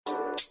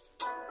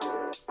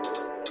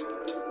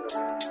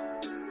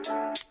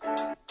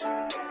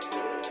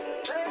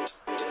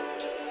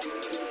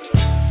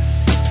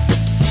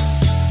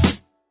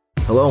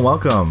Hello and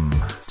welcome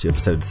to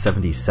episode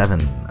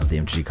 77 of the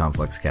MTG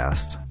Conflicts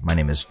Cast. My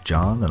name is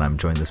John, and I'm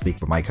joined this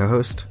week by my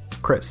co-host,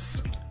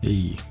 Chris.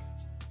 Hey.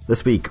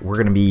 This week, we're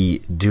going to be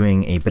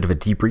doing a bit of a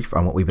debrief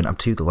on what we've been up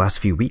to the last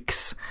few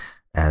weeks,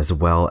 as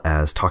well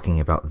as talking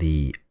about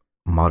the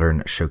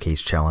Modern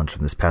Showcase Challenge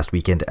from this past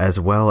weekend, as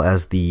well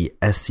as the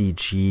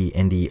SCG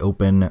Indie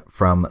Open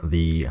from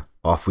the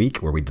off week,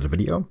 where we did a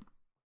video,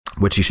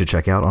 which you should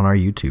check out on our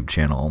YouTube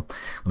channel.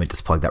 Let me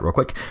just plug that real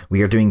quick.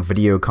 We are doing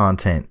video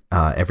content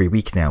every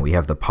week now. We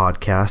have the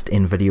podcast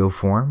in video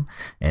form,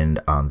 and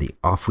on the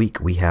off week,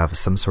 we have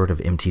some sort of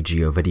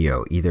MTGO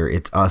video. Either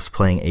it's us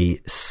playing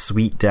a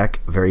sweet deck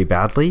very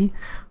badly,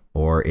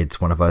 or it's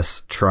one of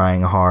us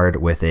trying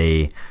hard with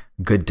a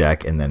good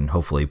deck and then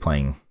hopefully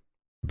playing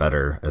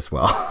better as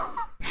well.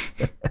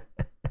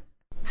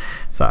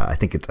 So I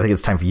think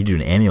it's time for you to do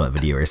an Amulet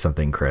video or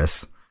something,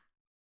 Chris.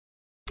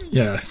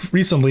 Yeah,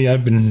 recently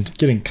I've been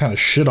getting kind of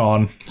shit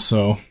on,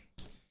 so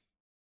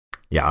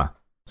yeah,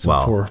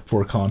 some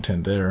poor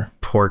content there.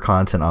 Poor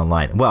content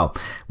online. Well,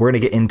 we're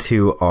going to get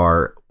into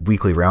our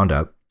weekly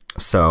roundup.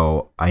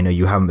 So I know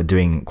you haven't been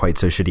doing quite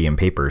so shitty in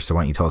paper, so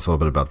why don't you tell us a little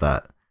bit about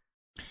that?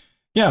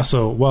 Yeah,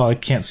 so while I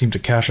can't seem to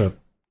cash a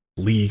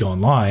league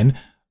online,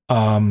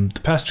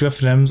 the past two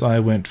FNMs I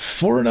went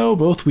 4-0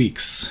 both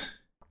weeks.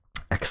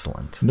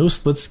 Excellent. No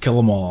splits, kill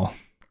them all.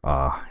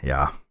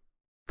 Yeah,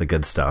 the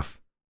good stuff.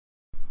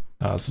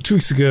 So 2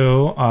 weeks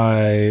ago,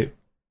 I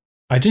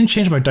didn't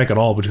change my deck at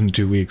all between the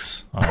 2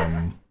 weeks.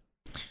 I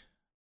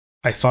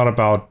thought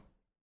about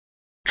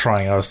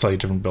trying out a slightly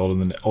different build,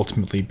 and then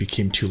ultimately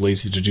became too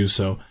lazy to do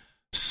so.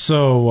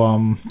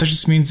 So that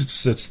just means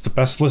it's the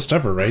best list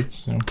ever, right?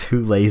 So,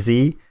 too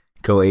lazy,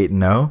 go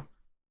 8-0.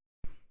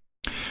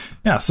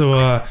 Yeah.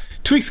 So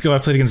 2 weeks ago, I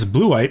played against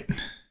Blue White,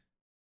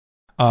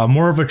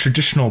 more of a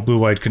traditional Blue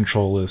White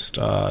control list.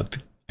 I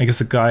guess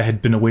the guy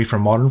had been away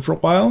from Modern for a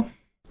while.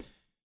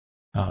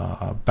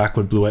 Back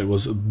when Blue White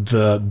was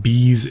the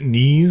bee's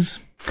knees.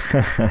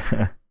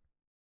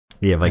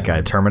 You have like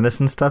a Terminus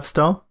and stuff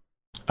still?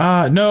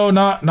 No,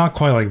 not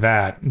quite like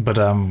that. But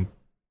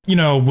you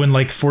know, when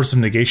like Force of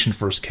Negation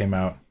first came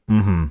out.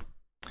 Mm-hmm.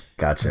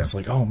 Gotcha. It's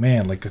like, oh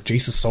man, like the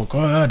Jace is so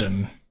good,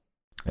 and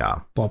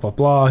yeah, blah blah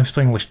blah. He's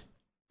playing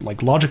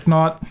like Logic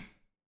Knot.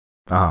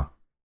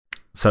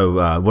 So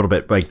a little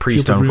bit like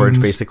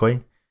pre-Stoneforge, basically.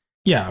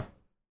 Yeah,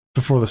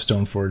 before the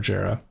Stoneforge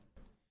era.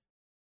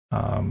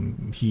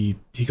 He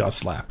got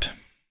slapped.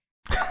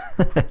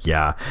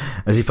 Yeah.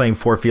 Is he playing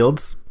 4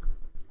 fields?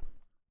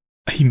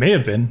 He may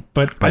have been,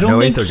 but I don't no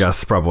think... Aether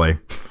Gust, probably.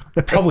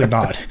 Probably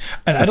not.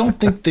 And I don't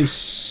think that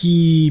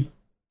he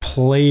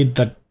played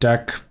the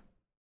deck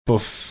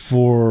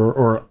before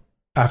or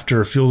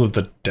after Field of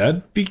the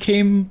Dead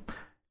became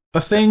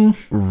a thing.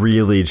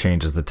 Really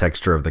changes the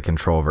texture of the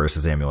Control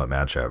versus Amulet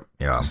matchup.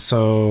 Yeah.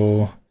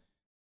 So,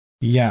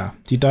 yeah,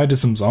 he died to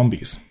some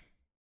zombies.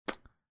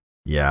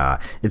 Yeah,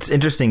 it's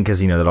interesting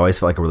because, you know, that always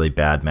felt like a really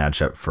bad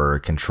matchup for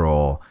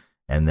Control.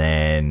 And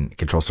then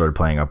Control started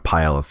playing a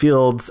pile of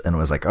fields and it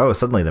was like, oh,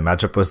 suddenly the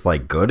matchup was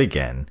like good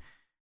again.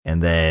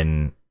 And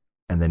then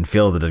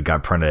Field of the Dead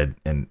got printed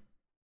and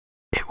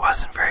it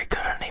wasn't very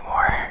good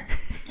anymore.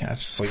 Yeah,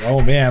 just like,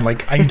 oh man,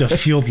 like I need to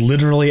field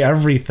literally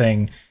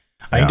everything.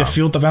 I need to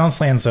field the bounce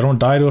land so I don't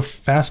die to a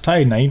fast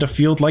Titan. I need to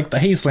field like the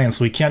haste land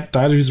so we can't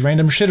die to these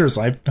random shitters.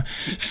 I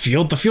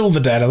field the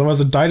Dead,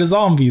 otherwise I die to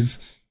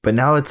zombies. But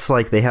now it's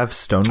like they have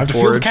Stoneforge. I have to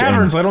field the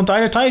caverns so I don't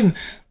die to Titan.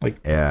 Like,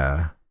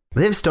 yeah.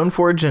 They have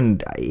Stoneforge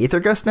and Aether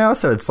Gust now,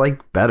 so it's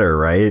like better,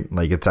 right?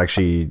 Like it's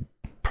actually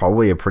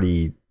probably a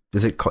pretty...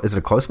 Is it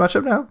a close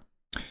matchup now?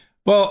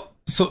 Well,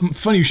 so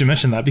funny you should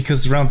mention that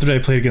because round 3 I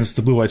played against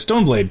the Blue-White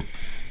Stoneblade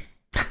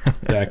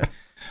deck.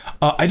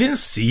 I didn't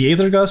see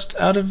Aether Gust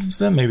out of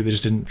them. Maybe they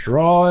just didn't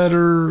draw it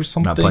or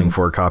something. Not playing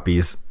 4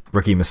 copies.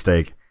 Rookie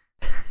mistake.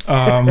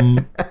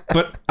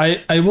 But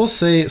I will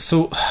say,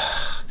 so...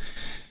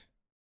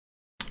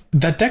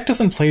 That deck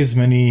doesn't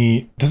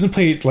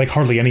play like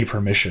hardly any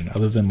permission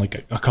other than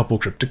like a couple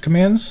cryptic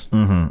commands,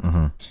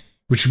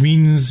 which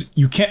means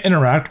you can't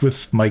interact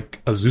with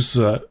like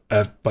Azusa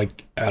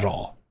at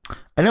all.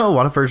 I know a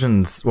lot of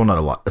versions, well, not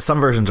a lot.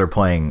 Some versions are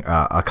playing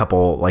a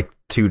couple like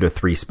 2 to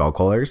 3 spell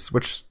callers,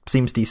 which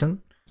seems decent.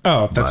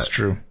 Oh, that's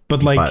true.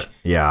 But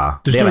yeah,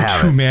 there's no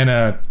 2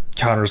 mana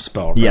counter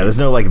spell. Right? Yeah, there's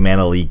no like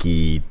mana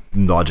leaky,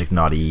 Logic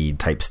Naughty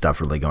type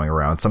stuff really going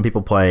around. Some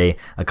people play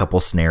a couple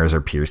snares or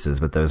pierces,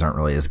 but those aren't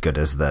really as good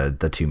as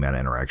the 2 mana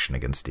interaction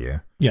against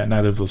you. Yeah,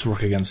 neither of those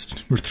work against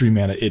 3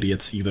 mana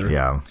idiots either.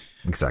 Yeah,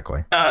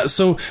 exactly.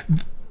 So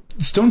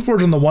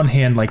Stoneforge on the one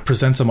hand like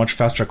presents a much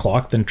faster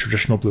clock than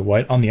traditional Blue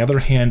White. On the other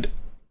hand,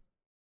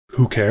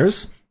 who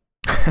cares?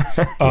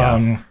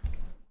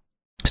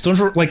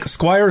 Stoneforge, like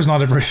Squire is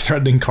not a very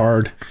threatening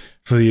card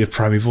for the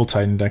Primeval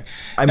Titan deck.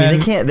 I mean,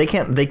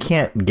 they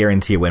can't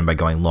guarantee a win by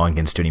going long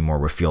against anymore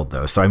with field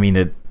though. So I mean,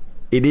 it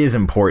is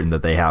important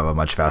that they have a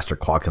much faster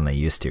clock than they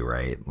used to,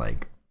 right?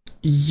 Like,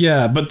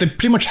 yeah, but they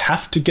pretty much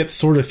have to get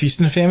Sword of Feast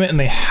and Famine, and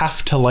they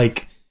have to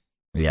like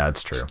Yeah,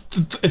 it's true.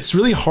 It's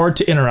really hard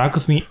to interact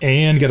with me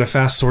and get a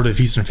fast Sword of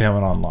Feast and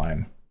Famine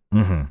online.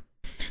 Mm-hmm.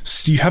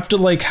 So you have to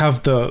like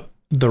have the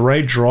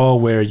right draw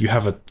where you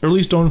have an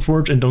early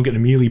Stoneforge and don't get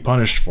immediately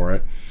punished for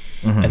it,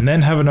 and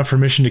then have enough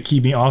permission to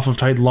keep me off of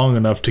Titan long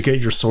enough to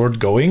get your sword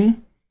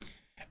going,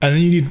 and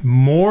then you need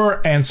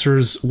more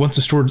answers once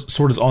the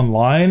sword is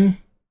online.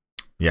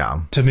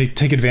 Yeah. To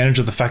take advantage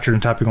of the factor in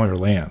tapping all your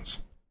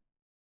lands.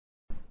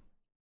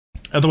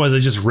 Otherwise, they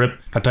just rip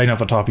a Titan off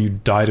the top and you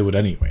die to it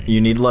anyway. You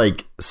need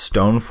like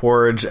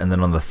Stoneforge, and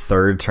then on the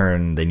third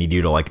turn, they need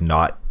you to like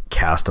not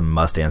cast a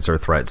must answer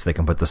threat so they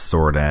can put the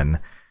sword in,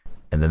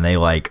 and then they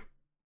like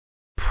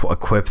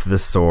equip the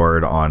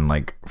sword on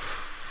like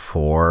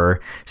 4.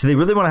 So they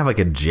really want to have like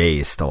a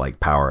Jace to like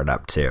power it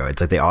up too.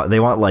 It's like they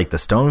want like the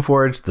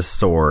Stoneforge, the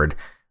sword,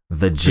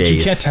 the Jace. But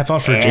you can't tap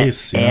out for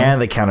Jace. And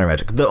the counter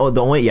magic. The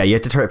only, you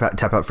have to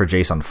tap out for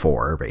Jace on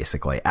 4,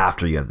 basically,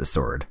 after you have the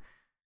sword.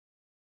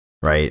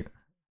 Right?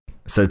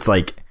 So it's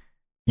like,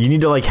 you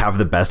need to like have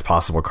the best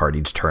possible card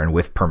each turn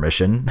with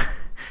permission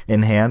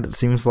in hand, it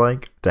seems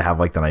like, to have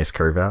like the nice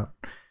curve out.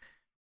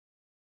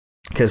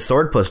 Because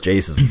sword plus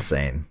Jace is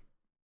insane.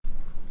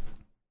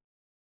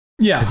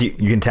 Yeah. Because you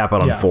can tap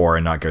out on 4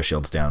 and not go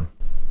shields down.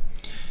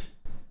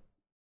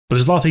 But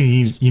there's a lot of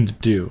things you need to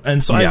do.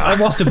 And so I've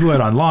lost to Blue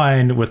Eyed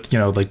Online with,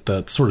 like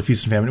the Sword of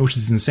Feast and Famine, which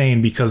is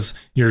insane because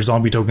your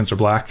zombie tokens are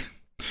black.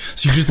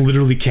 So you just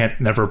literally can't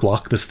never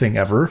block this thing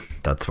ever.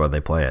 That's why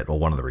they play it. Well,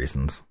 one of the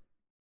reasons.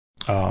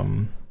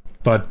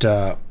 But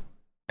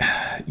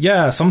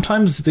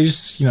sometimes they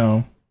just,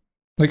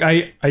 like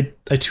I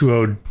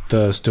 2-0'd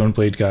the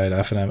Stoneblade guy at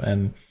FNM,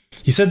 and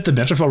he said the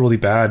matchup felt really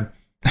bad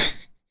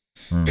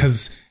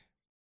because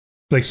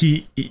like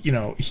he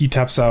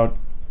taps out.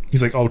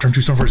 He's like, oh, turn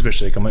 2 Stoneforge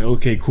Bishop. I'm like,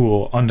 okay,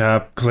 cool.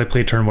 Untap, because I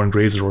played turn 1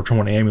 Grazer or turn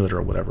 1 Amulet or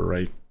whatever,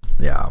 right?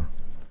 Yeah.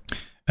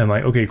 And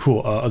like, okay,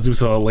 cool.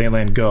 Azusa,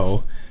 land, go.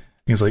 And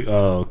he's like,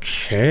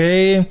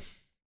 okay.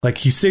 Like,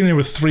 he's sitting there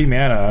with 3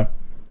 mana,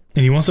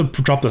 and he wants to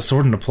drop the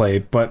sword into play,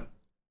 but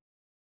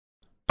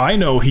I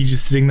know he's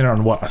just sitting there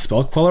on what? A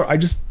Spell Queller? I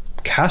just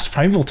cast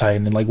Primeval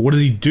Titan, and like, what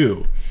does he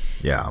do?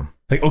 Yeah.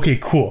 Like, okay,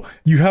 cool.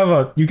 You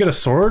get a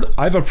sword,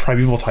 I have a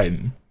Primeval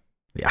Titan.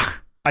 Yeah.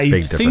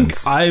 I think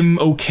I'm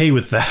okay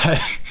with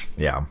that.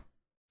 Yeah.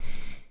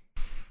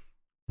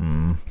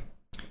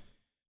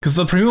 Because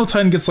the Primeval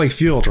Titan gets like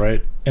field,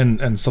 right?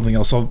 And something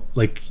else. So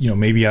like,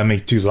 maybe I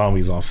make 2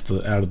 zombies out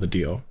of the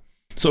deal.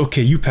 So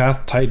okay, you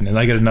path Titan and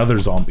I get another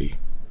zombie.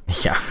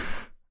 Yeah.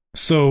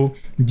 So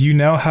do you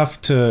now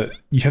have to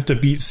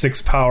beat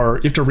 6 power,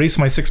 you have to race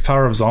my 6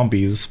 power of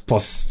zombies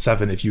plus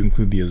 7 if you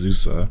include the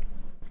Azusa,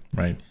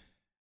 right?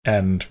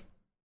 And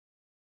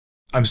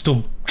I'm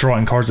still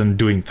drawing cards and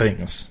doing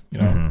things,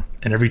 And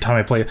every time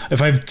I play,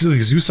 if I have the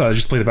Azusa, I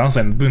just play the bounce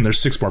line and boom,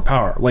 there's 6 more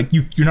power. Like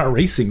you're not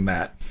racing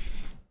that,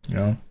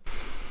 Yeah.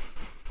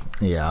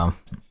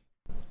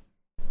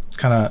 It's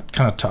kind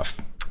of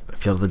tough.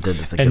 Field of the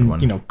Dead is a good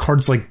one.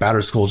 Cards like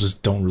Batterskull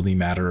just don't really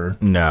matter.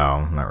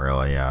 No, not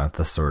really. Yeah,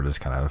 the sword is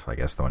kind of, I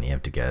guess, the one you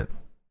have to get.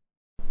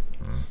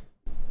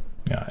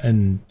 Yeah,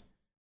 and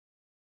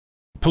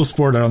post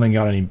board, I don't think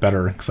got any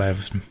better because I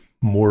have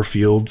more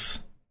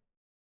fields.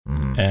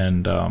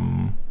 And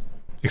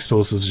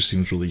explosives just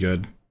seems really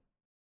good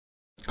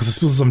because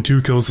explosives on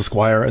 2 kills the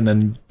squire, and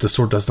then the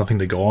sword does nothing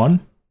to go on,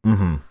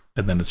 and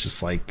then it's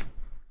just like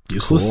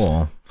useless.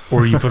 Cool.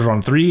 Or you put it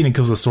on 3 and it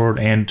kills the sword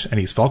and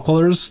any spell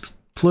quellers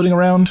floating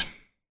around.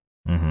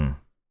 I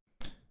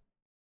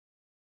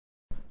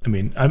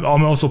mean,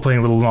 I'm also playing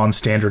a little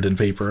non-standard in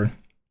Vapor.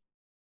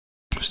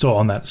 I'm still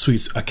on that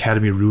sweet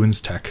Academy Ruins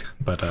tech,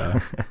 but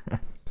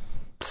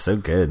so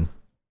good.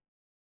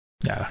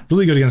 Yeah,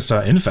 really good against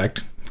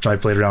Infect, which I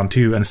played around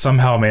too, and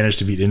somehow managed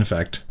to beat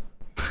Infect.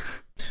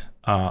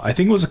 I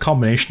think it was a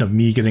combination of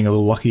me getting a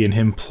little lucky and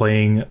him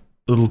playing a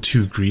little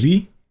too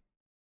greedy.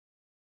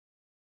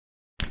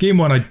 Game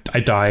 1, I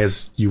die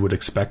as you would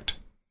expect.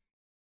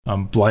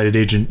 Blighted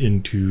Agent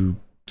into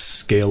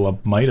Scale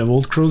Up Might of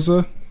Old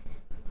Kroza.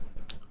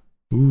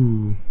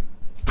 Ooh.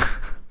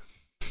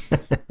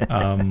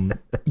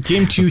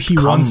 Game 2, he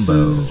wants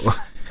his...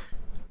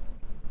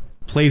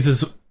 Plays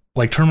his...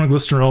 Like, turn 1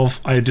 Glistener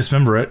Elf, I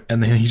dismember it,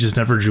 and then he just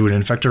never drew an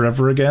Infector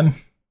ever again.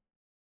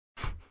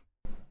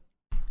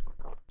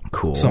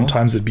 Cool.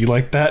 Sometimes it'd be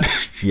like that.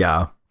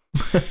 Yeah.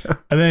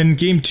 And then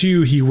game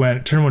 2, he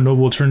went turn 1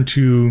 Noble, turn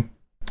 2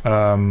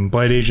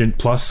 Blight Agent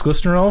plus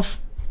Glistener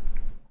Elf.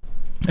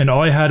 And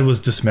all I had was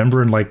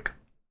Dismember and, like,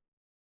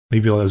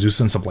 maybe like Zeus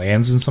and some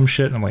lands and some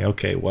shit. And I'm like,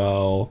 okay,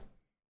 well...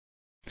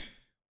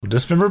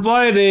 Dismember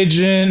Blight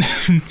Agent.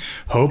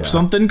 Hope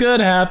something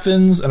good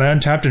happens. And I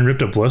untapped and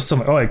ripped a Blister. I'm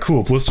like, alright,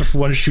 cool. Blister for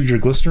 1 to shoot your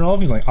Glistener off.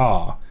 He's like,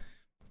 ah.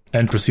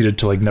 And proceeded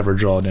to like never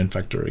draw an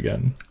Infector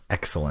again.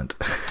 Excellent.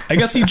 I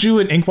guess he drew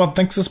an Inkwell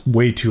Nexus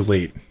way too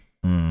late.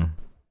 I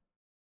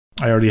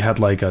already had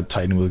like a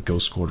Titan with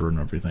Ghost Quarter and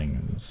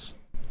everything.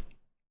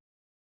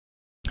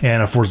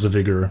 And a Force of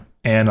Vigor.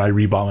 And I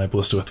rebought my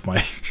Blister with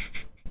my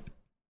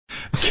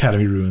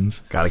Academy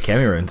Ruins. God,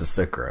 Academy Ruins is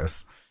so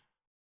gross.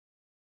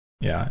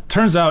 Yeah.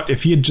 Turns out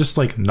if he had just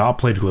like not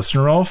played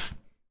Glistener Elf,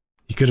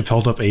 he could have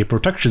held up a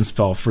protection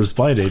spell for his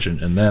Blight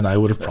Agent, and then I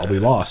would have probably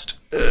lost.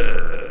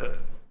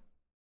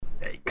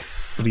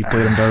 weeks. But he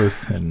played them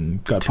both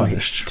and got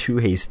punished. Too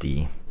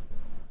hasty.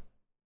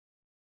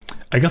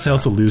 I guess I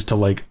also lose to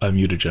like a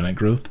mutagenic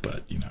growth,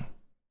 but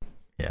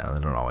Yeah,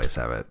 they don't always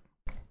have it.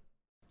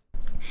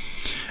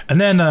 And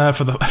then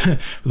for the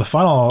for the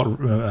final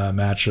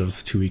match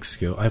of 2 weeks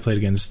ago, I played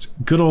against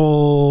good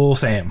old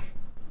Sam.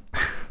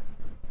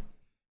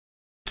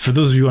 For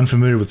those of you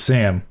unfamiliar with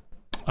Sam,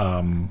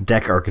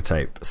 deck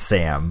archetype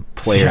Sam,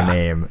 player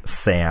name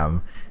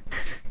Sam.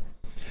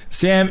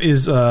 Sam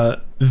is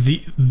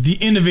the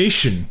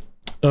innovation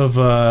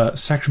of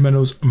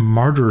Sacramento's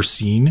martyr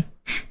scene.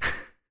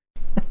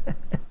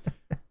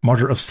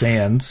 Martyr of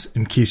Sands,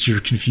 in case you're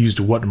confused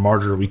what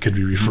martyr we could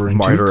be referring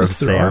to. Martyr of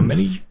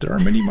Sams. There are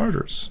many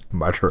martyrs.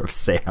 Martyr of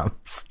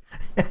Sams.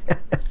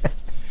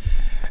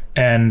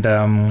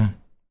 And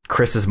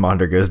Chris's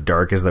monitor goes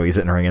dark as though he's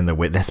entering in the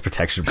witness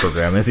protection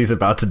program as he's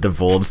about to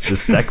divulge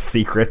this deck's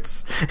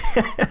secrets.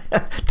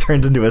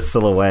 Turns into a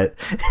silhouette.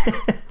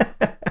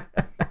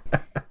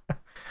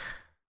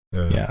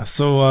 Yeah,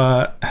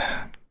 so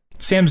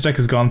Sam's deck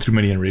has gone through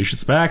many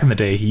iterations. Back in the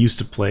day, he used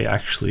to play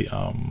actually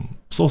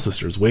Soul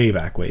Sisters way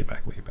back.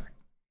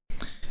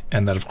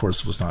 And that, of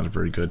course, was not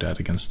very good at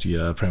against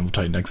the Primal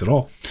Titan decks at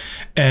all.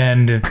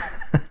 And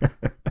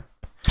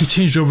he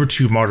changed over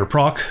to Martyr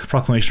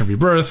Proclamation of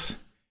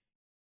Rebirth,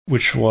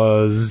 which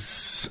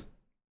was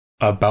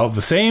about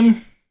the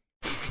same.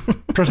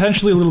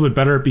 Potentially a little bit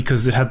better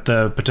because it had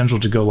the potential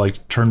to go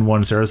like turn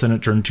 1 Saracen,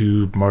 turn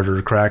 2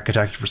 Martyr Crack,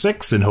 attack you for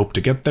 6, and hope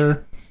to get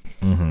there.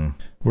 Mm-hmm.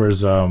 Whereas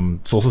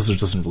Soul Sisters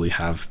doesn't really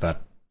have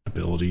that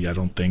ability, I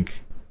don't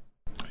think.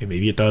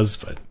 Maybe it does,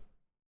 but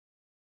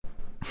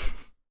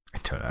I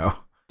don't know.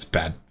 It's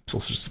bad.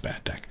 Soul Sisters is a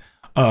bad deck.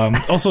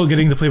 Also,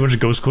 getting to play a bunch of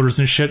Ghost Coders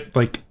and shit,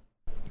 like,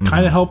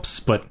 kind of helps,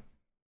 but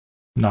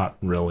not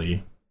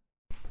really.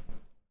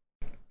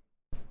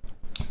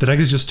 The deck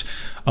is just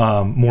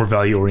more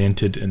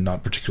value-oriented and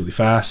not particularly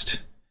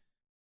fast,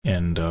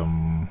 and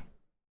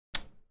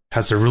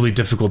has a really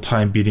difficult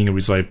time beating a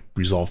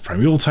Resolve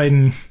Primeval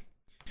Titan,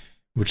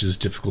 which is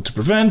difficult to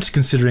prevent,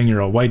 considering you're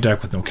a white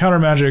deck with no counter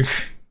magic.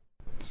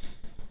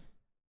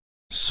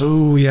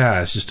 So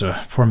yeah, it's just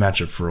a poor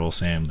matchup for old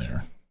Sam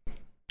there.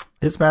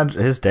 His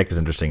deck is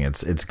interesting.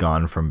 It's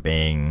gone from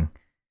being,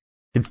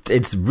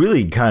 it's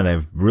really kind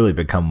of really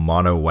become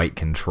mono white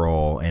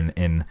control.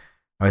 And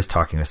I was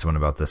talking to someone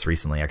about this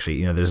recently.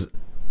 Actually,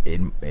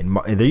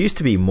 there used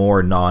to be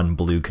more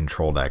non-blue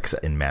control decks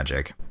in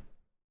Magic,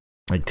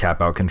 like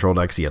tap out control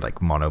decks. You had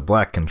like mono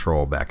black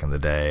control back in the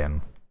day,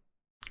 and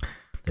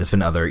there's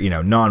been other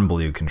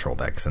non-blue control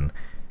decks, and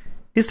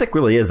his deck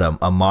really is a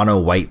mono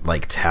white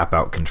like tap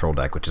out control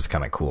deck, which is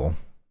kind of cool.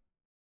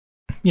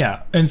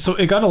 Yeah, and so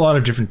it got a lot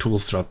of different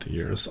tools throughout the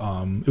years.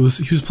 He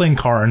was playing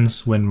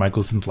Karns when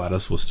Mycosynth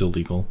Lattice was still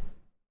legal,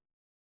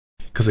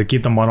 because it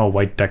gave the mono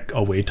white deck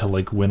a way to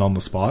like win on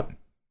the spot,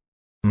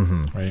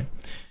 right?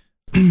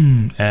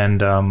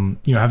 And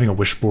having a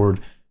wish board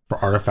for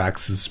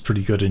artifacts is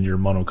pretty good in your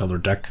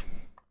monocolored deck.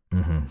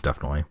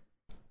 Definitely.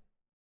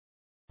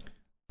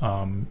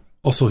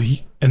 Also,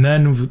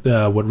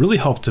 what really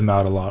helped him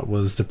out a lot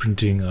was the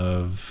printing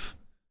of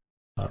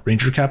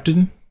Ranger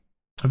Captain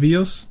of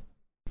Eos.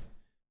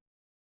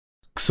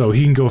 So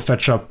he can go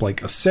fetch up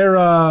like a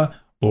Sarah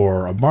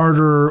or a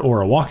Martyr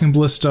or a Walking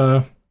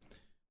Ballista,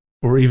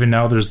 or even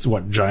now there's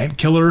Giant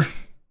Killer.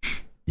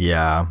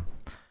 Yeah.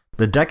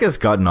 The deck has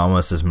gotten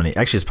almost as many.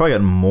 Actually, it's probably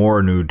gotten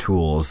more new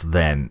tools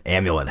than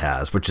Amulet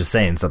has, which is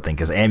saying something,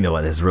 because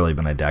Amulet has really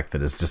been a deck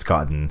that has just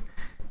gotten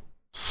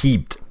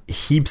heaps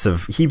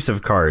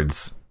of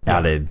cards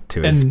added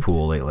to his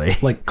pool lately.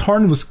 Like,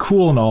 Karn was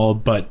cool and all,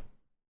 but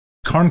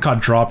Karn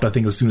got dropped, I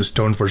think, as soon as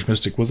Stoneforge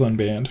Mystic was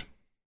unbanned.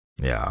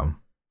 Yeah.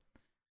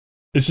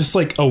 It's just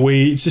like a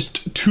way, it's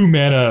just 2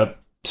 mana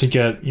to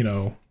get,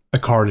 a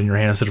card in your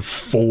hand instead of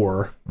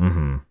 4.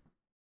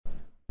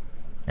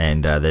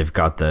 And they've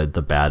got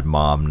the Bad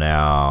Mom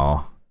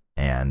now,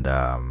 and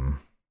I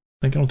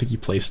don't think he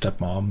plays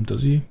Stepmom,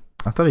 does he?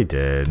 I thought he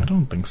did. I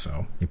don't think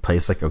so. He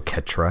plays like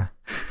Oketra.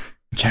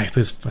 Yeah, he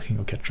plays fucking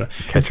Oketra.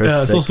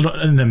 It's also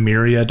an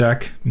Emiria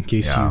deck, in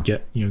case you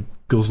get,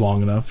 goes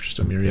long enough,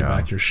 just Emiria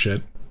back your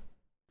shit.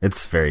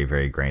 It's very,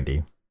 very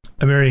grindy.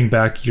 Emiriaing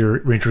back your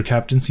Ranger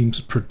Captain seems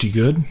pretty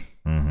good,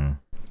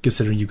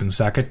 considering you can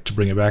sack it to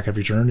bring it back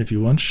every turn if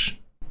you want.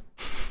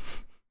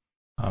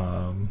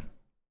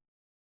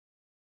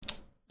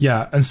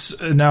 Yeah,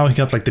 and now he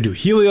got like the new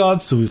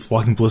Heliod, so he's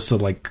Walking Ballista,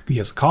 like he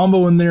has a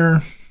combo in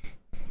there.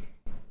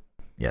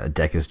 Yeah, the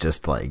deck is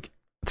just like,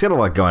 it's got a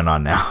lot going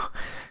on now.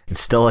 It's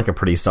still like a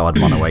pretty solid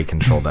mono white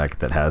control deck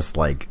that has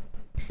like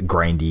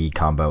grindy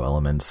combo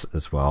elements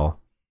as well.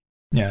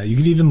 Yeah, you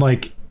could even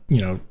like,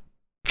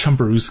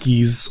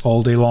 Chumperuskis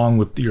all day long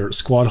with your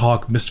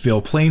Squadhawk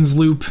Mistvale Plains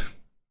loop.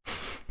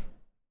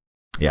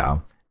 Yeah.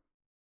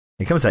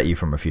 It comes at you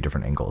from a few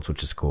different angles,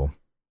 which is cool.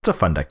 It's a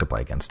fun deck to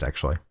play against,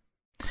 actually.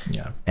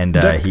 Yeah. And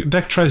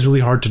deck tries really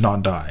hard to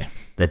not die.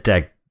 That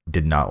deck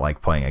did not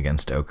like playing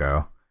against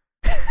Oko.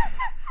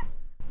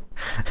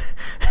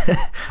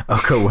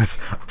 Oko was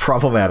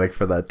problematic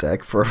for that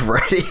deck for a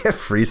variety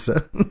of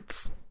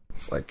reasons.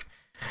 It's like,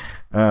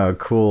 Oh,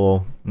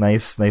 cool.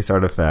 Nice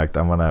artifact.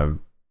 I'm gonna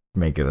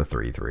make it a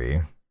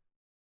 3/3.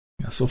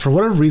 Yeah, so for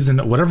whatever reason,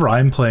 whatever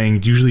I'm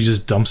playing usually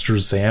just Dumpster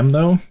Sam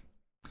though.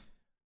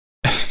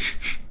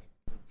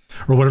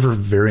 Or whatever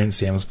variant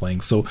Sam's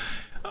playing. So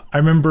I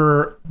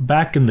remember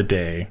back in the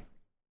day,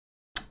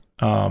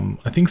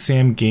 I think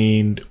Sam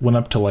went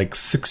up to like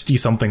 60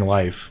 something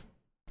life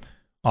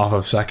off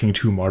of sacking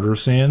 2 Martyr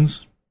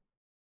Sands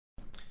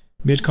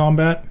mid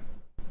combat,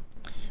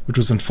 which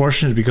was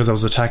unfortunate because I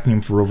was attacking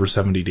him for over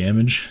 70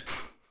 damage.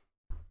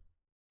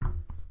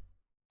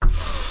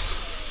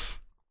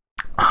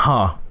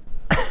 Huh.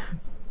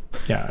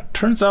 Yeah,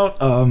 turns out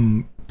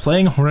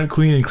playing Hornet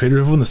Queen and Crater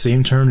Hoof on the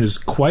same turn is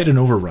quite an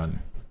overrun.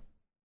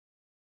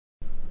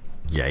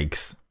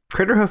 Yikes.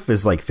 Craterhoof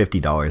is like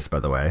 $50, by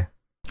the way.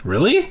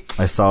 Really?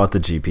 I saw at the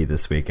GP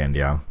this weekend,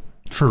 yeah.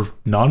 For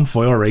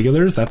non-foil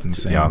regulars? That's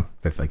insane. Yeah,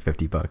 like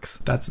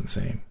 $50. That's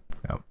insane.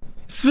 Yep.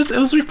 It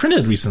was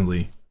reprinted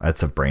recently.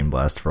 That's a brain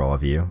blast for all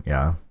of you.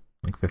 Yeah,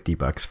 like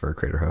 $50 for a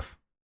Craterhoof.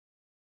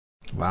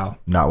 Wow.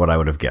 Not what I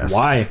would have guessed.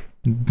 Why?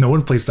 No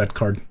one plays that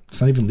card. It's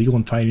not even legal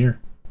in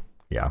Pioneer.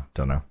 Yeah,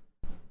 don't know.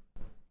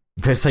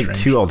 There's like Strange.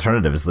 2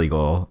 alternatives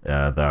legal,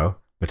 though,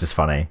 which is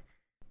funny.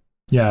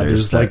 Yeah,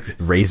 there's like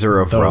Razor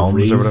of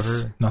Realms or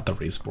whatever. Not the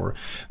Raise Boar.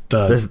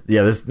 There's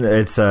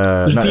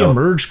the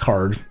Emerge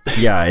card.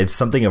 Yeah, it's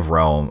something of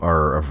Realm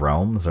or of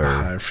Realms or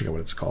I forget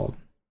what it's called.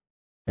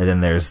 And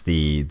then there's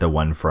the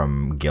one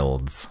from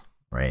Guilds,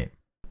 right?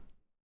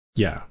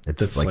 Yeah,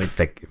 it's like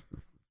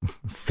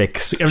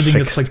fixed. Everything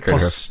fixed is like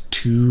plus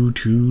 2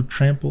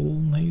 trample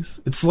nice.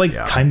 It's like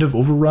kind of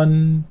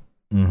overrun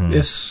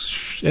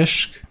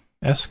esque.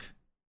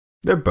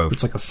 They're both.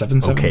 It's like a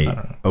 7/7. Okay, I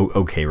don't know.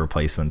 okay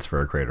replacements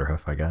for a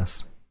Craterhoof, I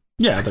guess.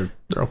 Yeah, they're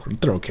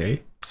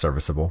okay.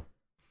 Serviceable.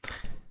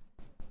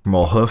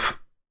 Mulhoof,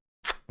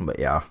 but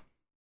yeah,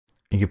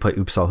 you could play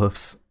Oops All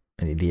Hoofs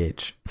and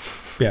EDH.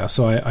 Yeah,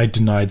 so I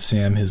denied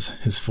Sam his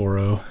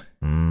 4-0.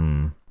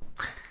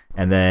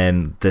 And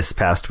then this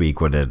past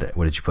week, what did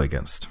you play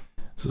against?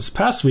 So this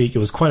past week, it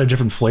was quite a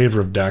different flavor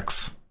of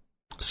decks.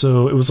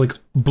 So it was like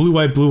blue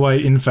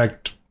white,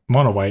 infect,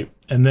 mono white,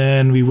 and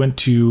then we went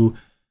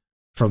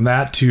from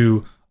that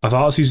to a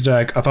Thoughtseize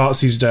deck, a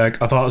Thoughtseize deck,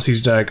 a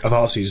Thoughtseize deck, a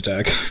Thoughtseize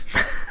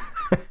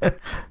deck.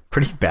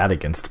 Pretty bad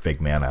against big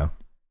mana.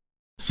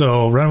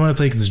 So round 1 I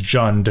played against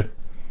Jund,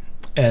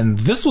 and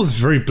this was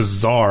very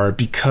bizarre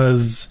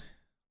because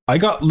I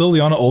got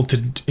Liliana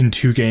ulted in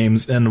 2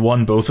 games and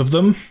won both of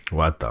them.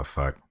 What the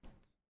fuck?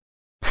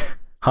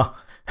 Huh.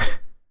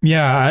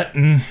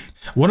 Yeah,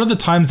 one of the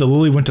times the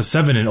Lily went to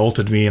 7 and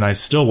ulted me, and I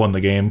still won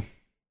the game.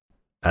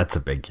 That's a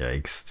big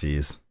yikes.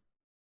 Jeez.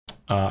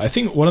 I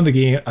think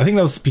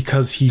that was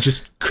because he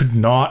just could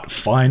not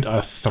find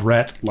a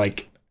threat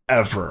like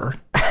ever.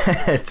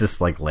 It's just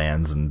like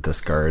lands and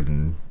discard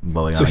and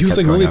Liliana. So he was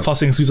like really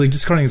plussing, so he's like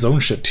discarding his own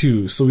shit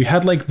too. So we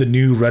had like the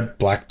new red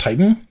black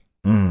Titan.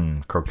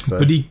 Crocus.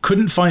 But he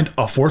couldn't find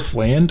a 4th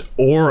land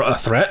or a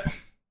threat.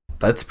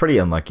 That's pretty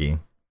unlucky.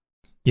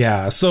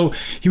 Yeah, so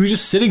he was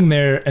just sitting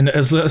there, and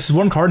as his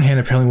one card in hand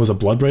apparently was a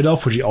Bloodbraid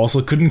Elf, which he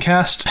also couldn't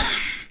cast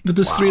with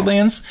his 3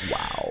 lands.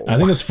 Wow. I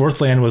think his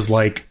 4th land was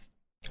like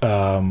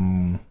a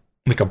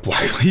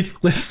Blackleaf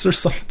Glyphs or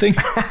something.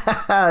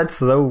 That's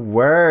the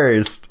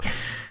worst.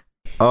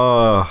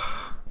 Oh.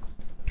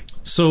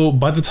 So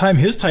by the time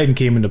his Titan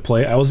came into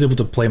play, I was able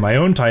to play my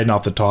own Titan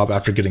off the top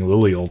after getting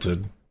Lily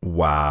ulted.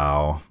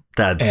 Wow.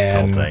 That's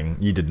tilting.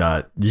 You did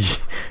not.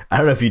 I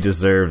don't know if you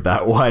deserve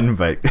that one,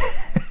 but.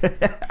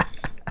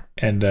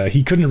 And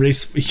he couldn't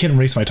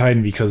race my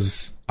Titan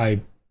because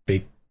I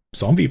baked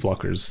zombie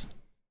blockers.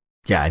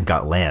 Yeah, and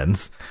got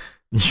lands.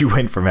 You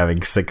went from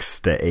having 6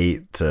 to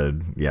 8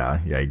 to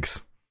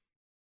yikes.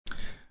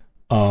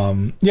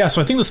 Yeah,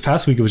 so I think this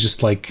past week it was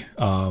just like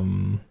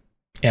Amu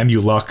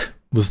Luck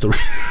was the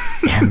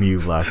Amu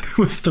Luck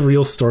was the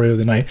real story of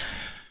the night.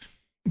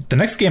 The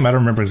next game I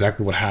don't remember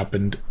exactly what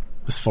happened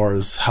as far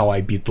as how I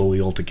beat the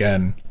Lily ult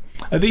again.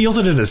 I think he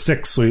ulted it at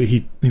 6, so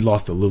he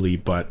lost the Lily,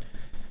 but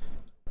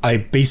I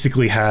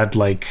basically had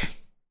like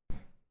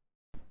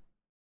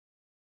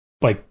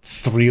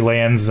 3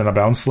 lands and a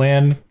bounce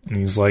land, and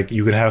he's like,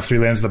 you can have 3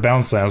 lands and a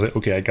bounce land. I was like,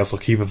 okay, I guess I'll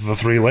keep it the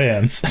 3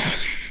 lands.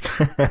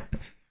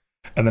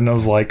 And then I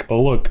was like,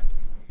 oh look,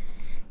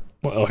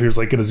 well, here's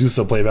like an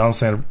Azusa, play a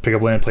bounce land, pick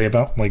up land, play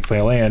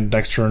a land.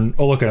 Next turn,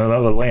 oh look,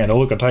 another land. Oh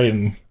look, a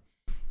Titan.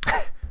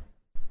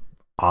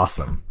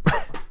 Awesome.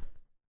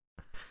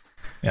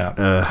 Yeah.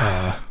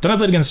 Then I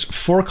played against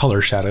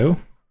 4-color Shadow.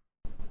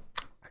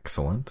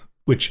 Excellent.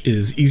 Which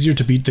is easier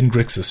to beat than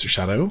Grixis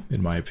Shadow,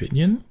 in my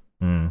opinion.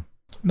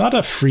 Not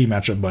a free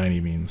matchup by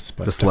any means,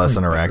 but just less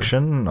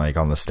interaction, like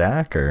on the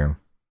stack, or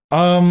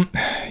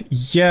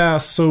yeah.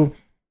 So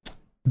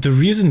the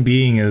reason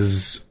being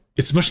is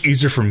it's much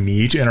easier for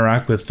me to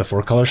interact with the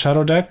 4-color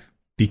Shadow deck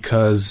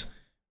because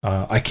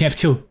I can't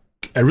kill.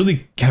 I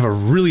really have a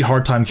really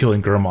hard time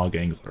killing Gurmag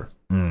Angler.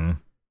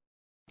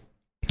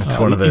 It's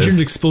one of those.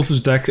 Engineered Explosives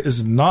deck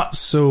is not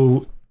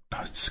so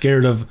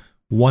scared of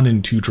 1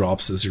 and 2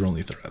 drops as your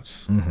only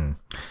threats. Mm-hmm.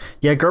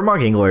 Yeah,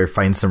 Gurmag Angler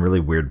finds some really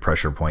weird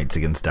pressure points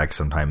against decks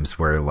sometimes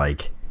where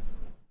like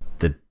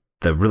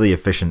the really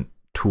efficient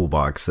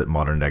toolbox that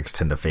modern decks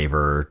tend to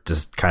favor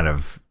just kind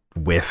of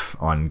whiff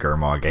on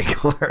Gurmag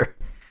Angler.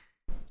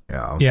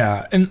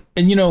 Yeah, and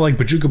you know, like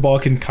Bojuka Ball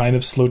can kind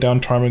of slow down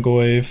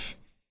Tarmogoyf,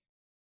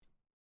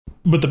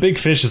 but the big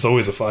fish is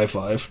always a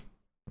 5/5.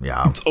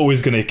 Yeah, it's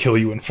always gonna kill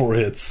you in 4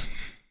 hits.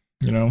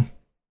 You know,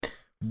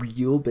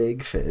 real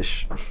big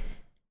fish.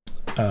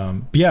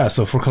 Yeah,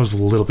 so 4 colors is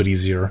a little bit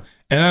easier,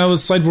 and I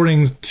was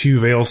sideboarding to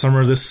Veil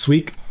Summer this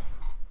week.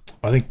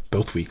 I think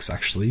both weeks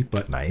actually,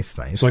 but nice.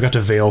 So I got to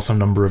veil some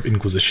number of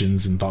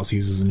Inquisitions and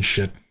Thoughtseizes and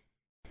shit,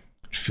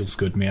 which feels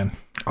good, man.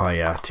 Oh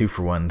yeah,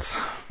 2-for-1s.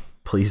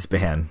 Please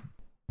ban.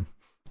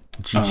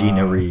 GG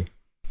no re.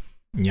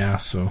 Yeah,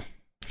 so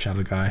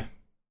Shadow Guy,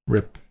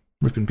 rip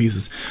in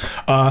pieces.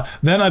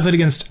 Then I played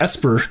against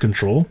Esper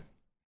Control,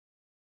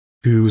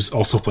 who's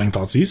also playing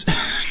Thoughtseize.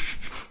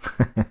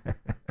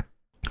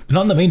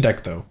 Not in the main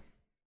deck though.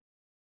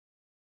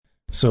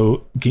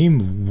 So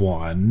game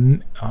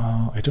 1,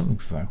 I don't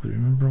exactly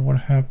remember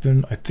what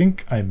happened. I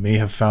think I may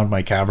have found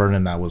my cavern,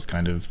 and that was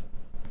kind of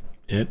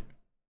it.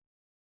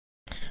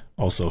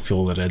 Also,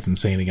 feel that Ed's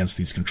insane against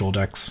these control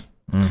decks.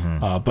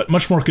 Mm-hmm. But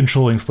much more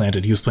controlling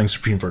slanted. He was playing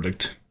Supreme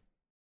Verdict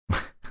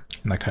and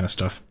that kind of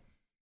stuff.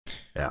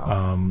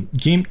 Yeah.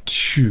 Game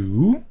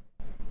 2,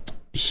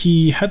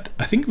 he had,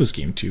 I think it was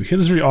game 2, he had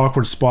this very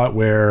awkward spot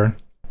where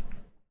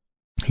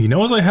he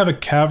knows I have a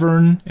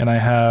cavern and I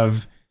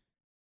have,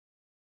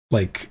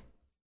 like,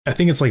 I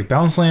think it's like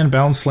Bounce Land,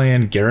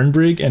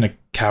 Garenbrig, and a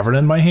cavern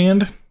in my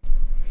hand.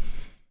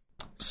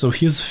 So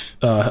he has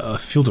a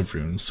Field of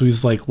Runes. So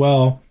he's like,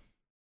 well,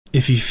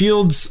 if he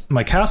fields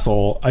my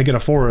castle, I get a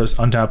forest,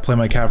 untap, play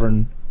my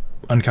cavern,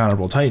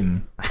 uncounterable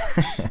Titan.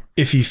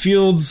 If he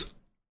fields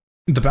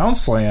the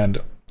Bounce Land,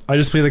 I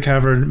just play the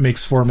cavern,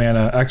 makes 4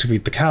 mana,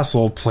 activate the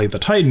castle, play the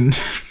Titan.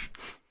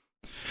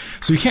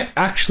 So he can't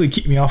actually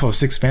keep me off of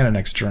 6 mana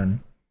next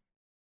turn.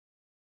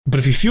 But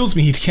if he fields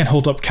me, he can't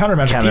hold up counter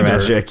magic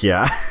either.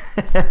 Yeah.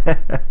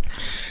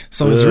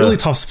 So it's a really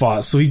tough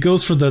spot. So he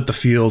goes for the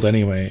field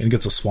anyway and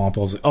gets a swamp.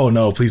 I was like, oh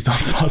no, please don't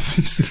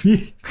Thoughtseize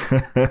me.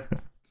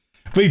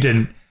 But he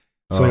didn't.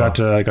 So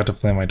I got to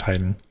play my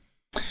Titan.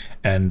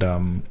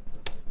 And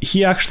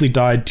he actually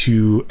died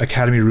to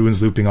Academy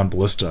Ruins looping on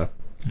Ballista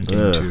in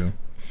game 2.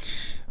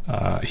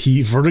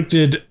 He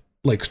verdicted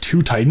like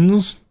 2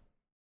 Titans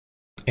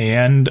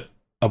and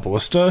a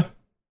Ballista.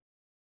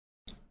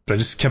 But I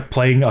just kept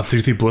playing a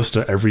 3/3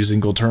 Ballista every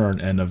single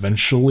turn, and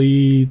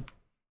eventually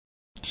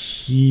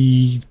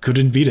he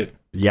couldn't beat it.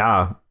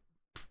 Yeah.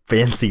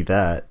 Fancy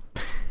that.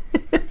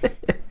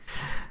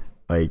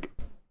 Like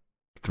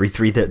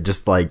 3/3 that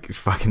just like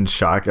fucking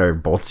shock or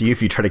bolts you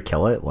if you try to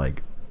kill it.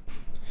 Like,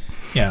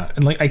 yeah,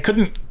 and like I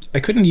couldn't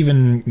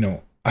even, you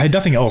know, I had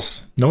nothing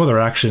else, no other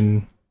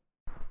action.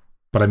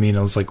 But I mean,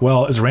 I was like,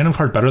 well, is a random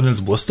card better than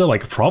his Ballista?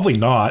 Like, probably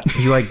not.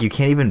 You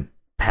can't even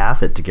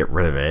path it to get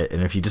rid of it,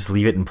 and if you just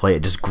leave it and play,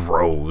 it just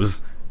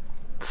grows.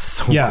 It's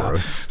so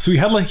gross. So he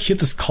had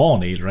this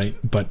Colonnade, right?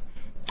 But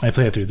I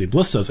play it through the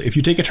Ballistas. If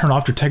you take a turn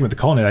off to attack with the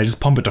Colonnade, I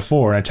just pump it to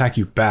 4 and attack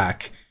you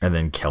back, and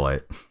then kill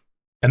it.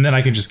 And then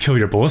I can just kill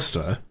your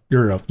Ballista,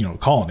 your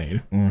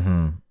Colonnade.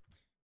 Mm-hmm.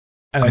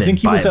 And I think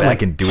he was at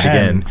like and do 10, it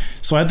again.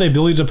 so I had the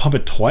ability to pump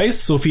it twice.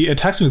 So if he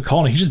attacks me with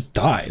Colonnade, he just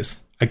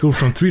dies. I go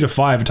from 3 to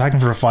 5, attack him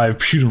for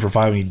 5, shoot him for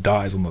 5, and he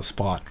dies on the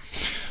spot.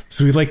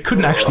 So he like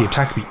couldn't actually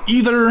attack me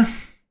either.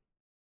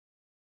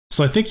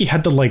 So I think he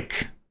had to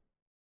like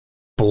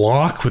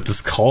block with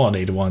this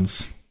Colonnade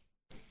once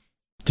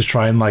to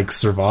try and like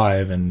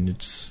survive, and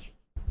it's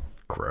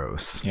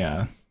gross.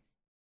 Yeah,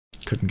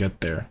 couldn't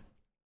get there.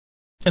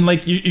 And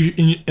like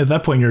you at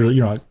that point,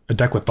 you're a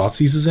deck with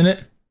Thoughtseizes in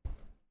it,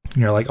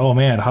 and you're like, oh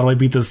man, how do I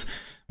beat this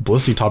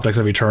Ballisty top decks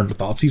every turn with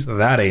Thoughtseize?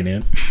 That ain't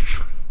it.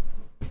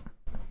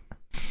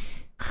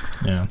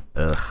 Yeah.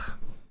 Ugh.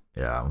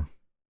 Yeah.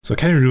 So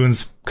Academy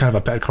Ruins kind of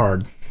a pet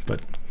card,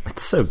 but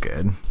it's so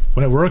good.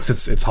 When it works,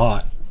 it's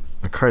hot.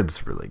 The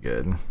card's really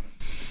good.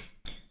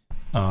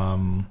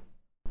 Yeah.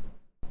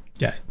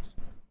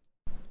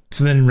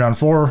 So then in round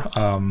 4,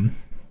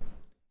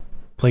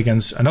 play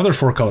against another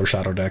 4-color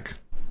shadow deck.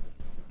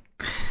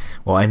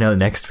 Well, I know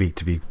next week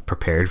to be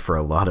prepared for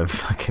a lot of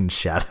fucking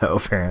shadow,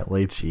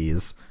 apparently.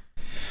 Jeez.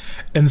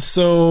 And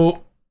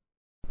so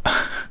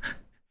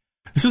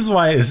this is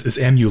why it's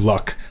MU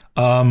luck.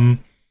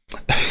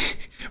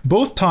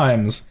 Both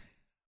times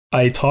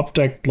I top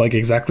decked like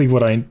exactly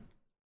what I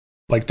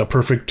like, the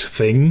perfect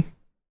thing.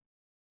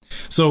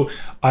 So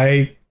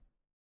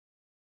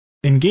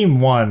in game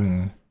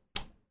 1,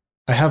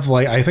 I have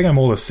like, I think I'm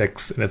all to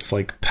 6, and it's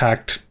like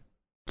packed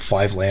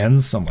 5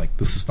 lands. I'm like,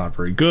 this is not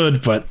very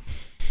good, but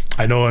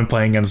I know I'm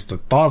playing against the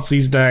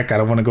Thoughtseize deck. I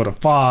don't want to go to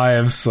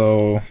 5,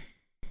 so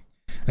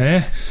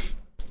here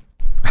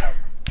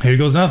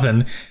goes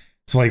nothing.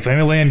 So like,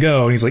 Family Land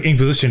go, and he's like,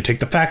 Inquisition, take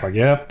the pack. Like,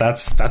 yeah,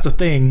 that's a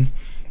thing.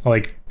 I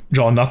like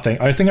draw nothing.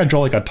 I think I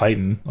draw like a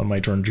Titan on my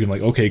turn. I'm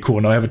like, okay, cool.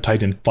 Now I have a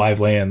Titan, 5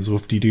 lands.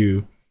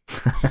 Whoop-de-doo.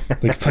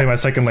 Like play my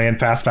second land,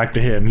 pass back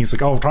to him. He's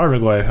like, oh,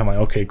 Tarmogoyf. I'm like,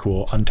 okay,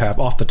 cool. Untap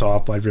off the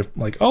top.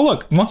 Like, oh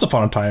look, Once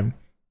Upon a Time.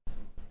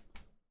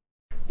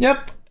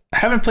 Yep, I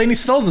haven't played any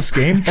spells this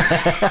game.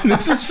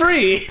 This is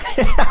free.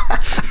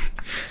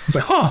 It's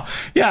like, oh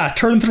yeah,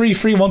 turn 3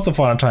 free Once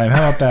Upon a Time.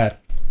 How about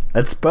that?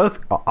 That's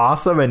both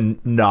awesome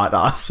and not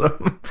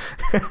awesome.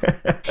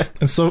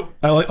 And so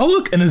I like, oh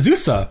look, an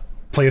Azusa.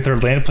 Play a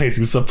third land, play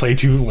Azusa, play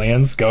 2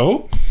 lands,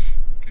 go.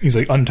 He's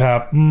like,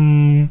 untap.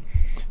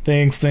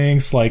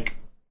 Thanks. Like,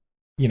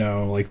 you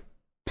know, like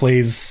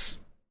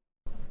plays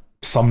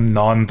some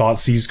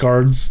non-Thoughtseize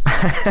cards.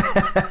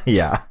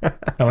 Yeah.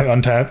 I'm like,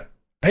 untap.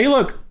 Hey,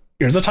 look,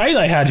 here's a Titan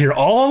I had here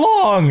all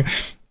along.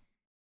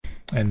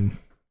 And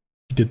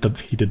he did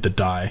the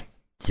die.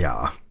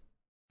 Yeah.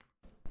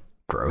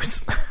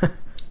 Gross.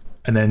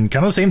 And then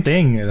kind of the same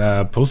thing,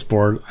 post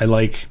board, I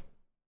like,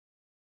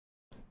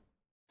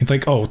 it's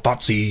like, oh,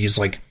 Thoughtseize,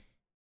 like,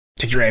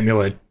 take your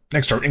amulet,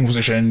 next turn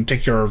Inquisition,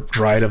 take your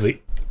Dryad of the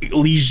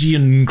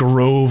Elysian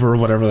Grove or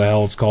whatever the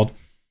hell it's called.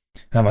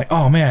 And I'm like,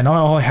 oh man,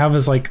 now all I have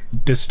is like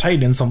this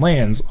Titan and some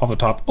lands off the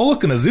top. Oh,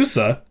 look, an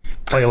Azusa.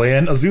 Play a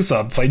land,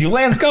 Azusa, play 2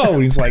 lands, go.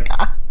 And he's like,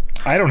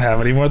 I don't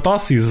have any more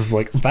Thoughtseize. It's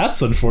like,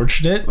 that's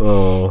unfortunate.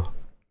 Oh.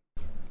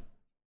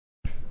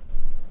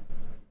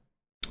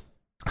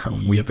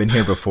 We've been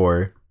here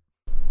before.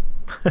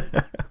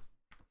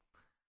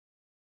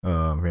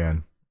 Oh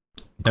man.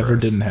 Never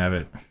didn't have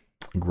it.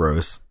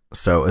 Gross.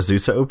 So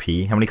Azusa OP.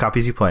 How many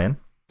copies you playing?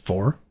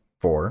 4.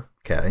 4.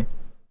 Okay.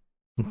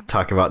 We'll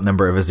talk about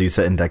number of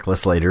Azusa in deck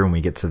lists later when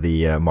we get to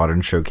the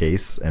Modern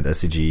Showcase and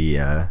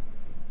SCG.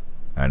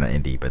 Not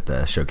indie, but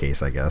the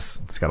Showcase. I guess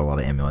it's got a lot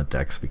of amulet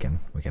decks. We can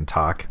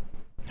talk.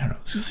 I don't know.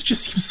 Azusa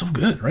just seems so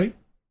good, right?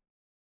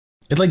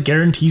 It like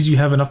guarantees you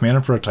have enough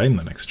mana for a Titan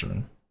the next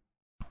turn.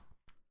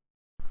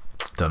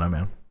 Don't know,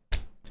 man.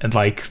 And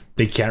like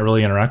they can't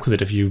really interact with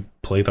it if you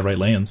play the right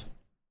lands.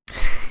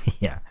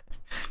 Yeah.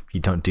 If you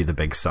don't do the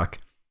big suck.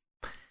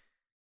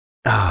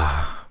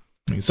 I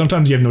mean,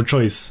 sometimes you have no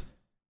choice.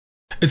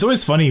 It's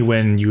always funny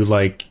when you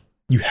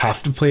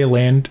have to play a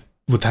land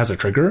that has a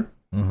trigger.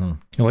 Mm-hmm.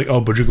 You're like,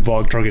 oh, Bojuka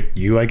Bog target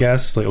you, I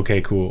guess. Like,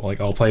 okay, cool.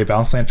 Like, I'll play a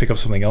bounce land, pick up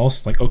something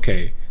else. Like,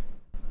 okay.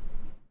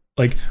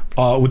 Like,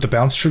 with the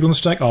bounce trigger on the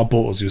stack, I'll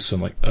Bolt Azusa.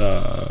 I'm like,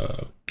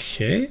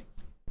 okay.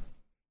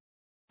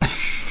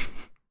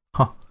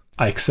 Huh.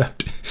 I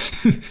accept.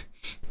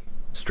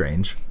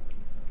 Strange.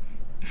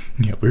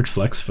 Yeah, weird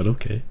flex, but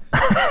okay.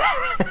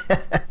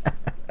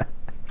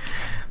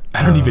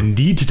 I don't even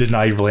need to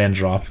deny your land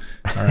drop.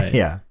 All right.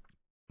 Yeah.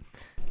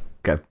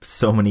 Got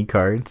so many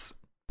cards.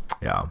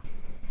 Yeah.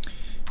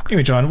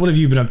 Anyway, John, what have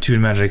you been up to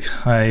in Magic?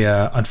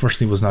 I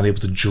unfortunately was not able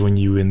to join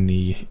you in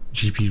the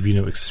GP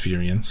Reno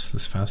experience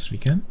this past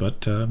weekend,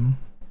 but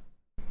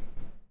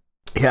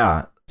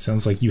yeah,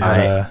 sounds like you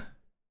had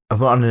I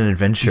went on an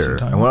adventure.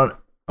 I went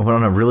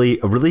on a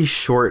really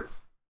short,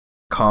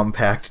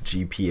 compact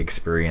GP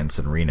experience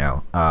in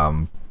Reno.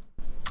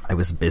 I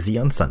was busy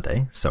on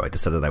Sunday, so I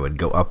decided I would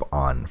go up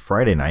on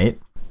Friday night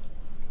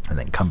and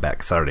then come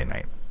back Saturday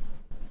night.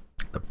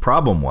 The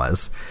problem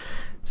was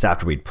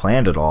after we'd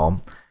planned it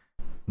all,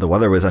 the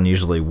weather was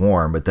unusually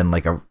warm, but then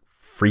like a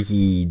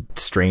freaky,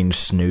 strange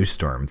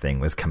snowstorm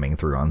thing was coming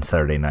through on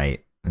Saturday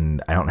night.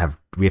 And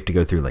we have to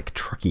go through like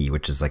Truckee,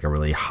 which is like a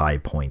really high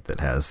point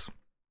that has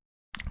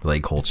really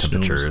cold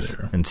temperatures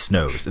and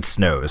snows. It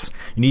snows.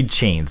 You need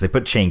chains. They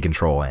put chain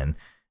control in.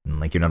 And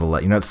like you're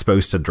not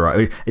supposed to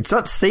drive. It's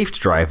not safe to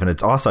drive, and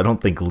it's also I don't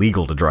think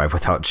legal to drive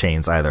without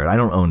chains either. And I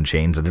don't own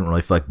chains. I didn't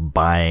really feel like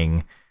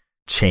buying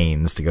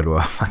chains to go to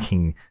a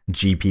fucking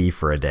GP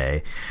for a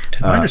day.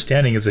 And my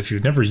understanding is if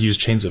you've never used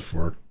chains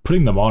before,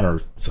 putting them on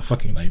it's a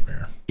fucking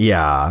nightmare.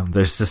 Yeah,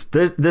 there's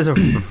a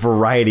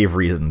variety of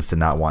reasons to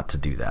not want to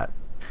do that.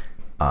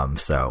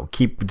 So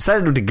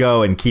decided to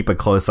go and keep a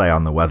close eye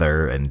on the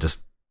weather and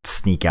just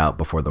sneak out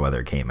before the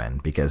weather came in,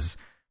 because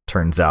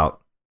turns out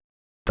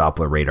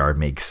Doppler radar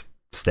makes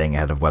staying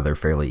ahead of weather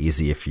fairly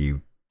easy if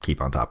you keep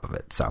on top of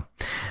it. So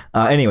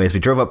anyways, we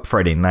drove up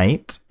Friday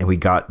night and we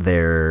got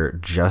there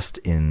just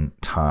in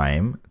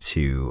time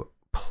to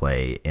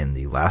play in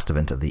the last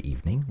event of the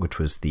evening, which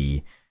was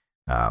it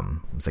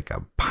was like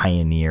a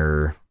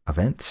Pioneer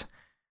event,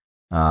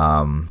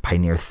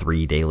 Pioneer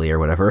 3 daily or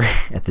whatever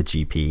at the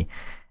GP.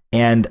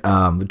 And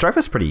the drive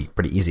was pretty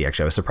easy,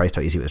 actually. I was surprised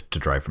how easy it was to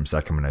drive from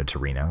Sacramento to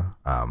Reno.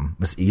 It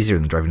was easier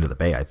than driving to the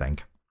Bay, I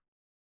think,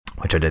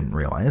 which I didn't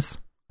realize.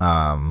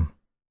 So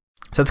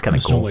that's kind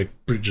of cool. No, like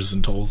bridges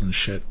and tolls and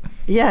shit.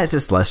 Yeah, it's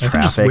just less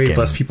traffic. Just way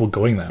less people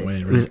going that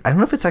way. Right? I don't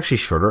know if it's actually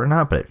shorter or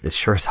not, but it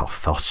sure as hell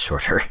felt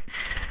shorter.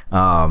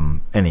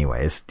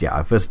 Anyways, yeah,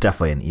 it was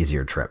definitely an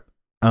easier trip.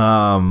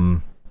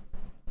 And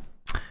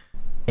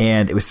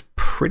it was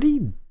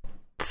pretty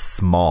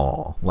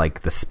small,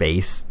 like the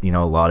space,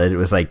 allotted. It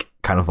was like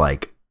kind of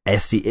like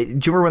do you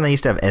remember when they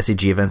used to have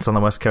SCG events on the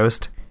West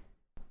Coast?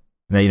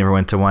 No, you never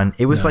went to one?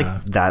 It was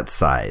like that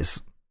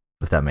size,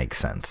 if that makes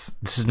sense.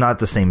 This is not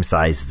the same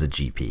size as a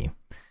GP.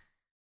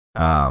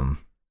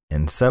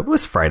 And so it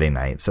was Friday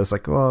night, so it's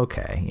like, well,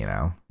 okay,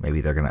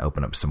 maybe they're going to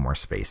open up some more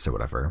space or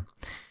whatever.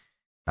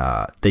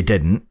 They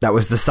didn't. That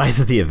was the size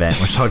of the event,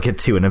 which I'll get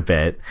to in a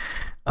bit.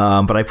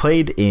 But I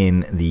played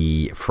in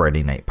the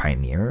Friday Night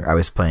Pioneer. I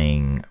was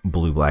playing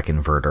Blue Black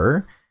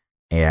Inverter,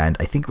 and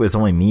I think it was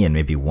only me and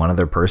maybe one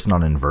other person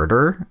on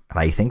Inverter. And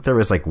I think there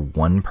was like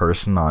one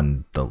person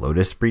on the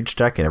Lotus Breach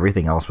deck, and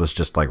everything else was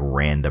just like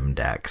random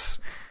decks.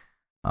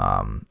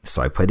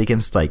 So I played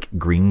against like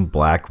green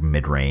black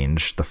mid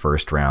range the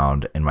first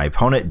round, and my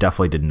opponent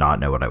definitely did not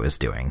know what I was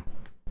doing,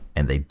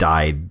 and they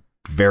died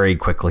very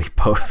quickly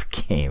both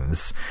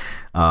games.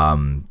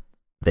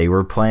 They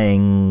were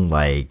playing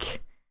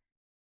like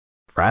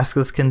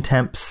Vraska's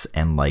Contempts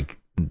and like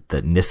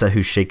the Nissa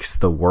Who Shakes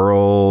the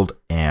World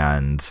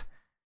and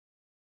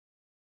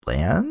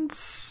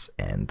lands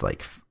and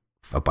like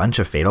a bunch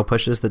of fatal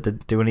pushes that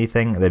didn't do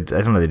anything. I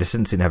don't know. They just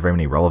didn't seem to have very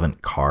many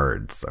relevant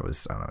cards. I don't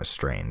know. It was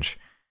strange.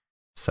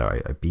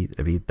 So I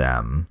beat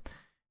them.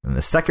 In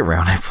the second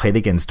round, I played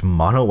against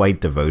Mono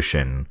White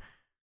Devotion,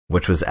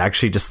 which was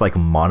actually just like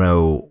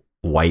mono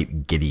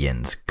white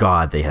Gideons.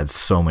 God, they had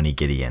so many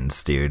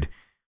Gideons, dude.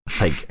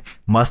 It's like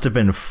must have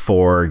been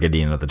 4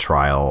 Gideon of the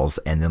Trials,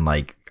 and then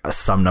like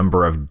some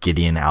number of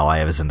Gideon Ally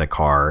of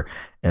Zendikar,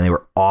 and they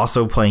were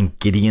also playing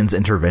Gideon's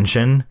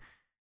Intervention,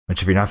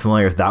 which if you're not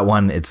familiar with that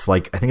one, it's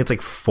like I think it's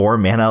like 4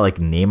 mana. Like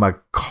name a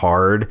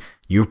card,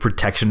 you have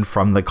protection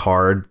from the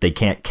card. They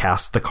can't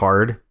cast the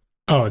card.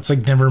 Oh, it's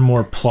like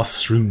Nevermore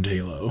plus Ruined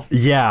Halo.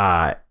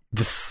 Yeah,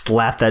 just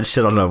slap that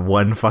shit on a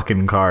one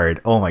fucking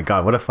card. Oh my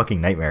god, what a fucking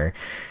nightmare.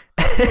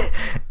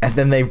 And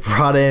then they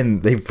brought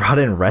in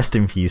Rest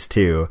in Peace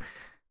too.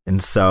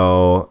 And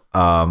so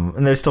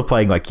and they're still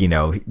playing like, you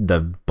know,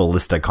 the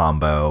Ballista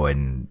combo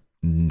and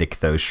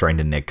Nykthos Shrine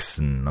to Nyx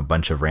and a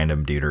bunch of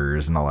random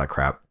duders and all that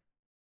crap.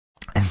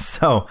 And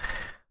so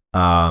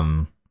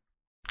and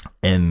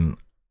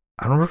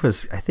I don't remember if it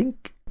was I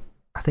think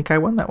I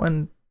won that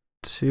one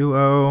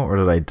 2-0, or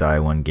did I die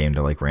one game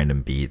to like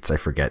random beats? I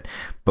forget.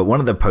 But one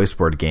of the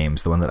post-board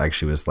games, the one that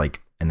actually was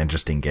like an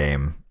interesting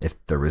game, if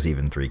there was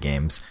even 3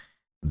 games,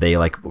 they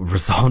like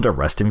resolved a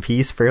Rest in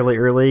Peace fairly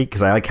early,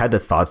 because I like had to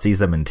Thoughtseize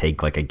them and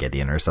take like a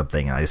Gideon or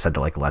something, and I just had to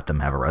like let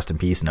them have a Rest in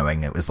Peace,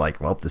 knowing it was like,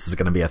 well, this is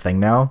going to be a thing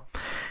now.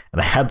 And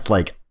I had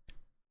like,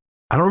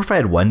 I don't know if I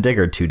had 1 dig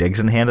or 2 digs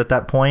in hand at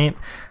that point,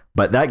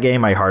 but that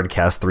game I hard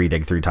cast 3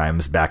 dig 3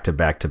 times back to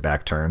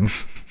back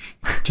turns.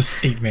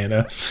 Just 8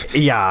 mana.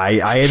 Yeah,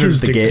 I ended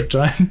the game.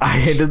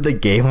 I ended the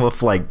game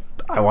with like,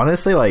 I want to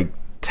say like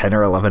 10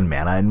 or 11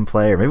 mana in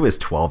play, or maybe it was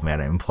 12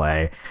 mana in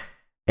play.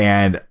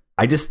 And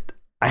I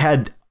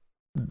had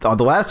on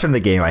the last turn of the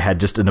game, I had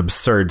just an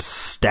absurd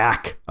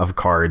stack of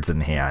cards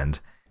in hand,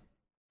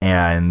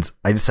 and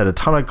I just had a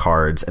ton of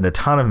cards and a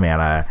ton of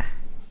mana.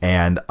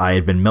 And I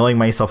had been milling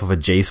myself with a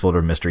Jace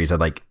Wilderness Mysteries. I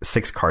had like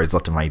 6 cards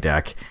left in my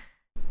deck,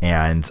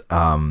 and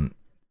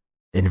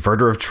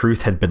Inverter of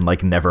Truth had been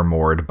like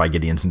nevermored by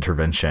Gideon's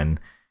Intervention,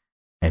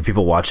 and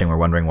people watching were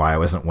wondering why I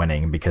wasn't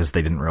winning, because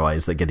they didn't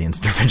realize that Gideon's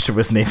Intervention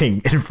was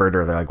naming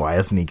Inverter. They're like, why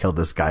hasn't he killed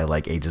this guy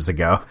like ages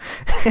ago?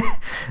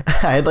 I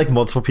had like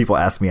multiple people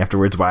ask me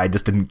afterwards why I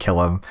just didn't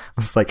kill him. I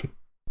was like,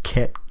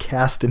 can't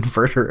cast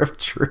Inverter of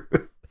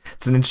Truth.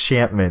 It's an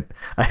enchantment.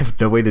 I have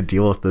no way to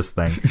deal with this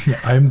thing.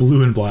 Yeah, I'm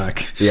blue and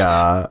black.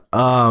 Yeah.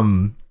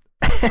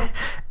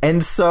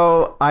 And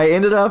so I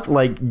ended up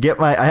like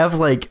I have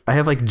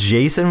like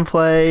Jason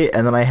play,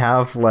 and then I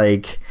have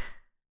like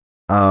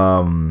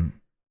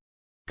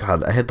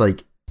God, I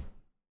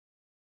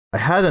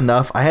had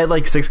enough. I had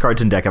like 6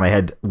 cards in deck, and I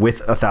had,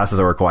 with a Thassa's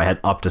Oracle, I had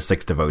up to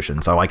 6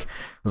 devotion. So I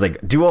was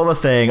like, do all the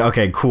thing.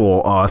 Okay,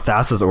 cool.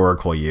 Thassa's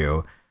Oracle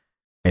you.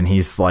 And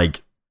he's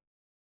like,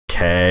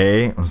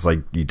 okay. I was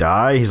like, you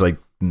die? He's like,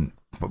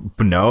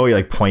 no. He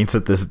like points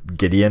at this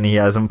Gideon he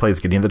has in play.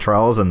 It's Gideon of the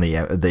Trials and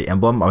the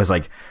emblem. I was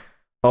like,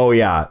 oh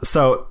yeah.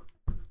 So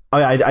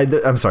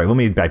I'm sorry, let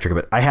me backtrack a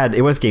bit.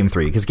 It was game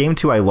 3, because game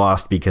 2 I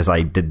lost because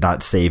I did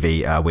not save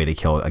a way to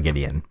kill a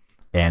Gideon.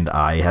 And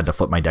I had to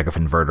flip my deck of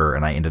Inverter,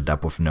 and I ended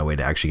up with no way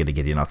to actually get a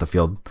Gideon off the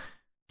field.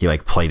 He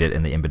like played it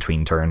in the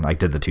in-between turn. I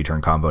did the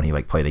 2-turn combo, and he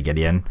like played a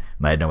Gideon,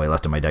 and I had no way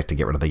left in my deck to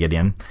get rid of the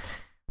Gideon.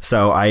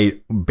 So I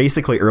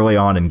basically early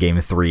on in game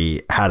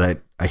 3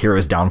 had a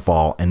Hero's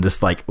Downfall, and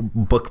just like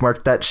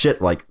bookmarked that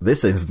shit. Like,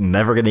 this is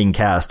never getting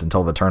cast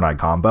until the turn I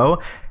combo.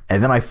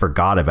 And then I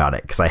forgot about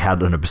it because I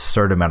had an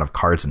absurd amount of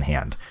cards in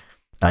hand.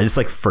 I just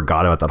like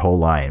forgot about that whole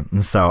line.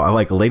 And so I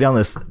like lay down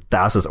this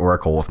Thassa's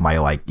Oracle with my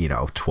like,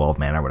 12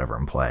 mana or whatever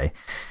in play.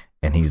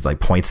 And he's like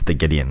points at the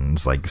Gideon and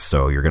is like,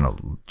 so you're gonna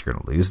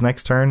lose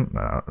next turn?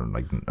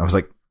 I was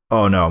like,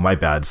 oh no, my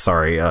bad.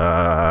 Sorry.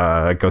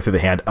 Go through the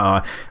hand.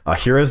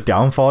 Hero's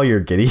Downfall, your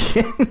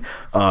Gideon.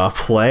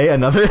 Play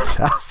another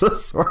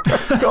Thassa's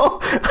Oracle.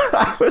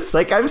 I was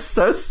like, I'm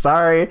so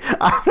sorry.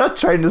 I'm not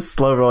trying to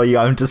slow roll you.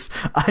 I'm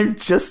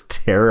just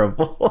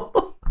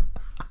terrible.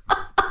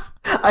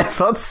 I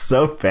felt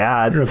so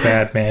bad. You're a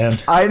bad man.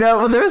 I know.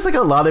 Well, there was like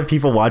a lot of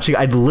people watching.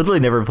 I'd literally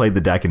never played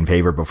the deck in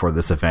favor before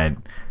this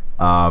event.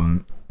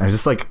 I was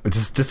just like,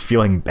 just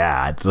feeling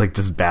bad, like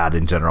just bad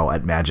in general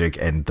at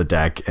Magic and the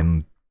deck.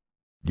 And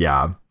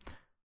yeah.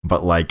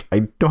 But like, I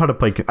don't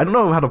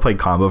know how to play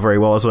combo very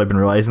well, is what I've been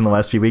realizing the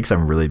last few weeks.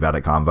 I'm really bad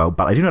at combo,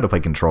 but I do know how to play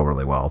control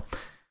really well.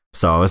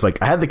 So I was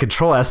like, I had the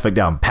control aspect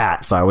down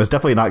pat, so I was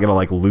definitely not gonna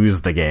like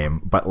lose the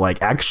game. But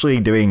like actually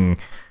doing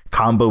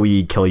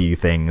combo-y kill you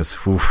things,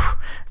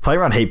 playing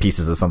around hate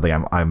pieces is something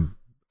I'm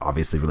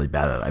obviously really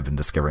bad at. I've been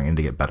discovering and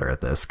to get better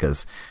at this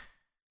because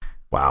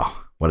wow,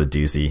 what a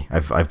doozy.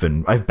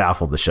 I've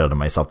baffled the shit out of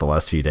myself the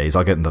last few days.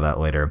 I'll get into that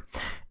later.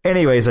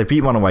 Anyways, I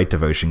beat Mono White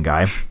Devotion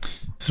guy.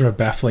 Is there a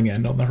baffling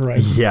end on the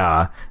horizon?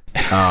 Yeah.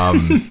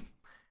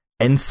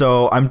 And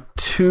so I'm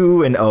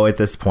 2-0 at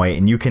this point,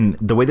 and you can,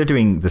 the way they're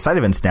doing the side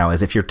events now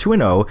is if you're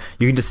 2-0,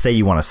 you can just say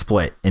you want to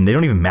split, and they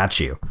don't even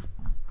match you.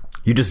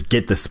 You just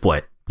get the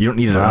split. You don't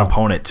need an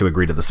opponent to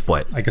agree to the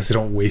split. I guess they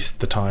don't waste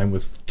the time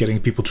with getting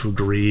people to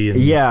agree. And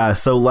yeah,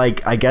 so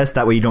like I guess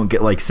that way you don't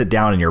get like sit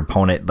down and your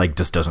opponent like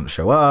just doesn't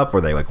show up,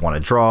 or they like want to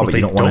draw, but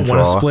you don't want to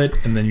draw. Split,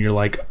 and then you're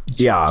like,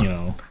 yeah, you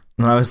know.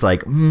 And I was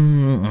like,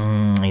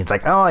 it's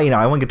like, oh, you know,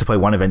 I want to get to play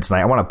one event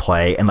tonight. I want to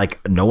play, and like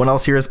no one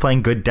else here is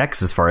playing good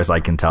decks as far as I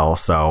can tell.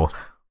 So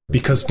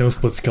because no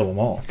splits kill them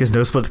all.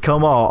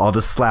 I'll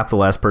just slap the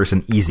last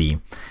person easy.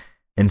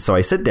 And so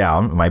I sit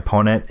down. My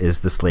opponent is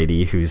this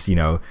lady who's, you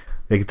know,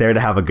 like there to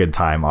have a good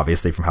time,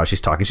 obviously, from how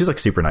she's talking. She's like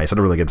super nice. I had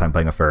a really good time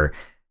playing with her.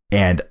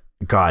 And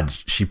God,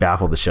 she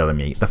baffled the shit out of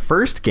me. The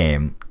first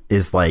game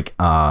is like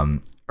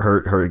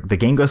the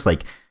game goes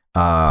like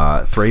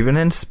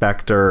Thraben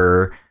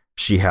Inspector.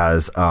 She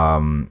has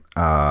Heart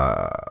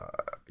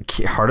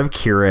of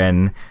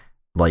Kirin,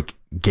 like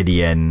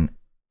Gideon,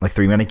 like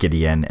 3-mana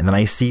Gideon, and then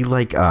I see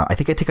like I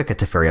think I take like a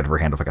Teferi out of her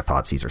hand with like a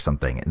Thoughtseize or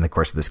something in the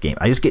course of this game.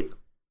 I just get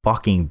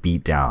fucking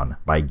beat down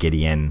by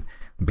Gideon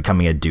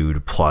becoming a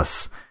dude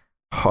plus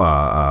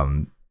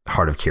Heart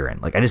of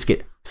Kirin. Like I just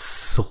get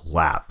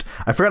slapped.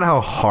 I forgot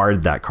how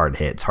hard that card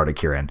hits, Heart of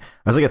Kirin.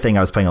 That was like a thing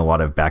I was playing a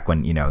lot of back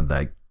when, you know,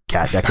 the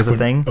cat deck was a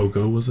thing.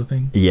 Ogo was a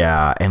thing.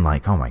 Yeah, and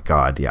like, oh my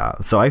god, yeah.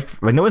 So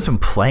like no one's been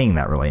playing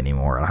that really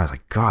anymore, and I was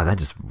like, God, that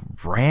just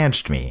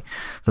ranched me.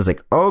 So I was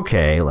like,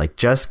 okay, like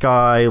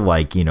Jeskai,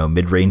 like, you know,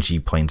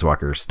 mid-rangey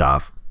planeswalker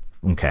stuff.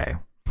 Okay.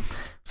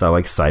 So I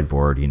like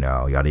sideboard, you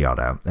know, yada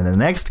yada. And then the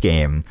next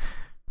game,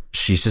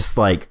 she's just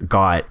like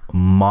got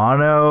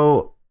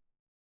mono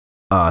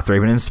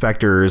Thraben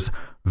Inspectors,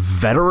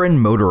 veteran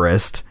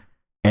motorist,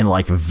 and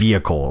like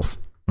vehicles.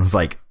 I was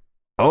like,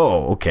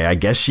 oh, okay, I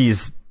guess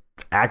she's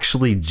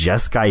actually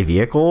Jeskai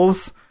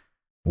vehicles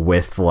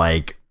with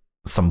like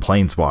some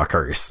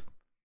planeswalkers.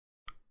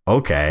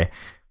 Okay.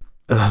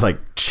 I was like,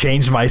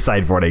 change my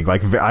sideboarding.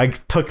 Like I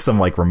took some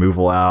like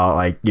removal out,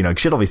 like, you know,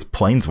 she had all these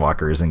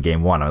planeswalkers in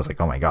game one. I was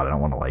like, oh my god, I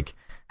don't want to like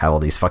have all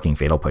these fucking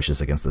fatal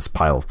pushes against this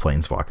pile of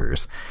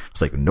planeswalkers.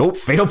 It's like, nope,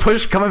 fatal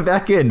push coming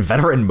back in,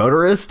 veteran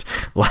motorist,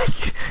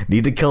 like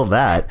need to kill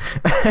that.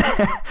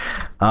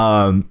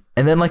 And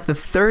then like the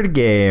third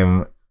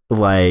game,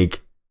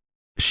 like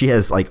she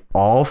has like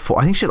all four.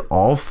 I think she had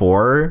all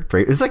four.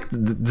 It's like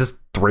just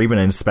Thraben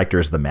Inspector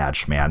is the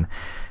match, man.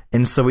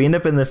 And so we end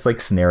up in this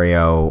like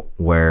scenario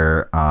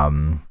where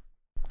I'm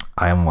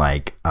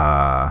like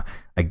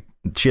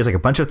she has like a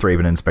bunch of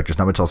Thraben Inspectors,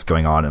 not much else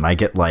going on, and I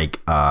get like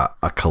a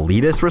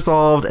Kalitas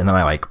resolved, and then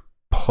I like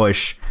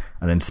push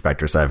an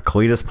Inspector, so I have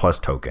Kalitas plus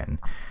token,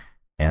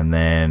 and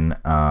then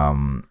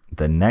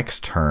the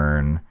next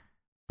turn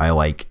I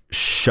like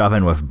shove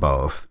in with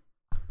both.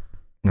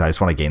 I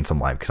just want to gain some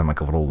life because I'm like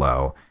a little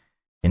low.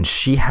 And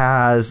she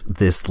has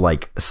this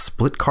like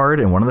split card,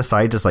 and one of the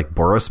sides is like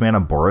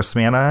Boros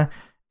mana,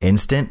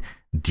 instant,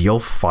 deal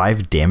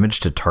 5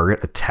 damage to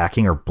target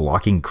attacking or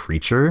blocking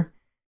creature.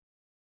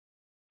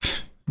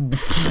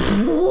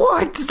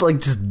 What? Like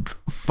just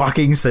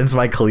fucking sends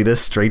my Kalitas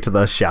straight to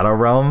the Shadow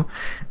Realm.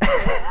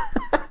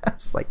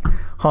 It's like,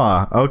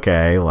 huh,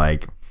 okay,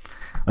 like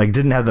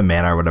didn't have the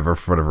mana or whatever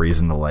for whatever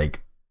reason to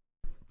like,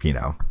 you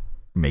know,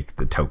 make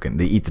the token,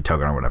 to eat the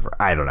token or whatever.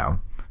 I don't know.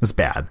 It was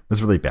bad. It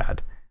was really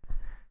bad.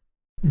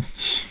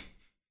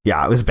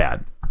 Yeah, it was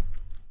bad.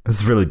 It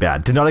was really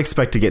bad. Did not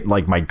expect to get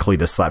like my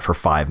Kalitas slapped for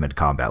 5 mid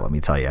combat, let me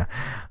tell you.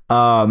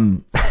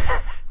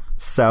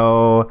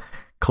 So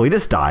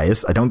Kalitas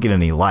dies. I don't get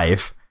any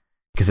life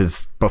because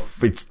it's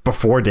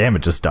before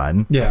damage is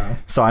done. Yeah.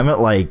 So I'm at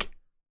like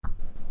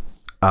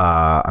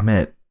I'm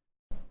at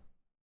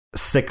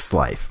 6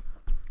 life.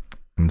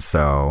 And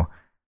so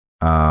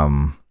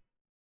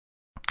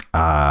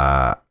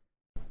I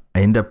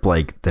end up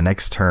like the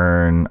next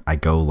turn I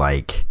go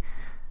like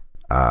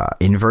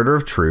Inverter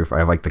of Truth. I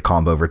have like the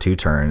combo over 2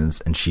 turns,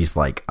 and she's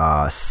like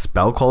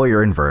Spellcaller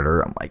your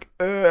Inverter. I'm like,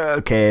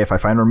 okay, if I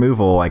find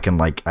removal, I can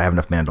like, I have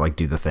enough mana to like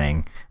do the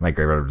thing. My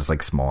graveyard is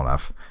like small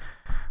enough.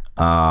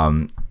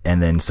 And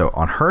then so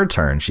on her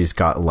turn, she's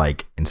got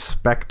like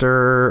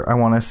Inspector, I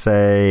want to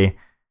say.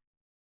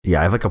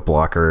 Yeah, I have like a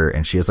blocker,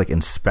 and she has like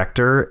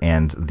Inspector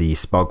and the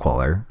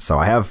Spellqueller. So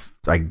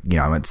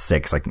I'm at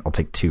 6. I'll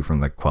take 2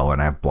 from the Queller,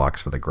 and I have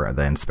blocks for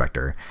the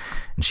Inspector.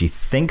 And she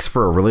thinks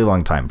for a really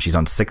long time. She's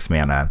on 6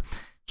 mana.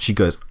 She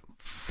goes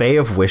Fae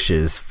of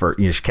Wishes for,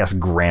 you know, she casts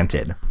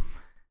Granted.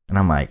 And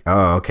I'm like,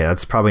 oh, okay,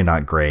 that's probably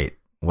not great.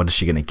 What is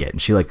she gonna get?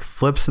 And she like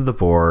flips to the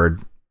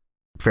board,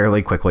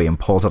 fairly quickly and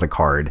pulls out a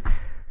card.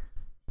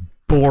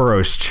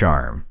 Boros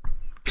Charm.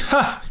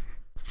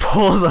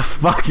 Pulls a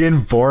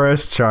fucking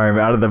Boros Charm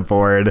out of the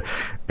board,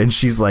 and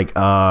she's like,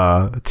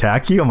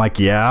 attack you? I'm like,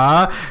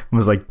 yeah.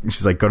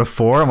 She's like, go to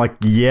 4. I'm like,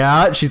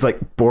 yeah. She's like,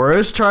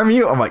 Boros Charm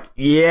you? I'm like,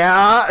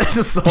 yeah.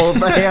 Just hold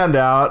the hand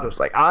out. I was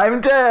like, I'm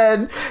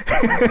dead.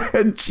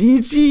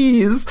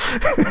 GG's.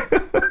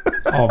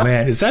 Oh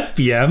man, is that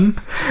BM?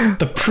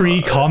 The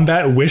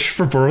pre-combat wish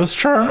for Boros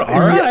Charm? All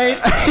right.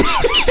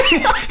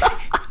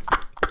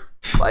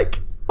 Like,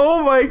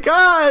 oh my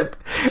god.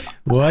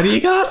 What do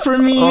you got for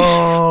me?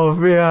 Oh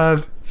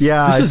man.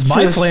 Yeah. This is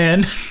my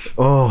plan.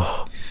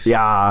 Oh,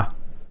 yeah.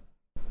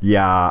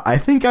 Yeah. I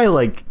think I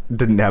like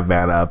didn't have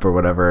mana up or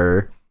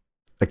whatever.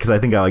 Because I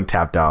think I like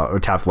tapped out or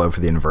tapped low for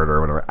the inverter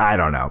or whatever. I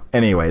don't know.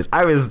 Anyways,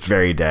 I was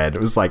very dead.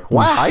 It was like,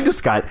 wow, I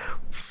just got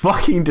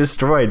fucking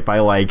destroyed by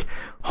like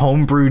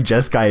homebrew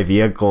Jeskai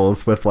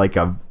vehicles with like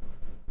a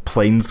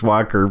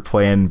Planeswalker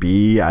plan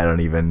B. I don't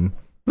even.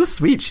 This is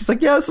sweet. She's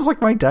like, yeah, this is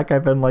like my deck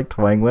I've been like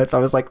toying with. I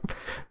was like,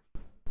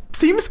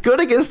 seems good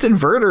against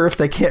inverter if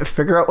they can't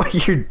figure out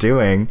what you're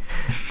doing.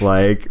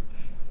 Like,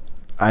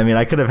 I mean,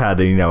 I could have had,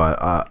 you know,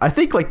 I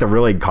think like the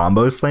really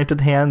combo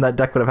slanted hand, that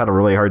deck would have had a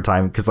really hard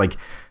time because like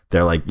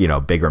they're like, you know,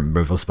 big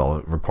removal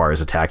spell requires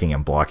attacking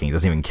and blocking. It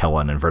doesn't even kill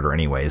an inverter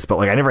anyways. But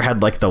like I never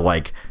had like the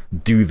like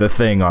do the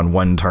thing on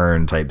one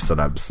turn type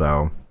setup.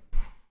 So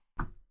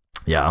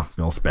yeah,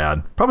 feels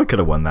bad. Probably could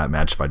have won that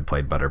match if I'd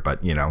played better,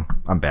 but you know,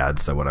 I'm bad,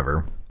 so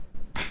whatever.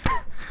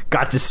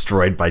 Got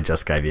destroyed by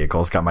Jeskai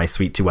vehicles. Got my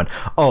sweet 2-1.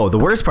 Oh, the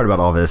worst part about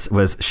all this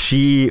was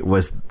she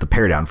was the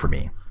pair down for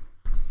me.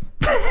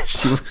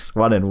 She was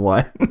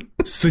 1-1.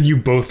 So you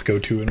both go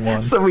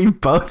 2-1. So we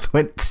both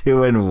went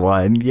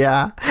 2-1.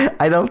 Yeah,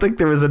 I don't think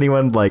there was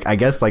anyone like. I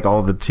guess like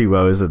all the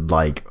 2-0s and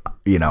like,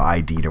 you know,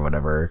 ID'd or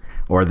whatever,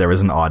 or there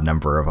was an odd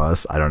number of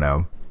us. I don't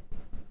know.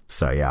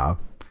 So yeah,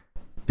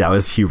 that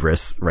was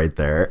hubris right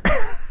there.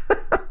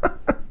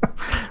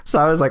 So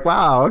I was like,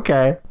 wow,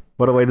 okay.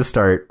 What a way to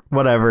start.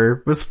 Whatever.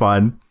 It was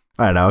fun.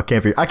 I don't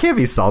know. I can't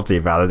be salty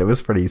about it. It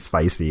was pretty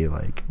spicy.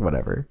 Like,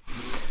 whatever.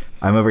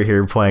 I'm over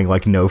here playing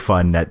like no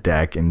fun net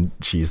deck, and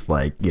she's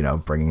like, you know,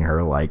 bringing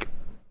her like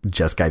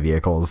Jeskai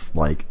vehicles,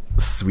 like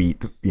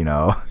sweet, you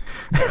know.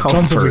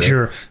 John's over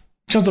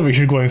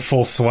here going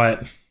full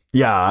sweat.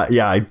 Yeah,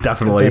 I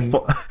definitely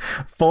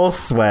full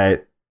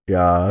sweat.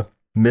 Yeah,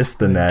 missed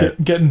the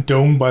net. Getting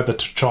domed by the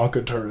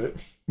Tachanka turret.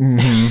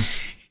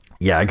 Mm-hmm.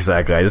 Yeah,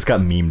 exactly. I just got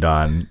memed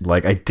on.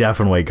 Like, I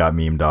definitely got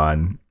memed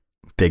on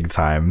big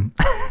time.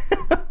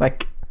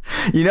 Like,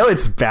 you know,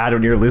 it's bad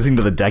when you're losing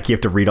to the deck, you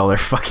have to read all their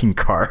fucking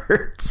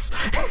cards.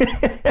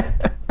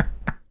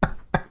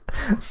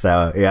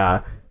 So,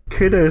 yeah,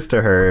 kudos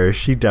to her.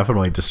 She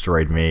definitely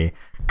destroyed me.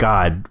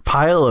 God,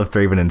 pile of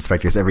Thraben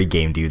Inspectors every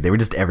game, dude. They were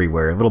just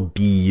everywhere. Little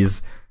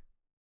bees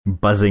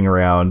buzzing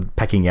around,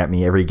 pecking at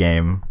me every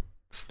game.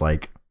 It's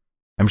like,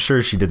 I'm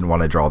sure she didn't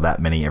want to draw that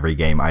many every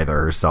game either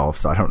herself,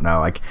 so I don't know.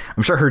 Like,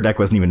 I'm sure her deck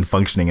wasn't even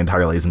functioning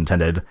entirely as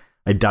intended.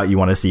 I doubt you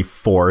want to see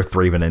 4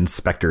 Thraben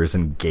Inspectors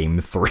in game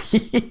 3.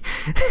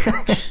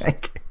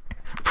 Like,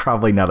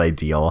 probably not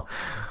ideal.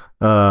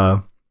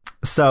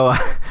 So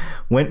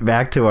went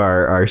back to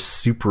our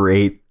Super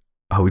 8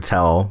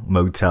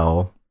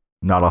 motel,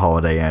 not a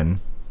Holiday Inn.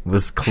 It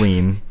was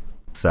clean,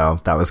 so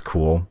that was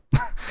cool.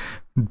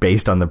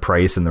 Based on the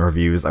price and the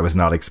reviews, I was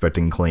not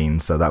expecting clean,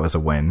 so that was a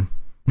win.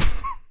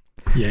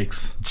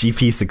 Yikes.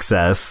 GP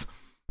success.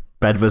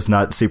 Bed was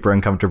not super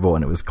uncomfortable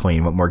and it was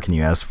clean. What more can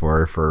you ask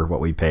for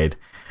what we paid?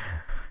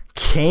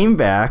 Came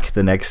back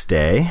the next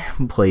day,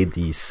 played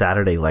the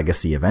Saturday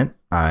Legacy event.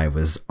 I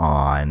was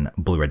on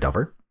Blue Red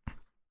Delver,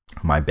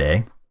 my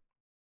bay.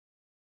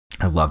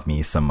 I love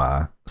me some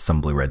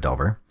Blue Red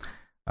Delver.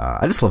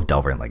 I just love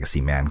Delver and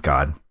Legacy, man.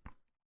 God,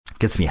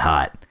 gets me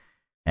hot.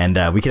 And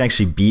we can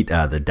actually beat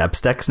the Depths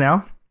decks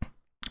now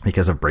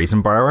because of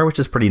Brazen Borrower, which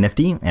is pretty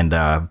nifty. And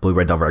Blue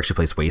Red Delver actually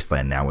plays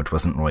Wasteland now, which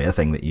wasn't really a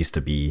thing that used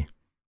to be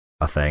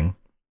a thing.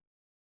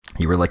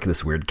 You were like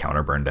this weird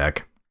counterburn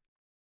deck.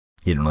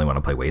 You didn't really want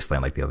to play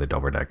Wasteland like the other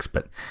Delver decks,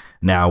 but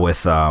now with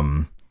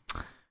some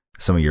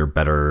of your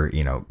better,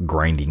 you know,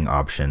 grinding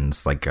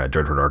options like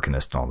Dreadhorde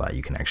Arcanist and all that,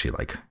 you can actually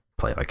like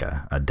play like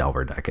a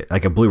Delver deck,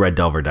 like a Blue-Red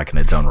Delver deck in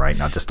its own right,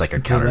 not just like a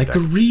counter like deck.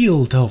 Like a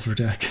real Delver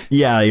deck.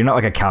 Yeah, you're not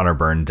like a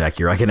counterburn deck.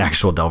 You're like an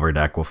actual Delver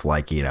deck with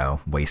like, you know,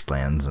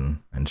 Wastelands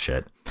and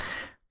shit.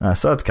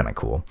 So that's kind of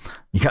cool.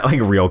 You got like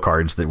real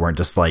cards that weren't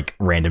just like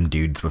random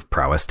dudes with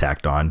prowess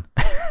tacked on.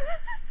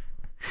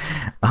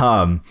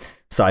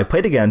 So I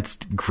played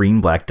against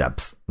Green Black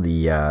Depths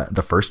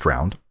the first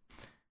round,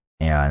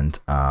 and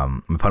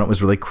my opponent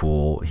was really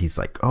cool. He's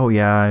like, oh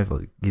yeah,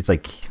 he's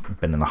like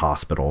been in the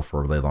hospital for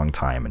a really long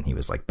time, and he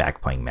was like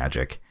back playing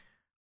Magic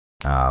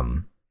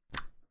for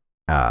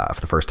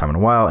the first time in a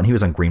while, and he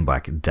was on Green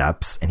Black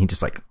Depths, and he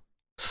just like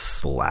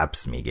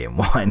slaps me game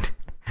one.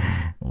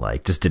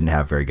 Like, just didn't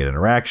have very good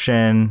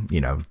interaction,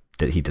 you know.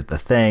 He did the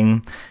thing,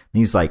 and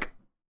he's like,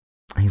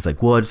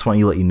 well, I just want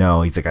to let you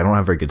know, he's like, I don't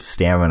have very good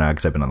stamina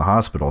because I've been in the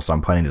hospital, so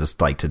I'm planning to just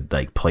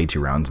like play 2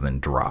 rounds and then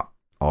drop.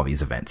 all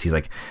these events. He's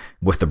like,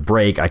 with the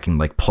break, I can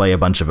like play a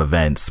bunch of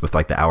events with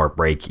like the hour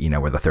break, you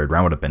know, where the third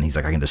round would have been. He's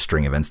like, I can just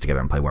string events together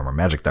and play way more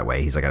Magic that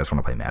way. He's like, I just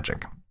want to play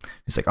Magic.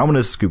 He's like, I'm going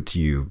to scoop to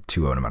you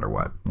 2-0 no matter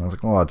what. And I was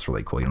like, well, that's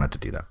really cool. You don't have to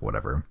do that,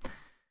 whatever.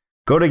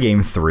 Go to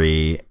game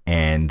 3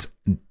 and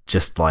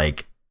just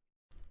like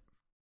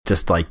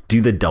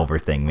do the Delver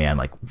thing, man.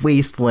 Like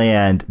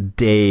Wasteland,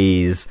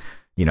 Daze,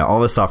 you know, all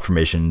the soft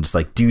permissions, just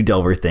like do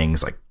Delver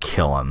things, like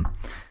kill him.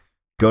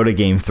 Go to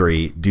game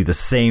 3, do the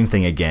same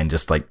thing again,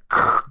 just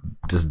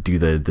do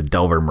the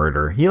Delver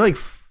murder. He like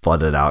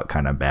flooded out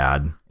kind of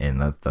bad in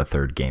the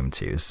third game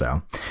too.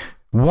 So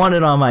won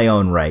it on my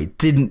own right.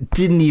 Didn't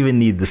even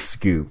need the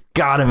scoop.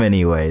 Got him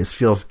anyways.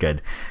 Feels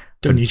good.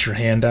 Don't need your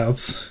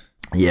handouts.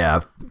 Yeah,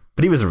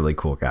 but he was a really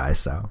cool guy.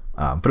 So,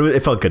 but it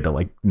felt good to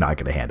like not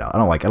get a handout. I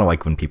don't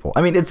like when people.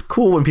 I mean, it's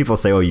cool when people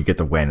say, "Oh, you get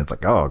the win." It's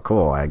like, "Oh,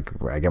 cool. I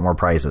get more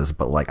prizes."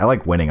 But like, I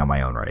like winning on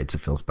my own rights. It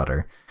feels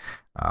better.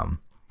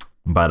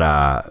 But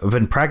I've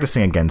been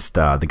practicing against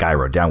the guy I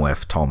wrote down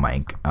with, Tall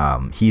Mike.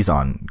 He's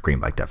on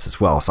Green-Black Depths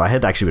as well. So I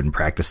had actually been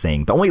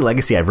practicing. The only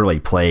Legacy I've really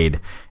played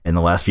in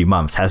the last few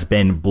months has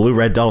been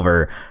Blue-Red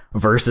Delver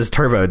versus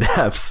Turbo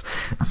Depths.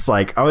 It's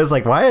like, I was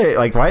like, why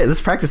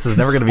this practice is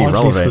never going to be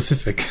relevant.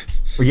 Specific.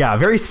 Yeah,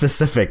 very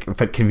specific,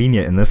 but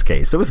convenient in this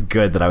case. It was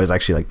good that I was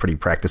actually like pretty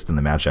practiced in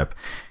the matchup.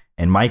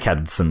 And Mike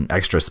had some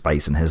extra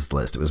spice in his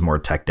list. It was more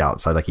teched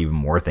out. So I had like even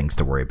more things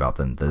to worry about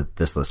than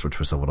this list, which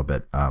was a little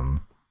bit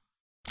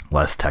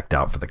less teched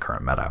out for the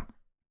current meta.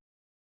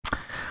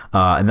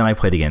 And then I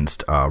played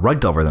against Rug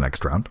Delver the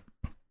next round.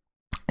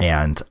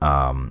 And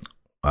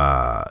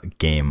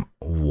game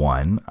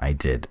 1, I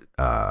did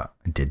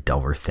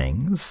Delver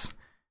things,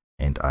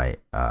 and I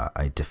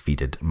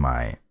defeated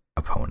my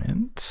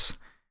opponent.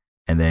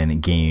 And then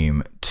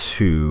game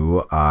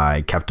 2,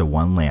 I kept a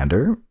 1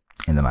 lander,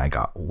 and then I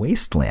got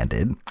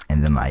wastelanded,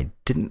 and then I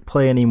didn't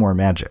play any more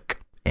Magic.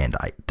 And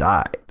I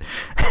died.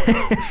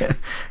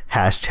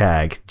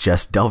 Hashtag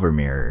just Delver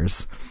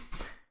mirrors.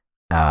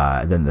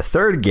 Then the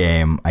third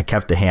game, I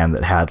kept a hand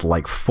that had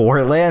like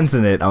 4 lands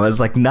in it. I was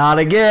like, not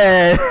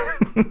again.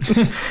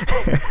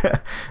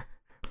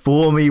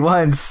 Fool me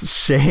once,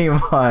 shame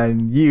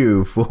on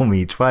you. Fool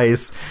me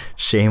twice,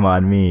 shame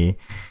on me.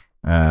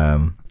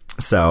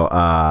 So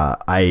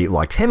I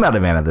locked him out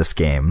of mana this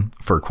game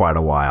for quite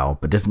a while,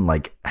 but didn't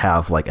like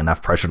have like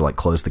enough pressure to like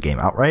close the game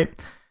outright.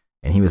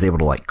 And he was able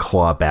to like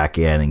claw back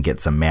in and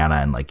get some mana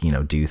and like, you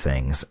know, do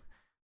things.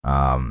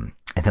 And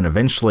then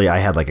eventually I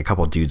had like a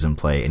couple dudes in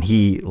play, and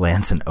he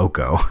lands an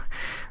Oko.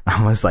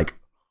 I was like,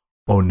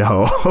 oh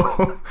no.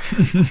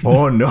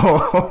 Oh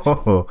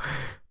no.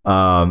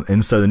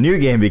 And so the new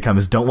game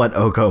becomes, don't let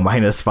Oko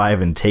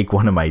 -5 and take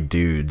one of my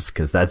dudes,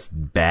 because that's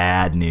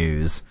bad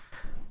news.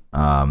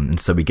 And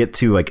so we get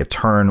to like a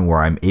turn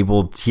where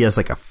he has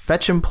like a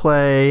fetch in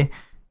play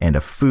and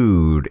a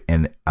food,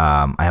 and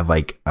I have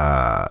like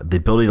the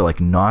ability to like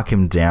knock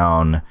him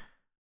down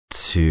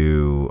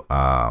to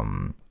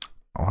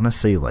I want to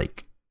say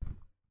like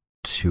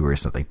 2 or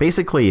something.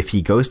 Basically, if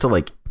he goes to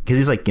like, because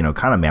he's like, you know,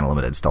 kind of mana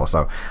limited still,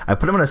 so I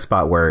put him in a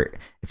spot where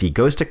if he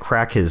goes to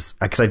crack his,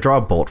 because I draw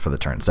a bolt for the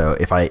turn, so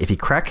if he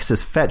cracks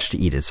his fetch to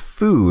eat his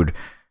food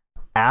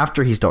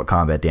after he's dealt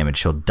combat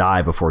damage, he'll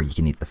die before he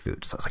can eat the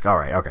food. So I was like, all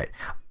right, okay.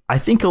 I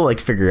think he'll like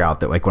figure out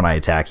that like when I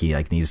attack, he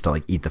like needs to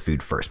like eat the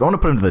food first. But I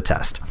want to put him to the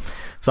test.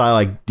 So I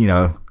like, you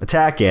know,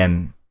 attack,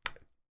 and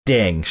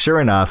dang, sure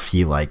enough,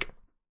 he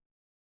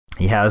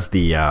has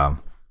the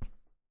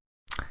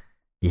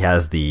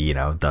you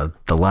know,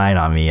 the line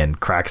on me and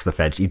cracks the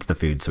fetch, eats the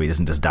food, so he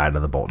doesn't just die to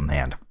the bolt in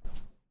hand.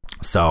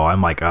 So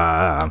I'm like,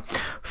 fine,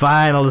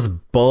 I'll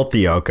just bolt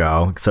the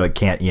Oko so it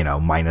can't, you know,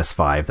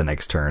 -5 the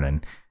next turn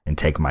and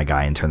take my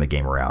guy and turn the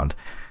game around.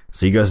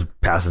 So he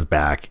passes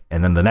back,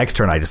 and then the next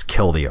turn I just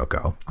kill the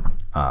Oko,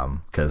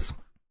 because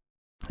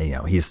you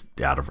know he's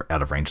out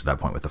of range at that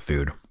point with the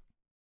food.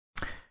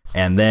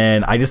 And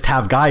then I just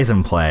have guys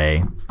in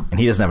play, and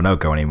he doesn't have an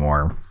Oko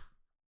anymore.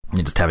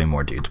 And just having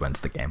more dudes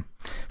wins the game.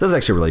 This is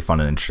actually a really fun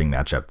and interesting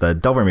matchup. The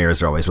Delver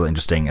mirrors are always really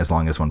interesting as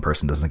long as one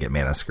person doesn't get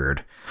mana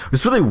screwed.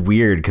 It's really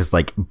weird because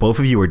like both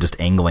of you are just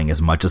angling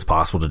as much as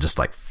possible to just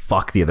like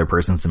fuck the other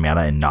person's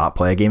mana and not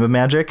play a game of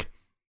Magic.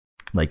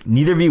 Like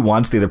neither of you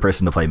wants the other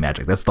person to play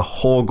Magic. That's the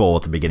whole goal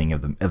at the beginning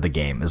of the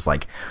game, is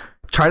like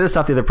try to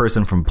stop the other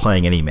person from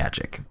playing any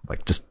Magic.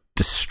 Like just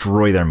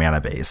destroy their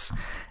mana base.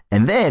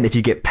 And then if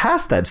you get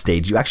past that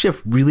stage, you actually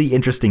have really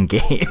interesting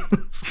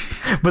games.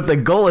 But the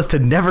goal is to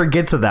never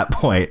get to that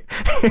point.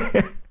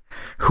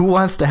 Who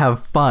wants to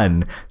have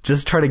fun?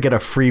 Just try to get a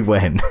free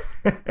win.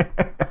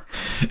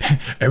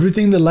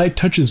 Everything the light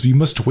touches, we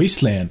must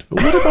wasteland.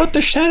 But what about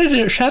the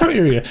shadow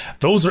area?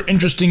 Those are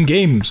interesting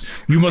games.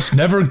 You must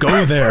never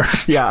go there.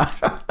 Yeah,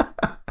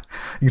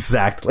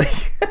 exactly.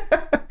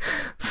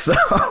 So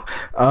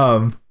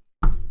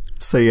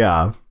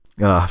yeah.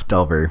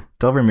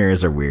 Delver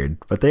mirrors are weird,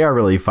 but they are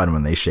really fun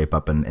when they shape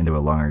up into a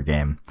longer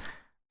game.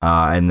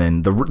 And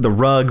then the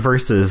rug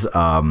versus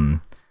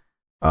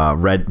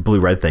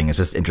blue-red thing is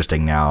just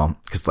interesting now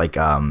because like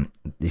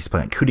he's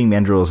playing like Hooting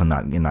Mandrills and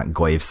not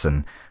Goyfs,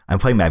 and I'm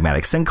playing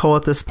Magmatic Sinkhole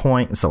at this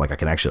point, so like I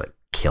can actually like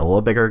kill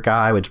a bigger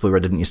guy, which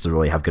blue-red didn't used to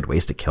really have good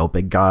ways to kill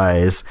big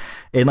guys.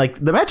 And like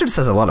the matchup just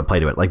has a lot of play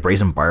to it. Like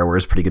Brazen Borrower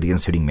is pretty good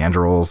against Hooting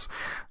Mandrills.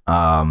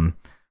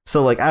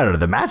 So like I don't know,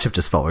 the matchup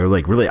just felt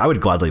like really I would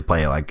gladly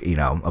play like, you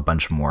know, a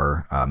bunch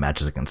more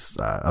matches against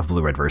of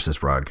blue-red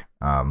versus Rug.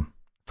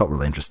 Felt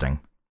really interesting.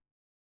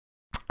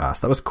 So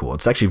that was cool.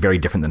 It's actually very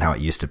different than how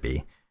it used to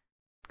be.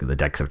 The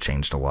decks have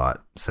changed a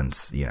lot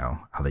since, you know,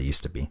 how they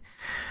used to be.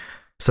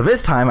 So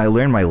this time I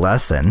learned my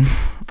lesson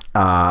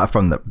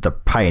from the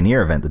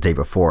Pioneer event the day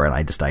before, and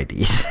I just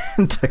ID'd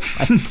and took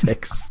my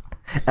ticks,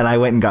 and I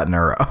went and got an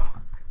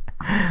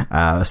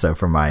Uro. So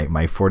for my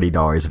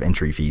 $40 of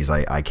entry fees,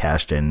 I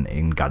cashed in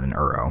and got an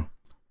Uro,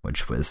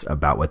 which was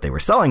about what they were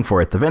selling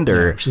for at the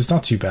vendor. Yeah, which is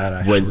not too bad,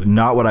 actually. Was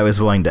not what I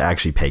was willing to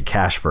actually pay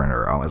cash for an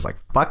Uro. I was like,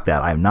 fuck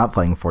that. I'm not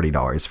paying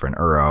 $40 for an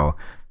Uro.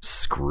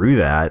 Screw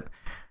that.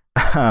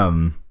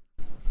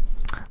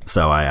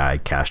 So I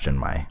cashed in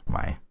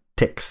my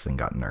ticks and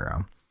got an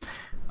Uro.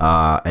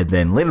 And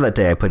then later that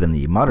day, I put in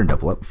the Modern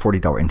Double Up,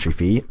 $40 entry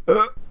fee.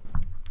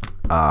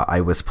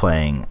 I was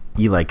playing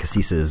Eli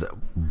Cassis's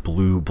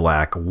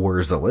blue-black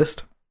Warza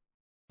list.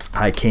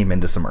 I came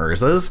into some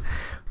Urzas.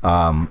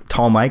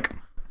 Tall Mike,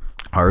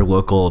 our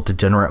local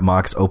Degenerate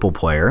Mox Opal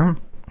player,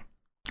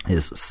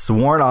 is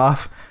sworn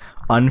off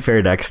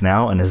unfair decks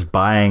now and is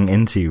buying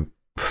into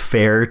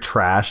fair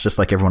trash just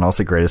like everyone else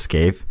at Great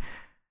Escape.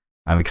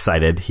 I'm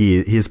excited.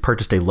 He has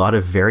purchased a lot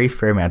of very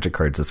fair Magic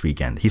cards this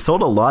weekend. He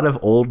sold a lot of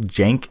old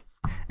jank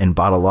and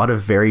bought a lot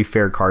of very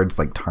fair cards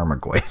like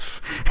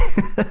Tarmogoyf.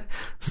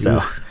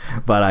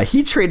 But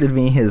he traded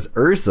me his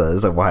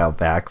Urzas a while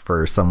back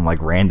for some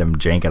like random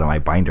jank out of my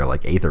binder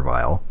like Aether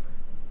Vial.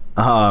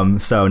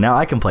 So now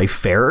I can play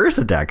fair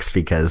Urza decks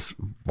because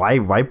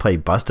why play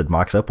busted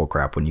Mox Opal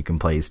crap when you can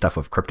play stuff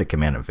with Cryptic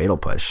Command and Fatal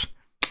Push?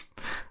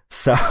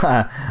 So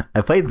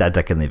I played that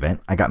deck in the event.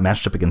 I got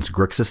matched up against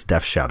Grixis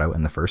Death Shadow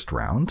in the first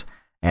round,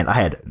 and I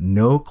had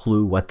no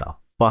clue what the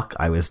fuck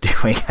I was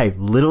doing. I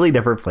literally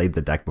never played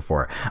the deck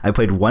before. I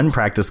played one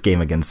practice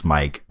game against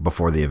Mike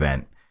before the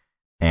event,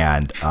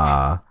 and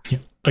a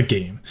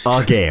game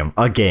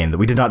that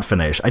we did not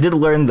finish. I did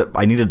learn that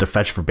I needed to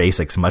fetch for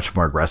basics much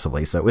more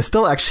aggressively, so it was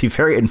still actually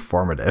very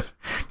informative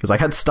because I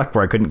got stuck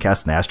where I couldn't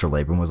cast an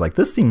Astrolabe and was like,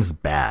 this seems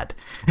bad.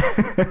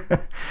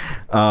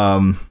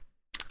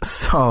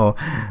 So,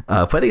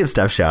 playing against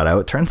Death Shadow,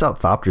 it turns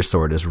out Thopter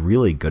Sword is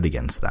really good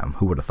against them.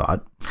 Who would have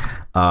thought?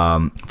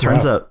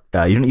 Turns out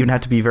you don't even have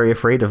to be very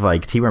afraid of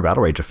like Temur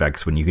Battle Rage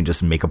effects when you can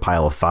just make a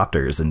pile of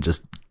Thopters and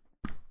just,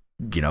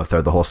 you know,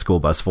 throw the whole school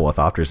bus full of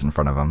Thopters in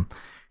front of them.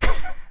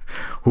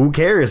 Who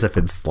cares if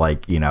it's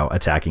like, you know,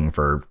 attacking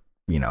for,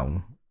 you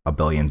know, 1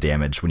 billion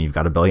damage when you've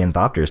got 1 billion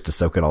Thopters to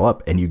soak it all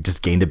up and you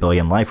just gained 1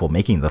 billion life while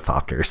making the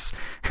Thopters.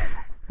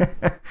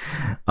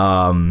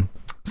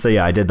 So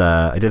yeah, I did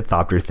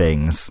Thopter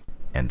things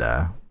and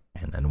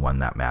then won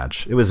that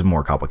match. It was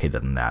more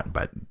complicated than that,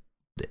 but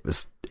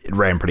it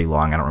ran pretty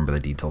long. I don't remember the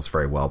details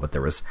very well, but it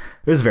was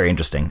very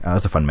interesting. It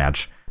was a fun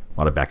match. A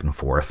lot of back and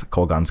forth.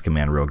 Kolaghan's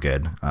command real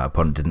good.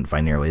 Opponent didn't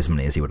find nearly as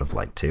many as he would have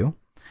liked to.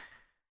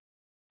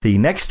 The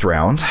next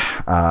round,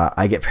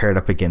 I get paired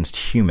up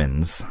against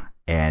humans,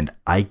 and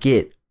I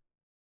get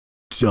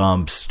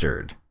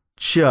dumpstered.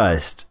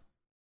 Just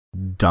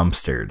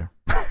dumpstered.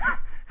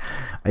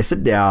 I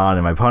sit down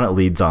and my opponent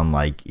leads on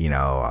like, you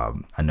know,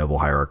 a Noble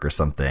Hierarch or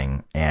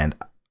something. And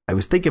I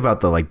was thinking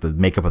about the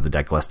makeup of the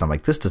deck list. I'm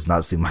like, this does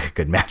not seem like a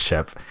good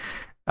matchup.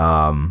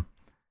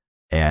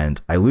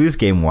 And I lose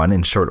game 1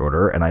 in short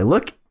order. And I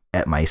look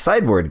at my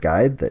sideboard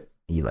guide that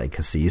Eli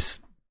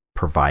Cassis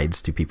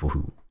provides to people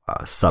who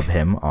sub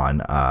him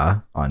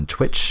on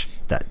Twitch.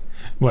 That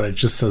what it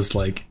just says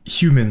like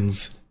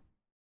humans,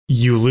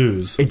 you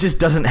lose. It just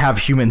doesn't have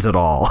humans at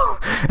all.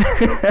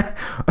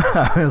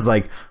 I was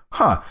like,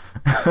 huh.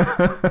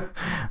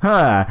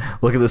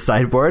 Look at the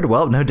sideboard.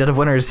 Well, no Den of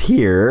Winners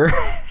here.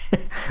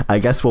 I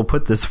guess we'll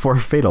put this for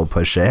Fatal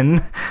Push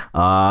in.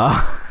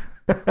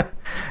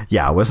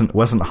 Yeah, it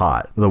wasn't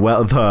hot. The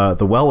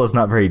well was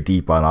not very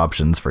deep on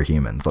options for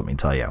humans, let me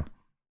tell you.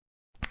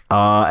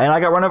 And I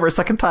got run over a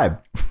second time.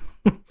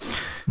 Wow.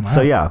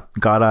 So yeah,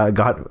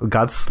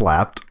 got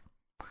slapped.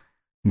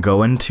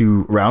 Going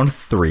to round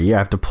 3, I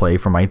have to play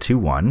for my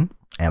 2-1,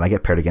 and I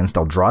get paired against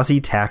Eldrazi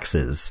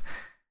Taxes.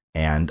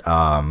 And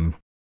Eldrazi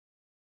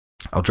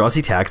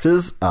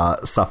Taxes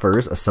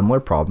suffers a similar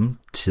problem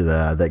to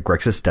that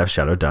Grixis Death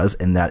Shadow does,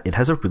 in that it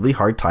has a really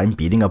hard time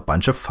beating a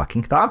bunch of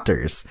fucking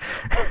Thopters.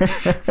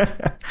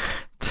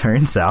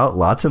 Turns out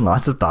lots and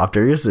lots of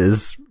Thopters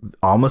is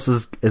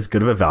almost as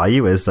good of a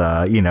value as,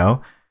 you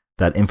know,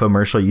 that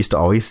infomercial you used to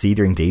always see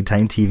during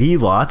daytime TV.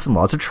 Lots and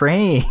lots of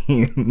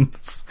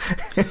trains.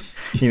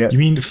 You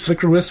mean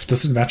Flicker Wisp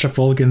doesn't match up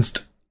well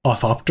against a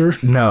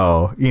Thopter?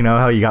 No. You know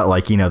how you got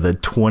like, you know, the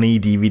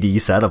 20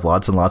 DVD set of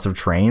lots and lots of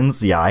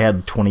trains? Yeah, I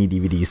had 20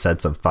 DVD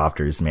sets of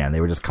Thopters, man.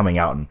 They were just coming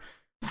out and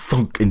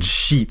thunk in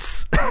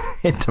sheets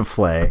into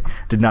play.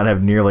 Did not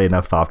have nearly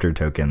enough Thopter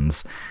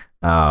tokens.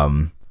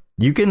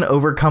 You can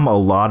overcome a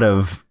lot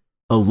of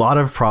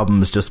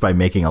problems just by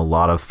making a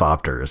lot of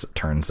Thopters, it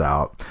turns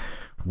out.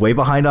 Way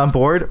behind on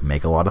board,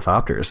 make a lot of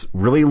Thopters.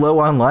 Really low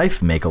on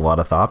life, make a lot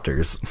of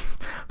Thopters.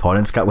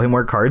 Opponents got way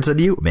more cards than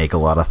you, make a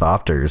lot of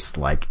Thopters.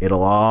 Like,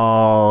 it'll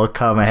all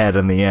come ahead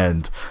in the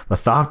end. The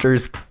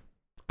Thopters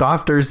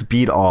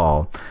beat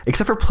all,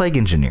 except for Plague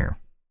Engineer.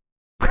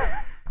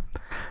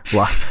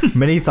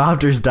 Many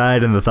Thopters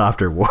died in the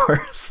Thopter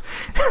Wars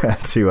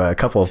to a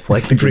couple of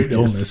Plague Engineers. The Great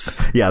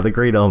Illness. Yeah, the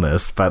Great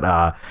Illness. But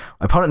my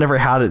opponent never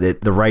had it at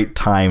the right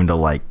time to,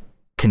 like,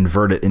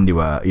 convert it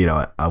into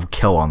a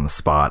kill on the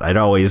spot. I'd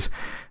always,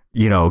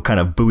 kind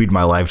of buoyed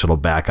my life total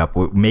back up,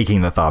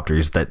 making the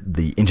Thopters that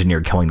the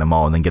engineer killing them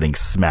all and then getting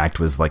smacked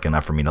was like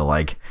enough for me to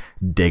like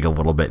dig a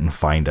little bit and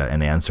find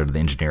an answer to the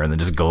engineer and then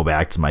just go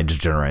back to my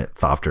degenerate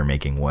Thopter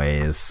making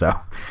ways. So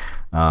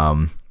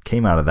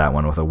came out of that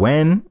one with a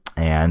win.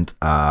 And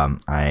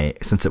I,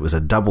 since it was a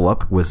double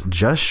up, was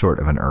just short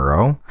of an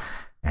Uro.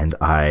 And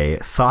I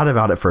thought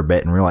about it for a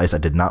bit and realized I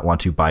did not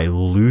want to buy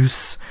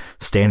loose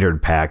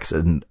standard packs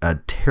at a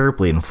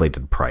terribly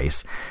inflated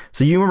price.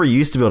 So you remember you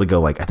used to be able to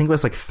go like, I think it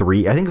was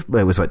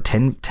like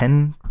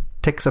 10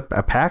 ticks a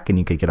pack, and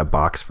you could get a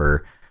box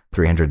for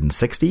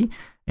 360.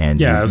 And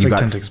yeah, it was like got,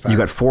 10 ticks back. You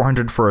got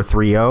 400 for a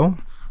 3-0.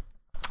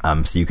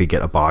 So you could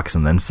get a box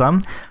and then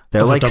some.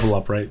 They're like double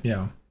up, right?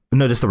 Yeah.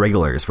 No, just the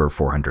regulars were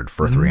 400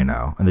 for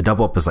 3-0, and the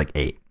double up is like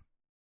 8.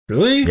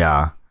 Really?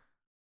 Yeah.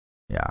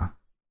 Yeah.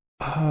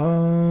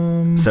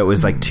 So it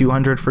was like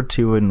 200 for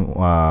 2 and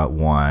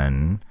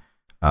 1.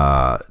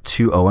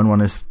 2-0 and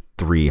 1 is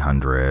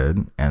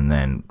 300, and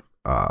then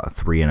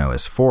 3-0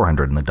 is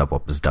 400, and the double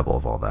up is double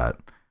of all that.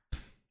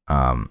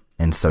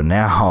 And so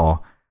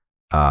now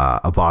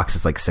a box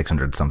is like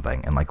 600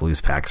 something, and like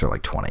loose packs are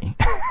like 20.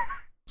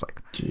 It's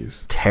like,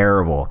 jeez,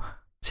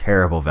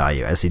 terrible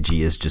value. SCG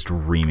is just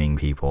reaming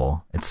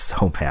people. It's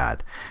so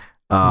bad.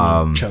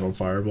 Channel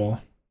Fireball.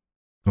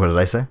 What did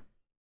I say?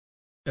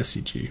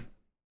 SCG.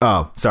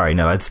 Oh, sorry.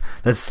 No, that's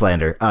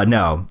slander.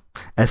 No,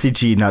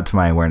 SCG, not to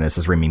my awareness,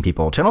 is reaming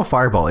people. Channel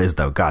Fireball is,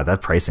 though. God,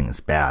 that pricing is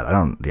bad.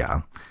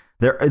 Yeah.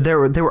 They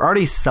were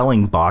already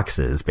selling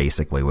boxes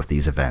basically with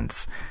these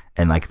events,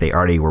 and like they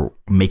already were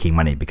making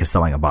money because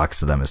selling a box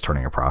to them is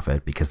turning a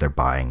profit because they're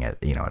buying it,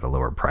 at a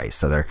lower price.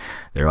 So they're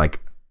like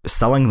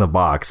selling the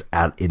box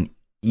at an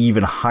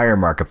even higher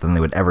markup than they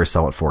would ever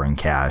sell it for in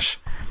cash.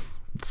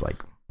 It's like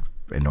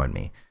annoyed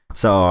me.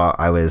 So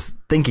I was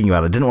thinking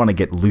about it. I didn't want to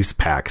get loose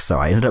packs, so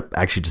I ended up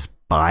actually just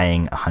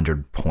buying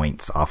 100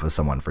 points off of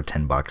someone for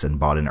 $10 and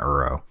bought an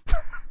Uro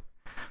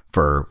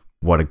for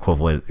what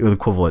equivalent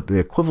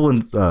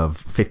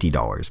of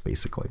 $50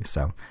 basically.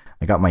 So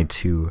I got my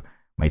two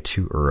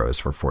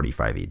Uros for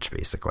 45 each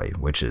basically,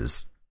 which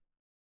is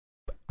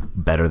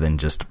better than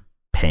just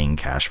paying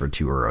cash for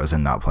 2 Uros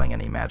and not playing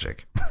any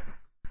Magic.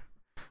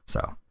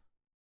 So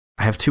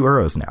I have 2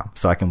 Uros now,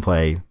 so I can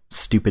play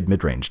stupid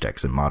mid-range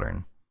decks in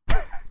Modern.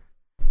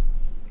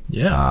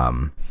 Yeah.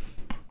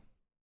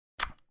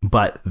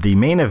 But the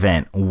main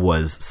event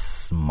was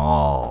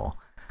small.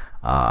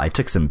 I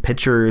took some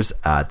pictures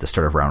at the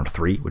start of round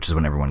 3, which is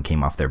when everyone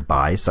came off their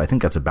bye. So I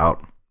think that's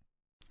about,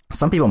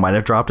 some people might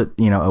have dropped it,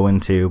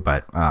 0-2,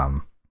 but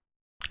I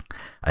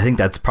think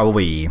that's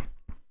probably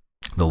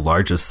the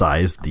largest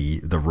size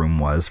the room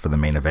was for the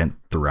main event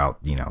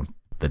throughout,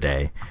 the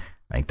day.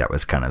 I think that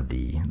was kind of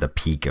the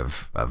peak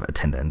of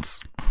attendance.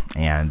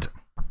 And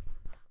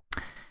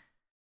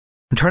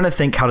I'm trying to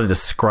think how to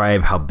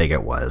describe how big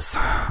it was.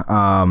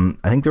 I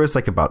think there was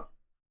like I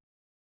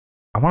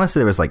want to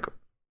say there was like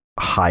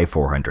high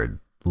 400,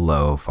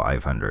 low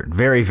 500,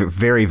 very,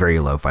 very, very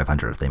low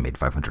 500 if they made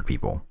 500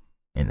 people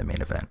in the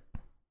main event.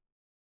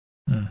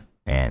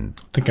 And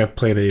I think I've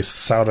played a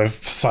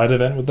side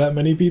event with that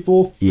many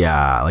people.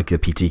 Yeah, like the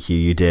PTQ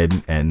you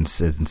did in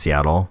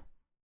Seattle,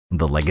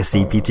 the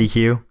Legacy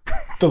PTQ.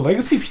 The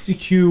Legacy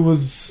PTQ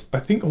was, I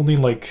think, only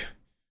like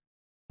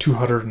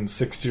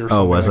 260 or something.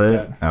 Oh, was like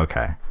it? That.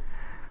 Okay.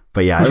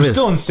 But yeah, which it was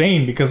still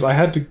insane because I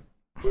had to.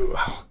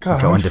 Oh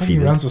God, how many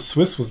rounds of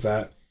Swiss was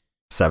that?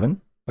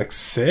 7? Like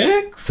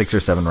 6? 6 or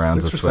 7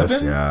 rounds of Swiss.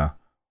 7? Yeah.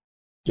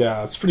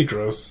 Yeah, it's pretty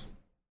gross.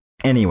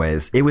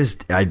 Anyways, it was.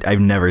 I've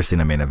never seen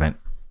a main event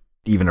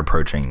even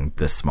approaching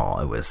this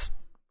small. It was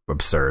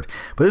absurd.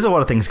 But there's a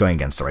lot of things going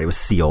against it, right? It was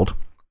sealed,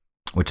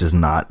 which is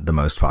not the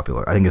most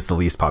popular. I think it's the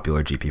least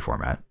popular GP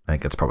format. I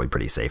think it's probably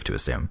pretty safe to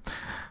assume.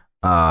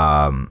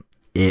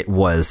 It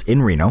was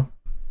in Reno,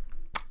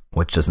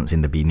 which doesn't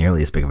seem to be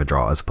nearly as big of a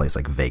draw as a place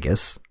like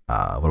Vegas.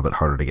 A little bit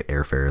harder to get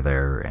airfare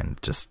there,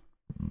 and just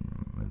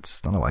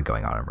it's not a lot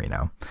going on in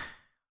Reno.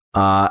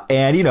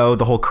 And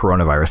the whole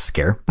coronavirus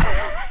scare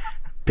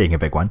being a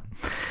big one.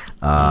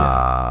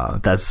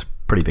 That's a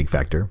pretty big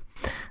factor.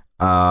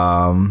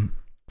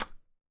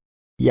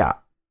 Yeah.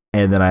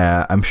 And then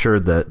I'm sure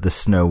the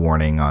snow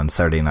warning on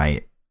Saturday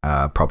night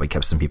probably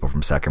kept some people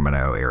from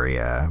Sacramento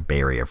Bay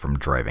Area from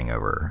driving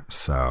over.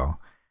 So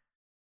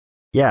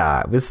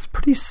yeah, it was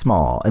pretty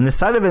small. And the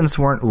side events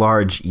weren't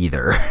large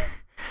either.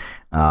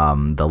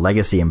 The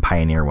Legacy and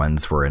Pioneer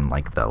ones were in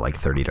like the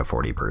 30 to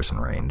 40 person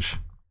range.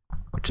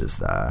 which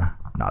is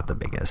not the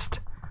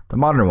biggest. The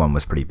Modern one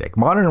was pretty big.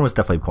 Modern was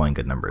definitely pulling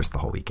good numbers the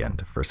whole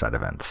weekend for side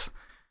events.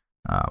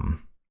 Yeah,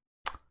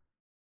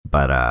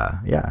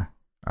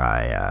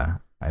 I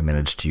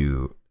managed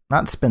to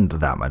not spend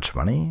that much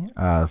money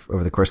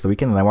over the course of the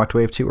weekend, and I walked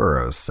away with 2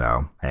 euros.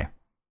 So hey,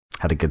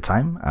 had a good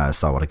time.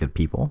 Saw a lot of good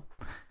people.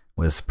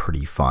 Was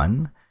pretty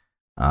fun.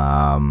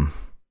 I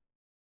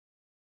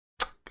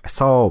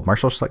saw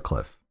Marshall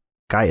Sutcliffe.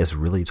 Guy is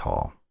really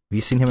tall. Have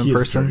you seen him in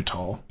person?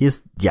 He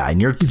is very tall.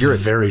 And you're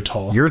very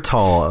tall. You're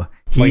tall.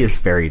 He is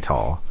very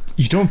tall.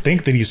 You don't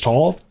think that he's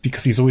tall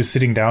because he's always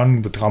sitting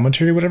down with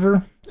commentary or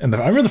whatever. And I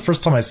remember the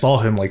first time I saw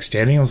him like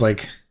standing, I was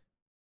like,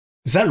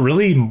 is that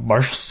really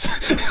Marshall?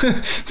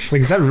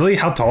 Like, is that really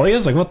how tall he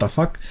is? Like, what the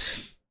fuck?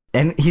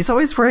 And he's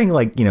always wearing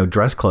like,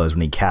 dress clothes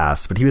when he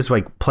casts, but he was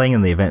like playing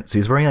in the event. So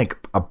he's wearing like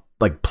a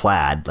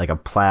plaid, button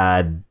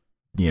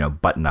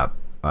up,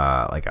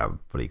 like a,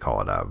 what do you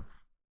call it?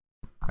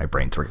 My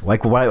brain's working.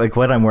 Like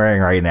what I'm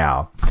wearing right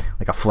now,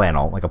 like a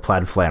flannel, like a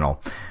plaid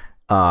flannel.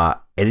 And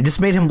it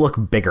just made him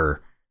look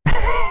bigger.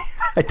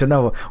 I don't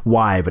know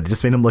why, but it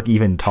just made him look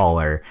even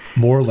taller.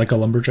 More like a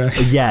lumberjack?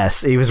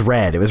 Yes, it was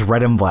red. It was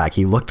red and black.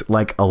 He looked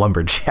like a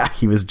lumberjack.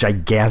 He was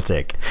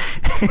gigantic.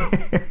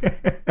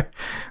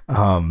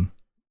 But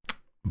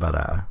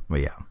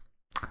yeah.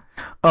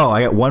 Oh,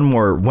 I got one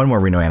more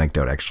Reno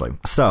anecdote, actually.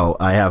 So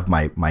I have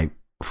my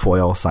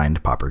foil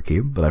signed Pauper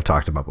Cube that I've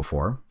talked about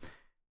before.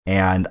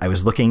 And I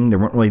was looking, there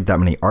weren't really that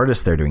many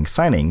artists there doing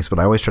signings, but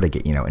I always try to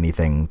get,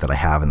 anything that I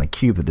have in the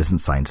cube that isn't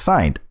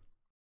signed.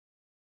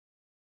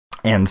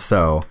 And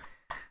so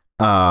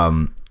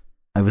I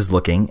was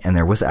looking, and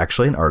there was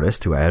actually an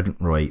artist who I hadn't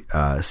really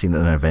seen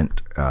at an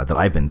event that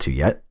I've been to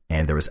yet.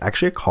 And there was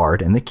actually a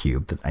card in the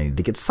cube that I needed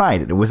to get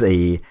signed. It was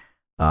an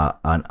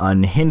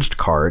unhinged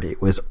card.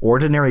 It was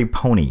Ordinary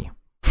Pony.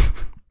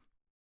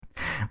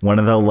 One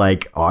of the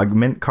like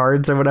augment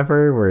cards or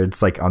whatever, where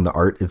it's like on the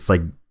art, it's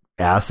like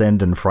ass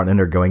end and front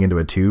end are going into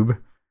a tube.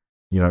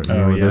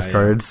 Those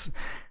cards.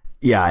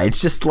 Yeah,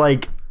 it's just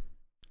like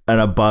an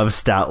above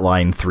stat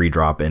line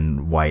 3-drop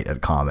in white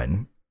at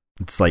common.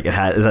 It's like it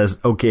has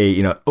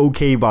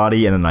okay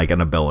body and like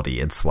an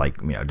ability. It's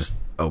like, just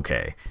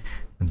okay.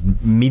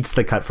 Meets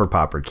the cut for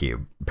Pauper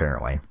Cube,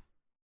 apparently.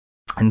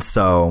 And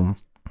so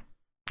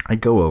I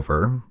go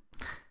over.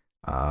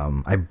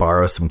 I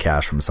borrow some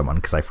cash from someone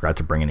because I forgot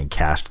to bring any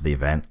cash to the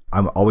event.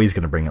 I'm always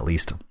going to bring at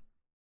least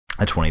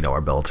a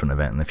 $20 bill to an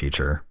event in the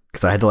future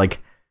because I had to like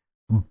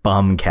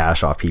bum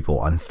cash off people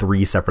on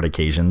 3 separate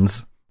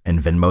occasions and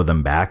Venmo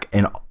them back.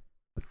 And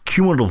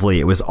cumulatively,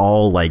 it was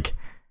all like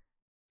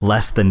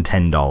less than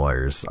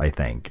 $10, I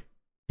think.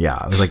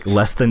 Yeah, it was like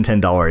less than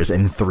 $10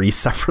 in 3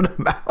 separate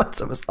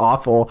amounts. It was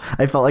awful.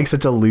 I felt like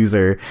such a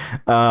loser.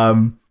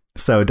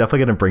 So definitely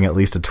going to bring at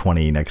least a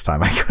 20 next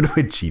time I go to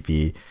a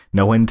GP.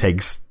 No one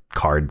takes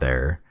card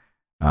there.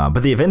 But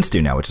the events do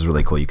now, which is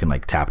really cool. You can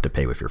like tap to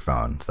pay with your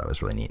phone. So that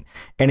was really neat.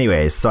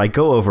 Anyways, so I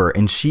go over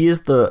and she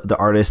is the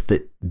artist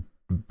that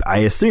I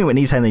assume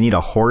anytime they need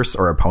a horse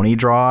or a pony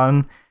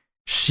drawn,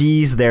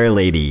 she's their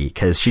lady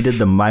because she did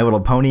the My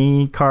Little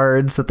Pony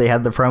cards that they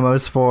had the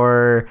promos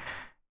for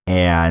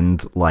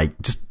and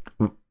like just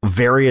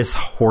various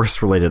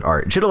horse related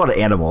art. She had a lot of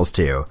animals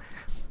too.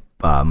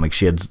 Like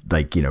she had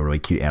like, really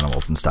cute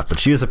animals and stuff, but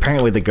she was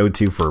apparently the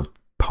go-to for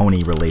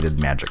pony related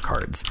magic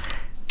cards.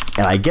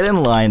 And I get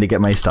in line to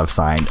get my stuff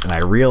signed and I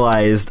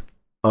realized,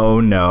 oh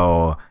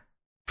no,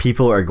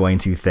 people are going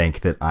to think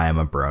that I am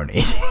a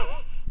brony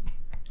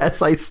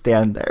as I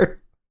stand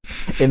there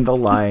in the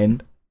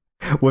line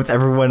with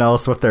everyone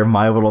else with their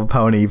My Little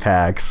Pony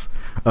packs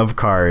of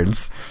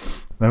cards.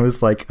 And I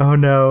was like, oh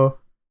no,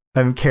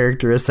 I'm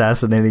character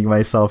assassinating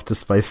myself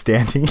just by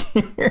standing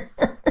here.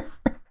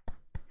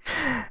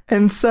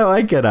 And so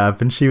I get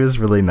up and she was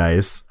really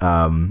nice.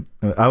 I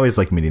always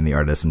like meeting the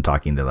artists and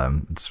talking to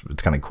them.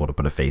 It's kind of cool to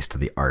put a face to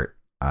the art.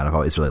 And I've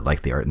always really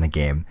liked the art in the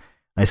game.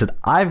 And I said,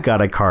 I've got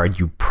a card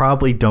you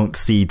probably don't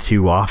see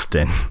too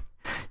often.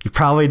 You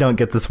probably don't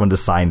get this one to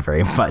sign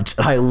very much.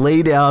 And I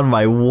lay down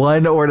my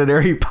one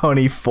Ordinary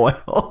Pony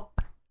foil.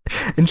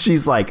 And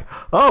she's like,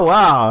 oh,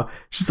 wow.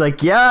 She's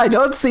like, yeah, I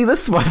don't see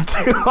this one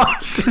too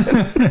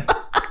often.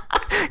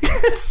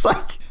 It's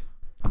like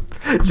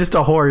just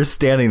a horse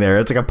standing there.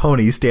 It's like a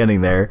pony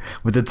standing there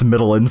with its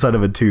middle inside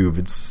of a tube.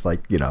 It's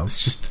like,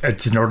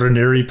 it's an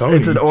ordinary pony.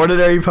 It's an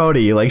ordinary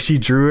pony. Like she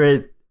drew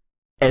it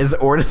as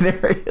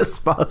ordinary as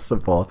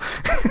possible.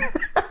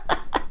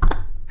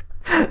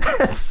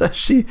 So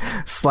she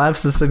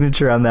slaps the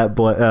signature on that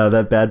boy,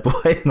 that bad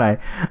boy, and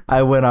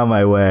I went on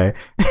my way.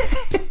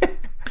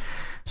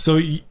 So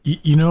you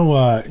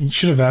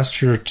should have asked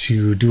her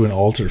to do an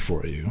altar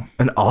for you.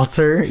 An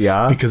altar,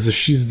 yeah. Because if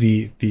she's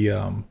the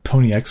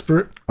pony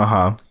expert,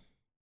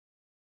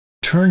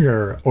 turn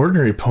your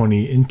ordinary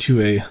pony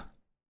into a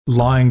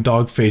lying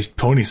dog-faced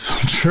pony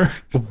soldier.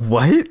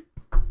 What?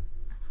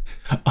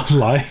 A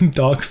lying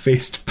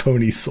dog-faced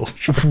pony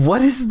soldier.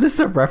 What is this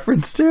a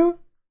reference to?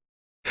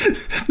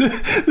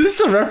 This is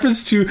a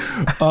reference to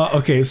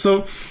okay,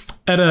 so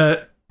at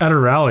a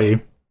rally,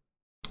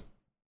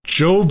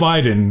 Joe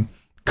Biden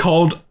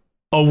called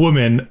a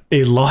woman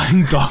a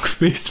lying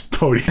dog-faced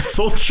pony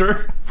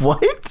soldier.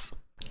 What?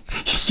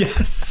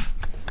 Yes.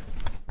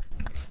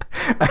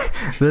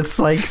 That's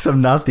like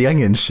some Not the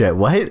Onion shit.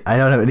 What? I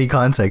don't have any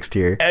context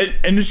here.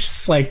 And it's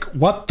just like,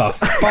 what the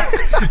fuck?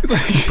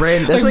 Like,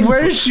 Brand, that's like, like-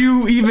 where did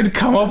you even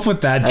come up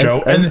with that,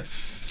 Joe? And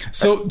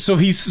so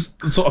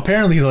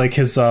apparently, like,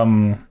 his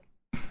sorry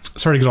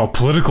to get all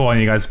political on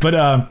you guys, but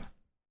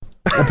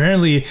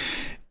apparently,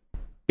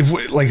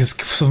 like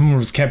some of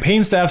his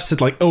campaign staff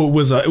said, like, oh, it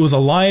was a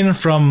line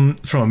from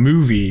a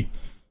movie.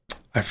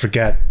 I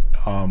forget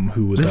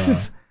who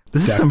This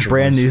is some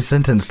brand new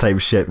sentence type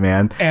shit,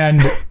 man.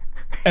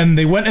 and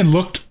they went and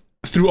looked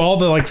through all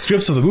the like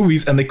strips of the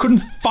movies, and they couldn't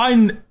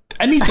find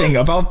anything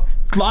about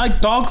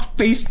like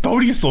dog-faced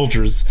pony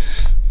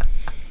soldiers.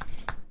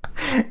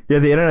 Yeah,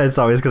 the internet's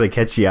always gonna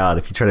catch you out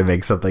if you try to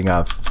make something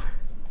up.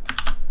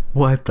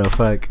 What the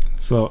fuck?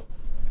 So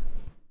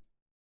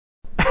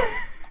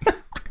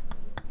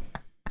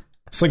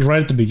it's like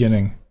right at the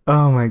beginning.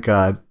 Oh my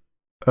god.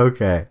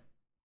 Okay.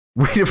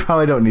 We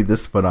probably don't need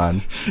this put on.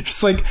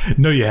 Just like,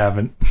 no, you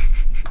haven't.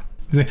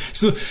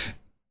 So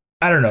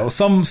I don't know.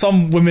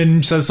 Some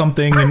women says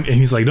something, and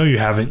he's like, no, you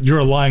haven't. You're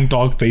a lying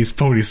dog-faced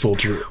pony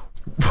soldier.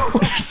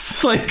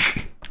 It's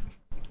like,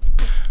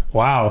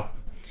 wow.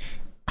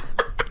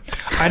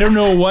 I don't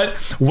know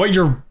what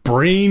your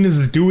brain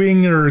is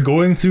doing or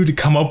going through to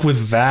come up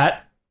with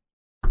that.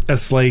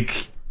 That's like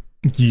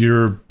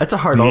your That's a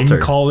hard name alter.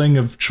 calling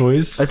of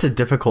choice. That's a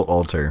difficult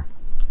alter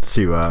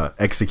to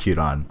execute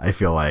on, I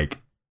feel like.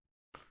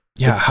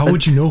 Yeah, how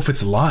would you know if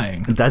it's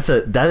lying? That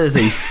is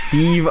a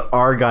Steve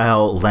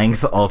Argyle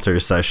length alter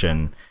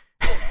session.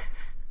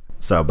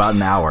 So about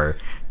an hour.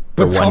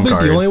 But for probably one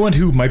card. the only one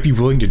who might be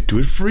willing to do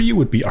it for you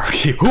would be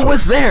RK Post. Who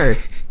was there?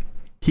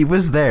 He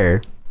was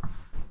there.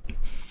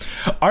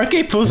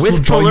 RK Post will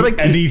draw you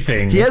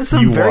anything. He has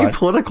some very want.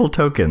 political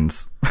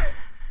tokens.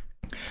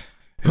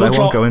 He'll I draw-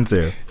 won't go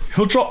into.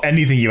 He'll draw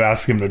anything you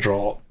ask him to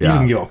draw. He Yeah.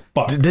 doesn't give a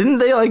fuck. Didn't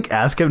they like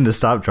ask him to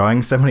stop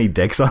drawing so many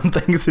dicks on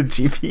things in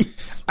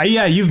GPs?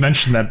 Yeah, you've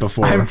mentioned that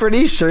before. I'm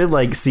pretty sure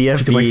like you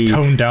could like CFD,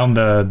 tone down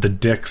the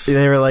dicks.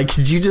 they were like,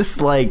 could you just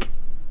like,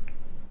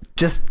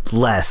 just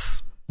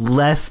less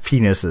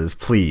penises,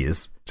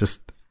 please.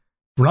 Just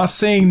We're not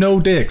saying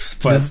no dicks,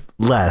 but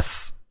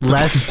less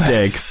Less.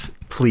 dicks,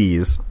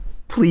 please.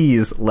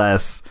 Please,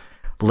 less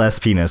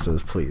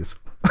penises, please.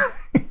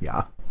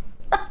 Yeah.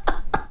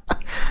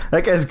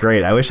 That guy's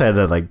great. I wish I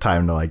had like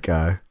time to like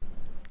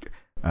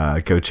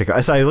go check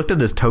out. So I looked at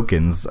his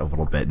tokens a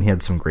little bit, and he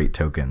had some great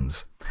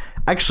tokens.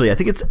 Actually, I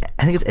think it's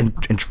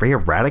Andrea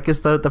Raddick is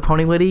the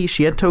pony lady.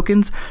 She had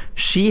tokens.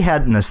 She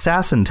had an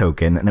assassin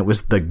token, and it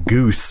was the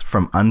goose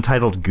from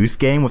Untitled Goose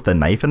Game with the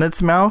knife in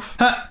its mouth.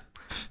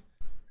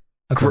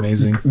 that's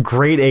amazing.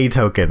 Grade A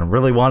token.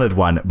 Really wanted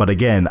one, but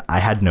again, I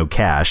had no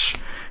cash.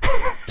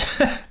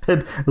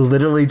 Had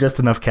literally just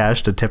enough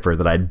cash to tip her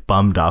that I'd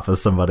bummed off of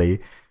somebody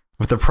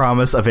with the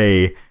promise of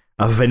a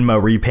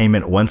Venmo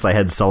repayment once I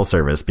had cell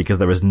service, because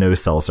there was no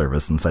cell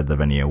service inside the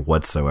venue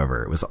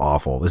whatsoever. It was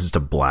awful. It was just a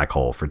black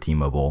hole for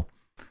T-Mobile.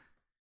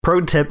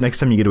 Pro tip: next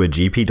time you go to a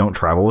GP, don't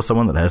travel with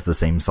someone that has the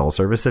same cell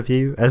service as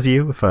you.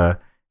 If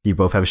you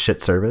both have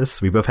shit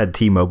service. We both had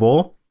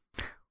T-Mobile.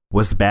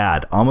 Was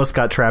bad. Almost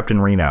got trapped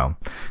in Reno.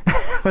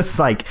 It was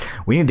like,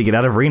 we need to get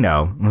out of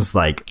Reno. It was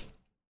like,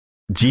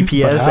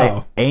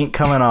 GPS ain't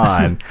coming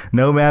on.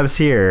 No maps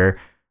here.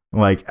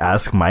 Like,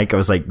 ask Mike. I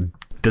was like,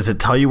 does it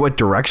tell you what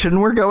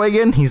direction we're going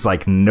in? He's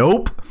like,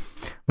 nope.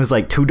 It was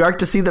like, too dark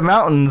to see the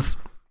mountains.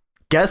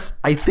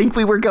 I think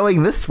we were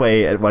going this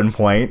way at one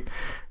point.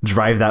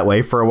 Drive that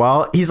way for a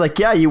while. He's like,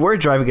 yeah, you were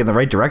driving in the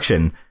right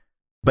direction,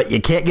 but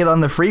you can't get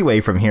on the freeway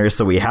from here,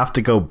 so we have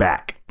to go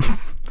back.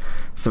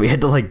 So we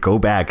had to like go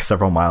back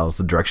several miles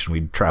the direction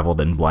we traveled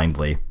in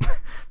blindly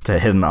to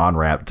hit an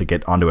on-ramp to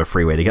get onto a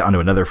freeway, to get onto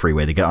another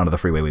freeway, to get onto the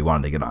freeway we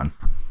wanted to get on.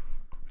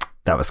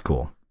 That was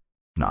cool.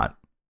 Not.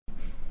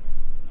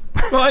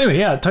 Well, anyway,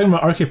 yeah, talking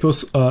about RK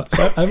Post, so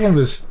I have one of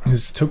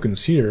his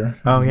tokens here.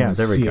 Oh, yeah,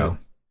 there we go. It.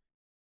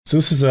 So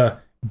this is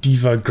a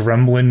Diva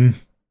Gremlin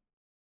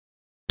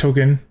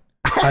token.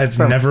 I've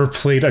never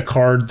played a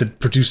card that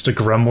produced a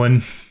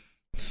gremlin,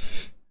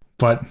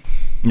 but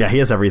yeah, he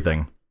has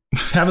everything.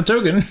 Have a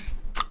token.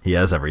 He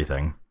has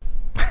everything.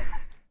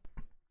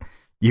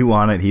 You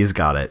want it, he's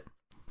got it.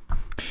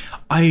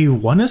 I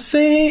want to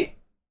say,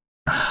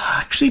 I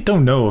actually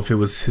don't know if it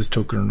was his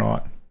token or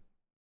not.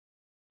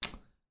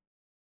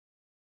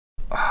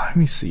 Let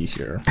me see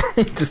here.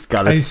 Just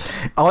got it.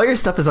 All your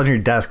stuff is on your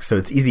desk, so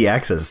it's easy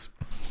access.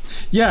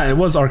 Yeah, it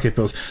was Arcade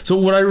Post. So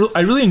what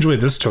I really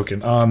enjoyed this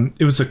token.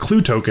 It was a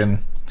clue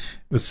token.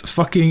 It's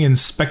fucking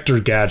Inspector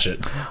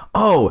Gadget.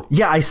 Oh,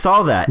 yeah, I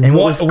saw that. And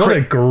what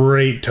a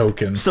great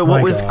token. So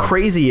what was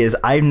crazy is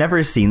I've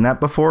never seen that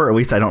before, or at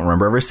least I don't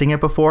remember ever seeing it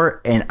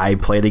before, and I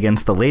played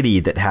against the lady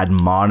that had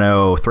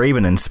mono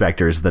Thraben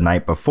inspectors the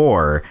night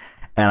before,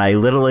 and I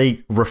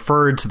literally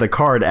referred to the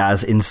card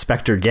as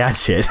Inspector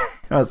Gadget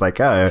I was like,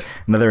 oh,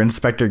 another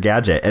Inspector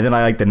Gadget. And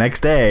then the next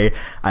day,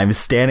 I'm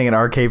standing in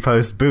RK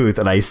Post booth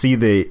and I see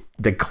the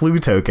clue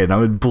token.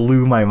 It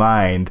blew my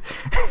mind.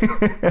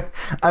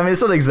 I mean,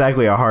 it's not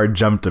exactly a hard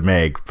jump to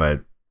make,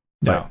 but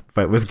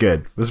it was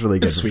good. It was really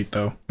good. It's sweet,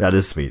 though. That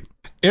is sweet.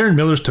 Aaron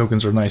Miller's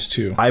tokens are nice,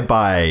 too. I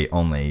buy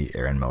only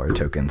Aaron Miller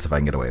tokens if I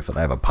can get away with it.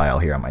 I have a pile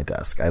here on my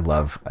desk. I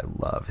love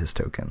his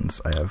tokens.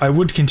 I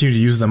would continue to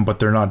use them, but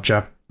they're not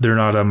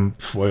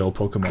foil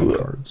Pokemon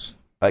cards.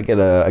 I get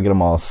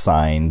them all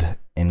signed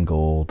in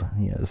gold.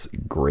 He has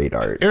great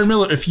art. Aaron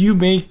Miller, if you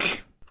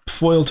make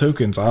foil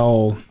tokens,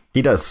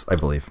 He does, I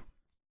believe.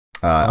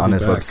 On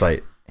his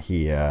website,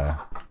 he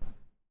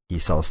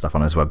sells stuff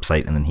on his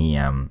website, and then he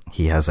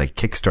has a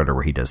Kickstarter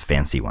where he does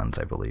fancy ones,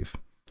 I believe.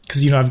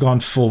 Because I've gone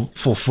full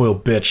foil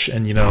bitch,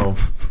 and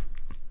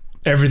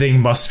everything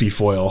must be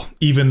foil.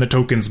 Even the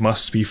tokens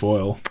must be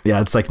foil.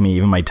 Yeah, it's like me.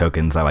 Even my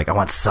tokens, I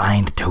want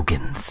signed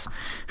tokens.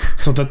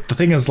 So the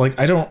thing is,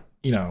 I don't,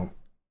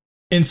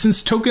 and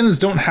since tokens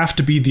don't have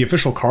to be the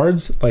official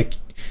cards,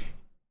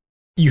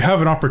 you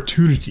have an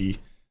opportunity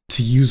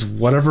to use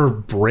whatever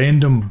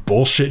random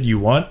bullshit you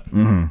want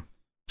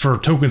for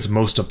tokens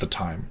most of the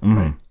time.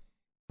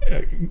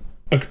 Right?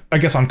 I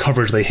guess on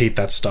coverage they hate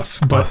that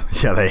stuff, but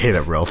yeah, they hate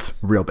it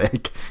real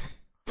big.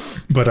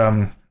 But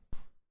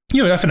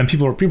FNM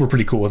people are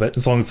pretty cool with it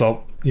as long as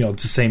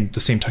it's the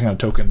same kind of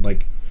token.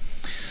 With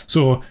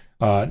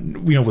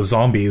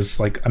zombies,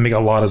 I make a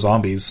lot of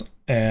zombies,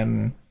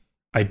 and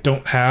I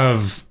don't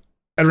have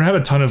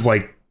a ton of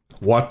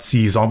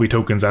WotC zombie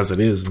tokens as it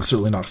is, and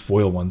certainly not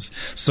foil ones.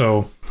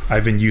 So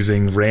I've been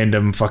using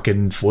random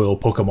fucking foil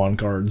Pokemon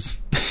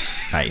cards.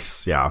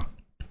 Nice, yeah.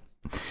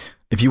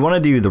 If you want to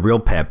do the real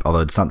pep,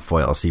 although it's not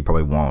foil, so you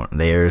probably won't,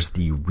 there's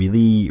the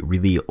really,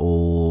 really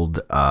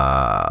old,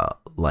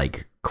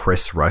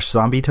 Chris Rush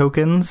zombie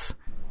tokens.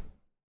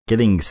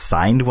 Getting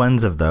signed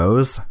ones of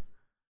those,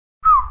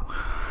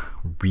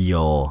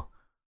 real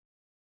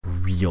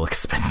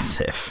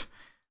expensive.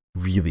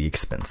 Really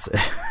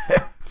expensive.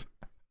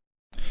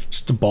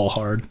 Just a ball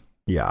hard.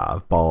 Yeah,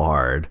 ball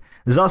hard.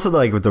 There's also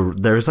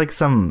there's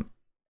some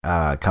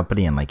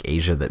company in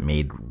Asia that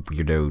made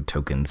weirdo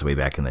tokens way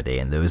back in the day,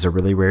 and those are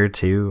really rare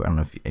too. I don't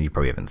know if you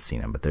probably haven't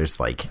seen them, but there's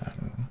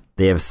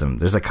they have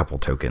there's a couple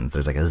tokens.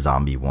 There's a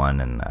zombie one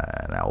and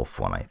an elf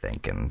one, I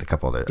think, and a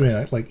couple other.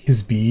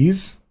 His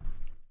bees.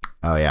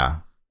 Oh yeah,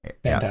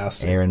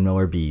 fantastic. Yeah. Aaron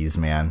Miller bees,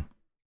 man.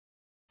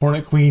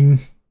 Hornet Queen,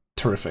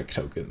 terrific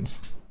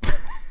tokens.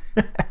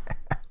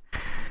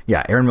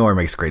 Yeah, Aaron Miller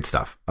makes great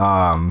stuff.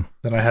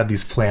 Then I had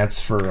these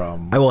plants for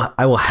I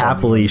will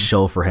happily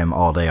shill for him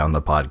all day on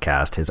the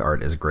podcast. His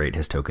art is great.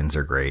 His tokens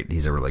are great.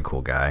 He's a really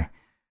cool guy.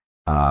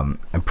 I'm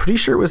pretty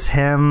sure it was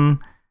him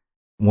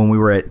when we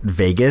were at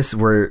Vegas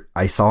where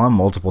I saw him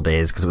multiple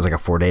days because it was a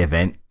 4-day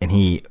event, and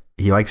he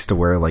likes to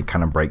wear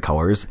kind of bright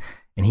colors,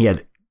 and he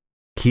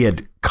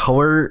had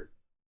color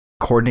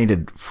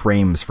coordinated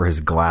frames for his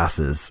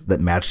glasses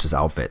that matched his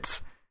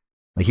outfits.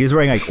 He was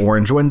wearing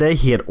orange one day.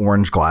 He had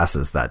orange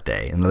glasses that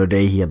day. Another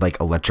day he had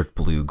electric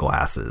blue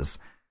glasses.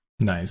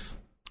 Nice.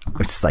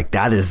 Which is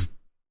that is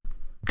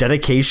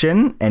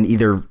dedication and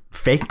either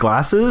fake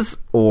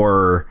glasses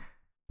or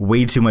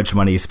way too much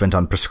money spent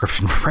on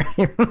prescription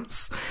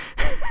frames.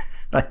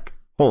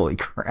 Holy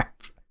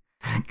crap.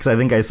 Because I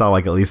think I saw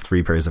at least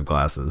 3 pairs of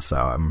glasses. So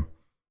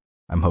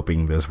I'm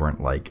hoping those weren't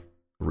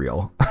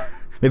real.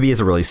 Maybe he has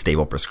a really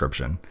stable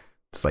prescription.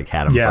 It's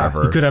had him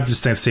forever. He could have the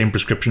same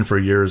prescription for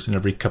years, and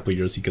every couple of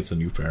years he gets a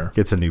new pair.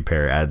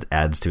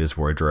 Adds to his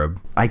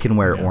wardrobe. I can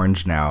wear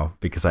orange now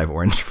because I have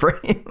orange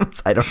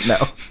frames. I don't know.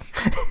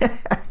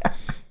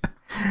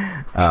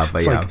 But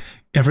it's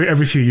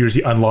every few years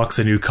he unlocks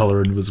a new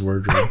color into his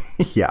wardrobe.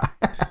 Yeah.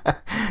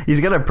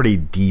 He's got a pretty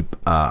deep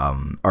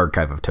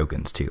archive of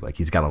tokens too.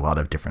 He's got a lot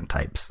of different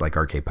types, like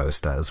RK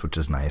Post does, which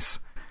is nice.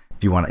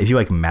 If you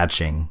like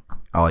matching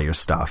all your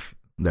stuff,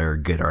 they're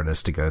good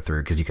artists to go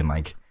through because you can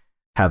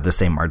have the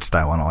same art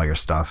style on all your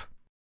stuff.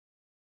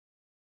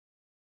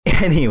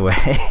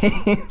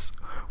 Anyways,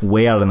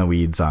 way out in the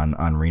weeds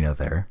on Reno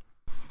there.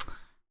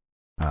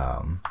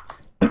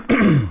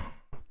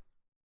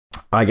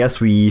 I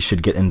guess we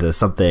should get into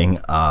something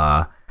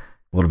a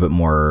little bit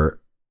more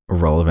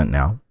relevant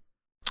now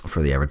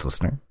for the average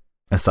listener,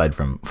 aside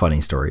from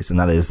funny stories. And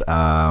that is,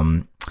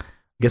 I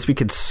guess we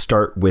could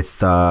start with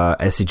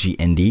SCG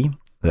Indy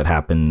that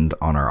happened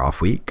on our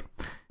off week.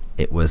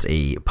 It was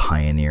a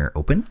Pioneer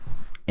Open.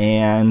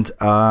 And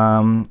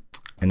I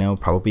know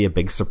probably a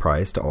big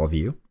surprise to all of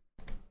you.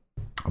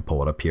 I'll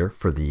pull it up here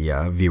for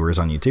the viewers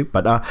on YouTube.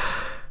 But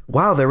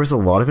wow, there was a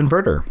lot of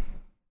inverter.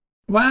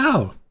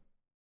 Wow.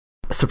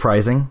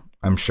 Surprising,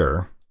 I'm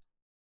sure,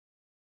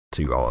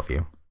 to all of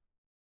you.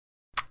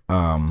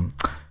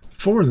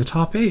 4 in the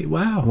top 8.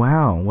 Wow.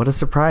 Wow, what a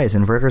surprise.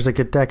 Inverter's a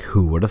good deck.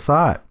 Who would have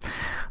thought?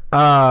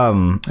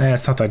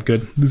 It's not that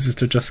good. Loses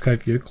to Just Sky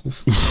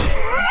Vehicles.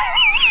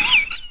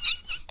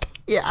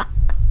 Yeah.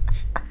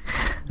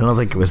 I don't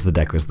think it was the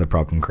deck was the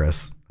problem,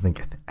 Chris. I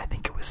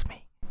think it was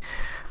me.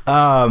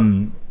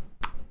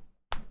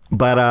 But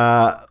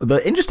But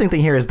the interesting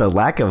thing here is the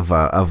lack of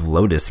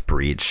Lotus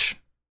Breach.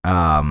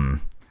 The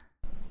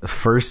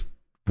first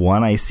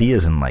one I see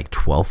is in like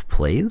 12th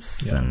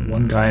place. Yeah, and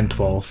one guy in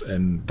 12th,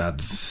 and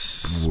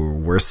that's...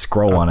 We're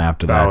scrolling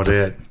after that. About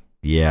it.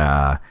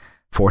 Yeah,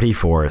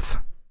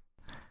 44th.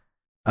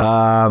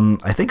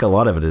 I think a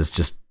lot of it is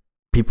just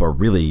people are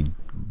really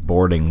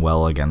boarding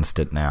well against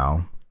it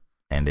now,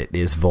 and it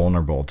is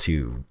vulnerable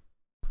to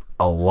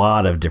a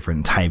lot of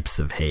different types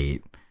of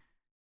hate.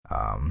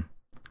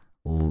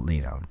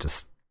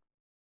 Just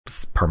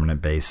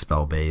permanent based,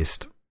 spell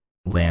based,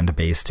 land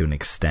based to an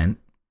extent.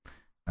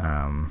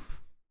 I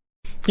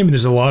mean,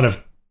 there's a lot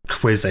of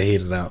ways to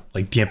hate it out.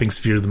 Like Damping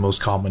Sphere, the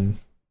most common,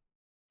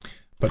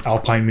 but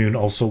Alpine Moon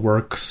also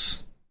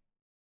works.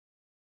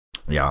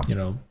 Yeah,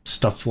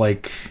 Stuff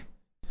like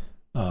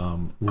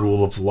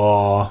Rule of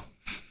Law.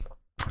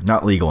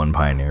 Not legal in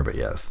Pioneer, but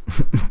yes.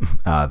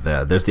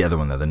 There's the other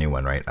one though, the new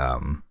one, right?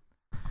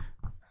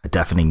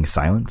 Deafening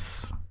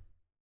Silence,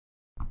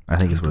 I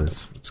think is what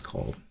it's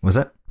called. Was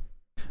it?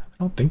 I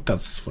don't think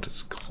that's what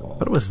it's called.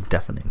 But it was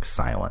Deafening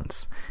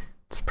Silence.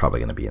 It's probably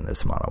going to be in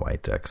this mono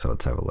white deck, so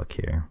let's have a look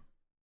here.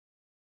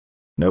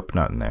 Nope,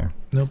 not in there.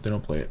 Nope, they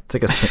don't play it. It's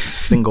like a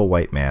single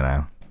white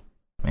mana.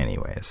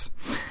 Anyways.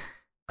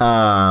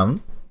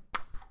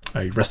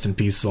 Rest in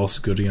Peace is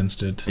also good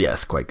against it.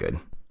 Yes, quite good.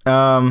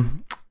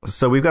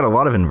 So we've got a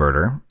lot of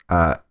Inverter.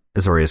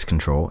 Azorius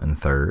Control in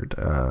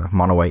 3rd.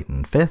 Mono white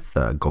in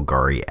 5th.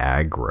 Golgari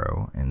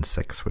Aggro in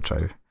 6th, which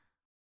I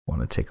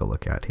want to take a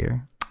look at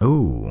here.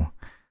 Ooh.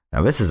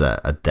 Now this is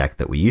a deck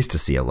that we used to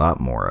see a lot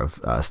more of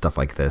stuff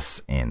like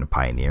this in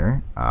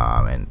Pioneer,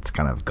 and it's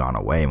kind of gone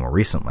away more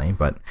recently,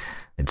 but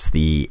it's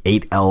the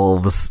 8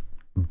 Elves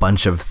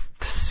bunch of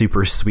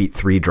super sweet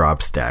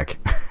 3-drops deck.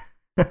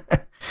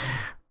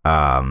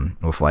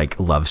 With like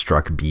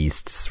Lovestruck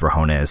Beasts,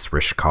 Rahonis,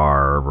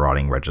 Rishkar,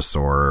 Rotting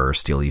Regisaur,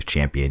 Steelleaf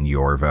Champion,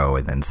 Yorvo,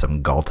 and then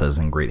some Galtas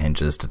and Great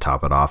Hinges to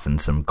top it off,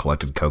 and some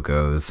Collected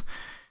Cocos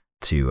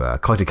to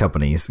Collected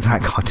Companies,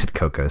 not Collected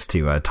Cocos,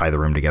 to tie the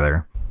room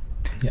together.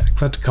 Yeah,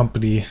 Collected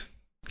Company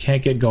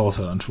can't get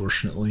Galta,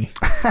 unfortunately.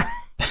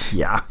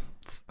 Yeah,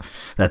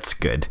 that's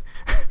good.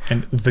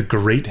 And the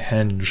Great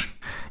Henge.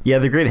 Yeah,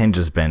 the Great Henge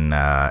has been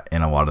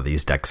in a lot of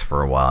these decks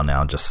for a while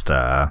now. Just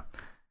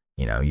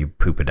you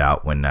poop it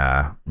out when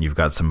you've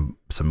got some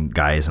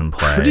guys in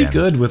play. Pretty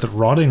good with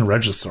Rotting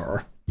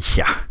Regisaur.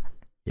 Yeah.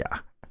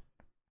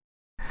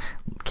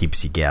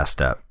 Keeps you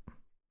gassed up.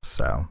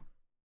 So,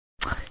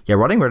 yeah,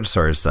 Rotting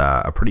Regisaur is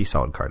a pretty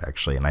solid card,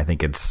 actually. And I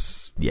think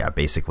it's,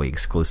 basically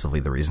exclusively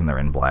the reason they're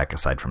in black,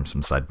 aside from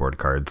some sideboard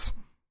cards.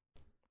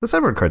 The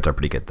sideboard cards are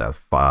pretty good, though.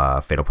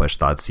 Fatal Push,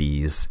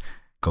 Thoughtseize,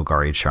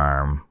 Golgari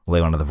Charm, Ley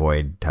Line of the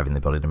Void, having the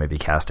ability to maybe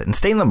cast it. And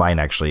Stain the Mind,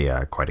 actually,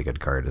 quite a good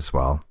card as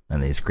well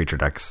in these creature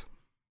decks.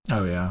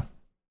 Oh, yeah.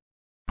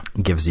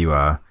 Gives you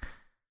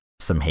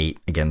some hate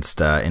against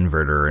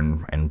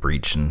Inverter and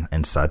Breach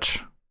and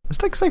such.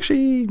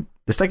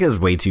 This deck is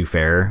way too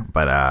fair,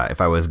 but if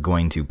I was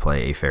going to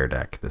play a fair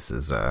deck, this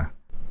is a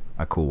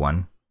cool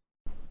one.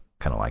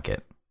 Kind of like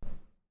it.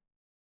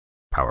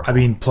 Powerful. I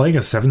mean, playing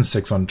a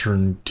 7/6 on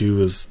turn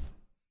 2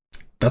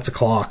 that's a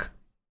clock.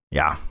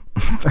 Yeah.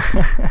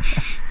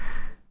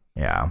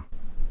 Yeah.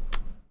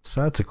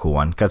 So that's a cool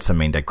one. Got some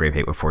main deck Grave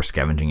Hate with 4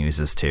 Scavenging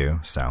uses too,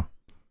 so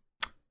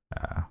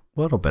a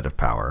little bit of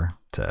power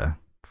to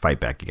fight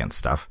back against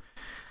stuff.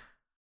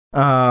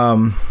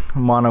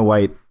 Mono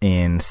white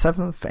in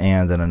 7th,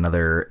 and then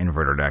another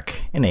Inverter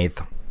deck in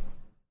 8th.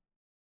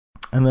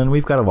 And then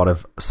we've got a lot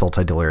of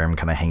Sultai Delirium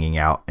kind of hanging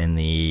out in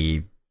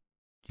the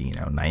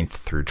 9th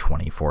through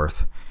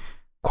 24th.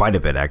 Quite a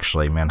bit,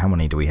 actually. Man, how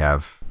many do we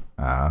have?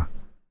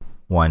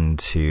 1,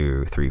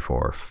 2, 3,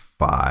 4,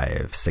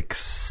 5, 6,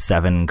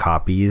 7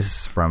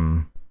 copies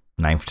from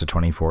 9th to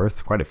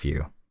 24th. Quite a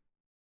few.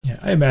 Yeah,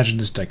 I imagine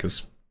this deck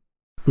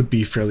would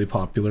be fairly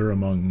popular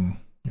among,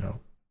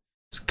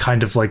 it's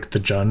kind of like the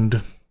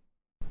Jund,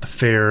 the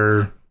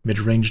fair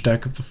mid-range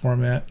deck of the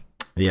format.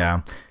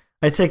 Yeah.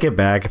 I take it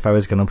back. If I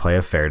was going to play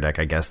a fair deck,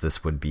 I guess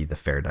this would be the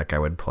fair deck I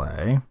would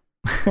play.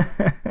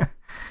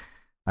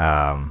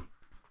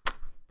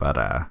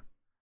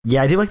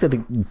 Yeah, I do like that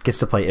it gets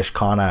to play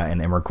Ishkana and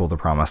Emrakul the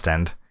Promised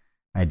End.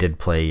 I did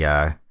play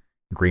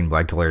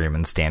Green-Black Delirium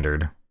in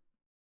Standard.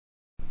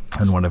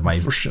 And one of my...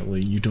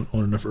 Unfortunately, you don't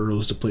own enough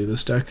Uros to play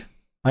this deck.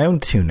 I own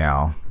 2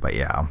 now, but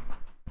yeah.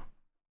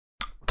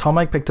 Tall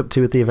Mike picked up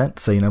 2 at the event,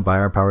 so, buy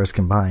our powers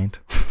combined.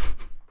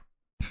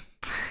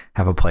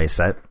 Have a play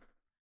set.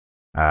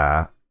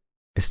 I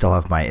still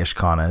have my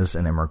Ishkanas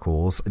and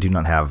Emrakuls. I do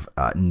not have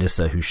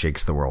Nissa Who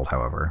Shakes the World,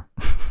 however.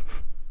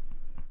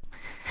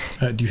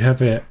 Do you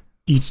have a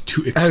Eat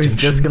to Extinction? I was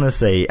just going to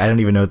say, I don't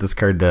even know what this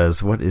card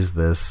does. What is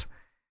this?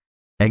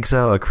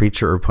 Exile a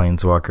creature or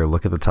planeswalker.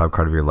 Look at the top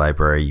card of your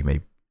library.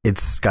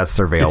 It's got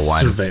Surveil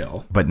 1.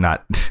 Surveil. But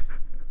not...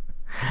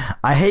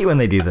 I hate when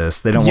they do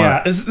this. They don't want...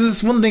 Yeah, this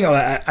is one thing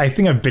I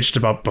think I've bitched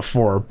about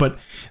before, but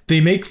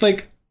they make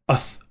like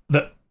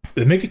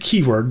they make a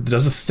keyword that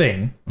does a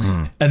thing,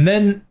 and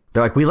then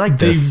They're like, we like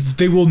this.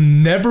 They will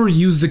never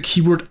use the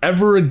keyword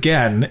ever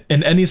again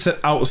in any set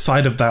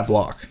outside of that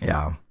block.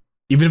 Yeah.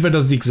 Even if it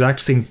does the exact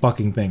same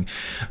fucking thing.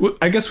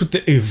 I guess with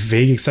a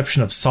vague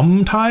exception of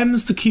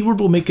sometimes the keyword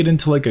will make it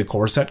into like a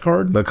core set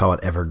card. They'll call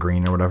it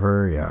evergreen or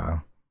whatever. Yeah.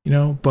 You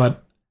know,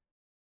 but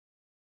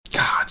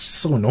God, it's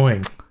so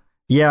annoying.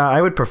 Yeah,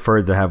 I would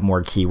prefer to have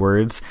more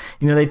keywords.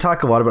 You know, they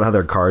talk a lot about how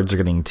their cards are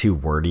getting too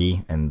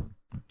wordy, and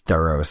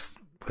Theros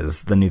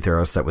was the new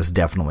Theros set was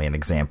definitely an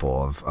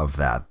example of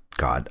that.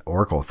 God,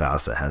 Oracle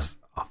Thassa has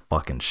a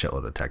fucking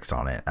shitload of text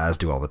on it, as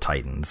do all the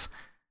Titans.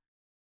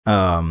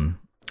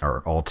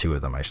 Or all two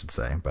of them, I should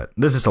say. But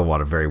there's just a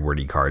lot of very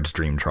wordy cards.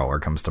 Dream Trawler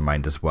comes to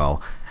mind as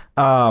well.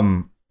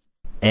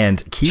 And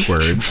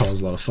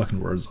keywords. A lot of fucking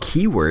words.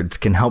 Keywords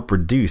can help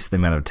reduce the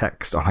amount of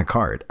text on a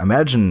card.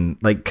 Imagine,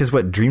 like, because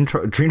what Dream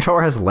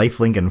Trawler has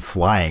lifelink and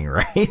flying,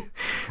 right?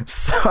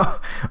 So,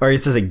 or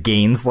it says it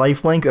gains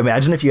lifelink.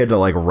 Imagine if you had to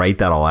like write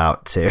that all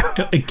out too.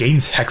 It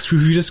gains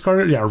hexproof if you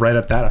discard it. Yeah, right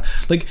at that.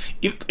 Like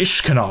if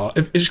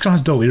Ishkanah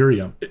has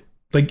Delirium,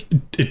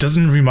 it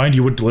doesn't remind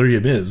you what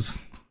Delirium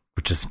is,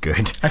 which is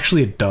good.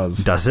 Actually, it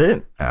does. Does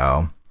it?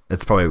 Oh,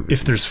 it's probably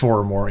if there's 4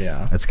 or more.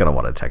 Yeah, it's got a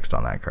lot of text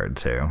on that card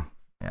too.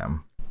 Yeah.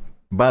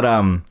 But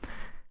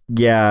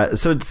yeah,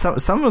 so some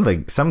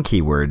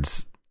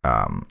keywords,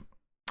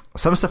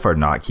 some stuff are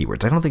not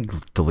keywords. I don't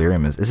think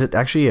Delirium is it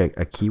actually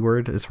a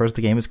keyword as far as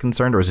the game is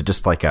concerned, or is it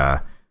just like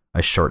a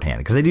shorthand?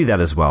 Because they do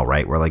that as well,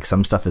 right? Where like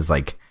some stuff is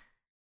like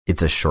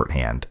it's a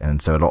shorthand,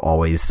 and so it'll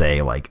always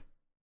say like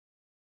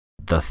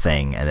the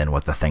thing and then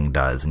what the thing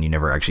does, and you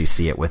never actually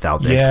see it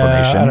without the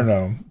explanation. I don't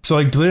know. So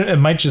like Delirium, it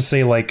might just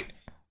say like.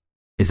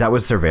 Is that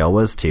what Surveil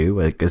was too?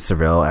 Like, is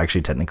Surveil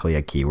actually technically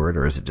a keyword,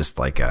 or is it just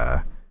like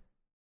a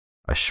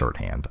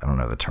shorthand? I don't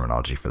know the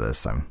terminology for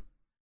this. I'm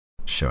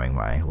showing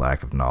my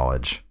lack of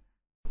knowledge.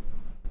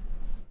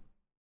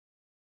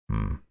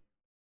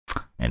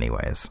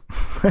 Anyways,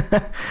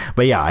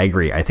 but yeah, I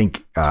agree. I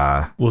think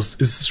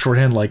is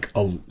shorthand like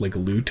a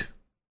loot?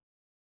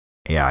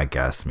 Yeah, I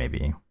guess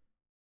maybe.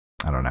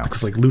 I don't know.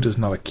 Because like loot is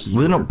not a keyword.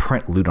 Well, they don't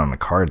print loot on the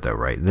card though,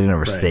 right? They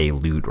never say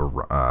loot or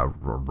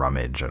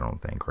rummage. I don't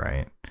think,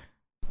 right?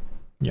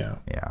 Yeah.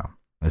 Yeah.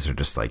 These are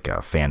just like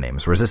fan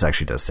names, whereas this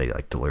actually does say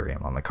like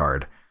Delirium on the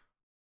card.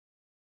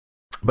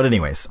 But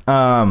anyways,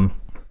 yeah,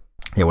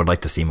 would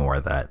like to see more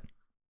of that.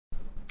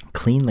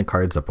 Clean the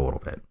cards up a little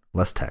bit,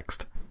 less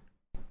text.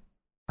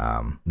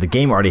 The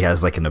game already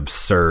has like an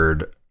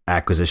absurd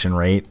acquisition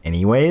rate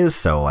anyways,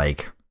 so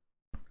like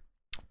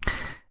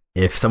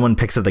if someone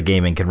picks up the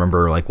game and can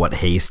remember like what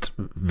haste,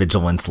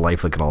 vigilance,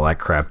 lifelink, and all that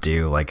crap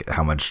do, like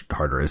how much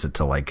harder is it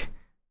to like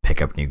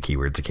pick up new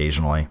keywords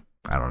occasionally?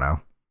 I don't know.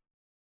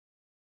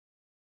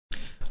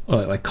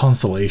 Like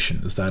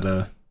constellation, is that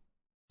a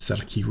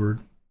keyword?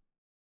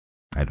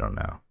 I don't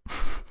know.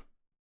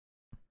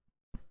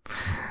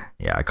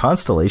 Yeah,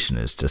 constellation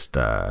is just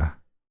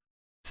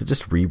is it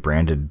just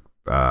rebranded?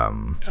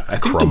 I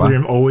think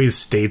Delirium always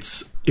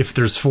states if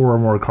there's 4 or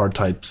more card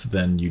types,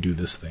 then you do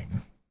this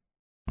thing.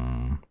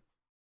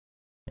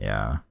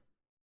 Yeah.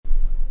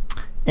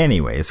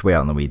 Anyways, way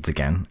out in the weeds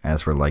again,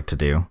 as we're like to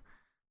do.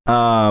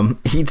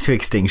 Heat to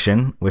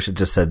Extinction. Wish it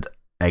just said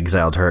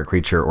exile target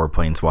creature or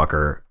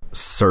planeswalker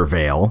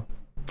Surveil.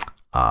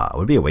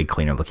 Would be a way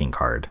cleaner looking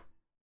card.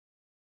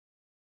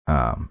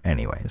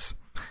 Anyways,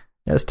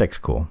 yeah, this deck's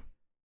cool.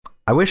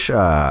 I wish,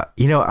 I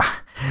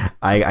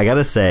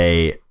gotta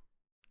say,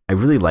 I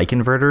really like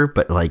Inverter,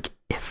 but like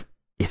if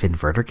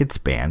Inverter gets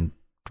banned,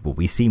 will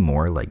we see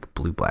more like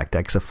blue-black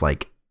decks of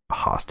like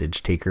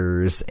hostage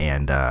takers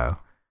and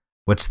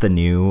what's the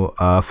new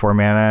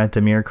 4-mana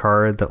Dimir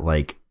card that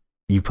like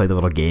you play the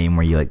little game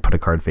where you like put a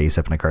card face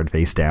up and a card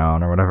face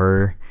down or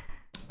whatever?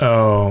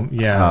 Oh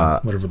yeah,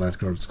 whatever that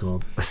card's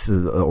called. This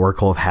is the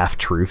Oracle of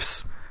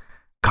Half-Truths.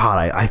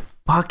 God, I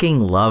fucking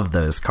love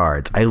those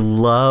cards. I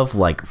love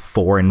like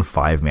 4 and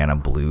 5 mana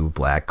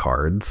blue-black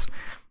cards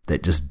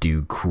that just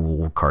do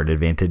cool card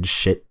advantage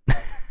shit.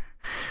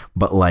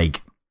 But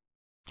like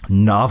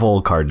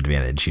novel card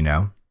advantage, you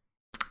know?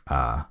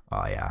 Oh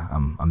yeah,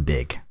 I'm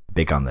big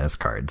on those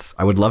cards.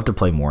 I would love to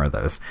play more of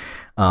those.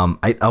 A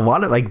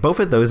lot of like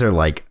both of those are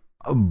like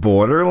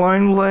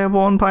borderline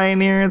playable in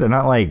Pioneer. They're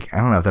not like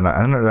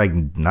they're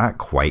like not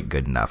quite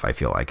good enough. I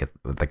feel like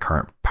with the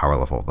current power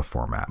level of the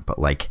format, but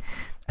like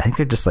I think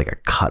they're just like a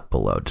cut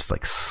below, just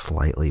like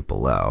slightly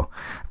below.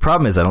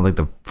 Problem is, I don't think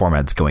the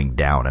format's going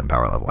down in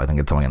power level. I think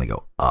it's only going to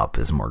go up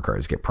as more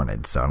cards get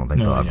printed. So I don't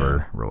think they'll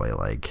ever really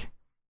like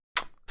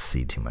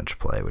see too much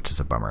play, which is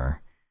a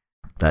bummer.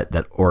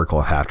 That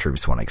Oracle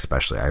Half-Truths one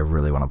especially, I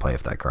really want to play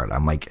with that card.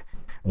 I'm like,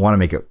 want to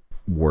make it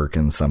work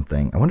in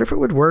something. I wonder if it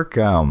would work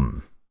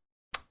in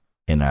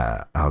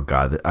a, oh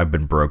god, I've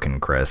been broken,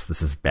 Chris.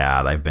 This is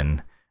bad. I've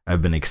been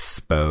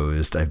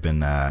exposed. I've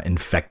been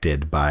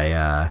infected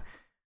by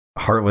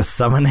Heartless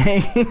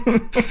Summoning.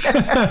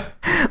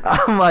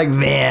 I'm like,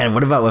 man,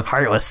 what about with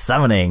Heartless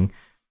Summoning?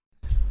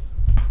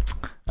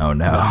 Oh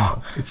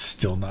no. It's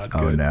still not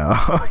good. Oh no.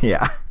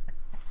 Yeah.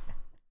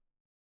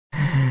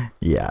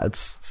 Yeah,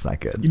 it's not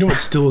good. You know what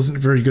still isn't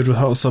very good with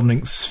Heartless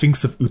Summoning?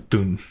 Sphinx of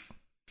Uthun.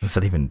 What does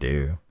that even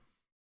do?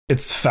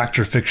 It's fact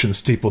or fiction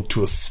stapled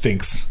to a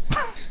sphinx.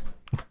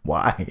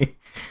 Why?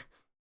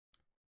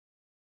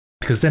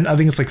 Because then I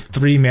think it's like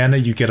 3 mana,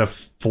 you get a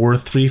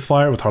 4/3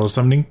 flyer with Heartless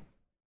Summoning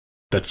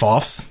that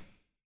foffs.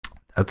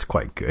 That's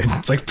quite good.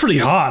 It's like pretty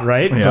hot,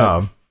 right?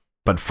 Yeah,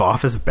 but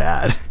Foff is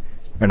bad.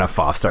 Or not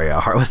Foff, sorry.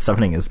 Heartless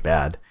Summoning is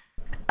bad.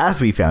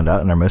 As we found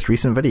out in our most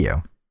recent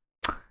video.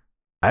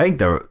 I think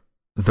the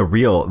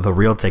real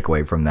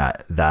takeaway from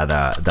that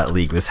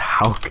league was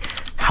how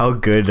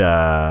good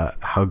Ob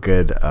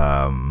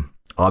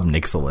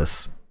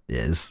Nixilis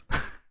is.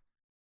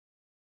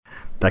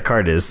 That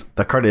card is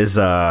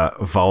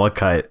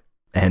Volakut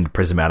and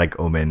Prismatic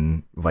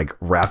Omen like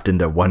wrapped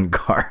into one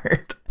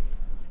card.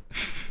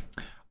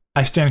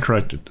 I stand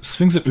corrected.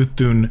 Sphinx of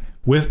Uthun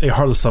with a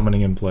Heartless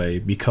Summoning in play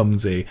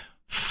becomes a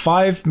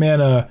 5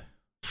 mana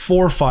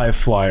 4/5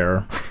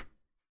 flyer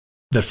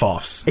that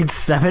foffs. It's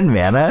 7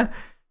 mana?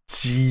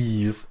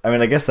 Jeez. I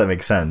mean, I guess that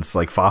makes sense.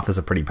 Like, Foff is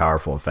a pretty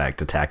powerful effect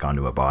to tack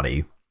onto a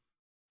body.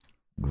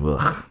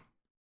 Ugh.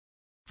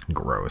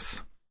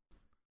 Gross.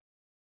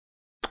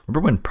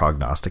 Remember when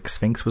Prognostic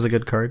Sphinx was a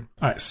good card?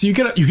 Alright, so you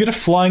get a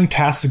flying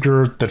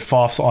Tasigur that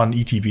foffs on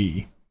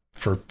ETB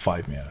for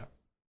 5 mana.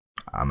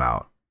 I'm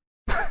out.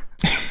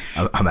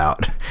 I'm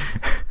out.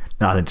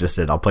 Not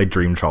interested. I'll play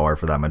Dream Trawler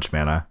for that much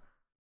mana.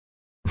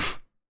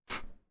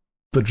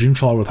 The Dream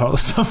Trawler with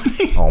Heartless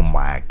Summoning? Oh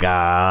my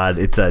god.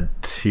 It's a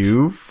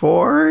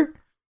 2/4?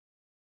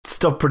 It's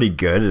still pretty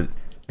good.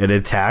 It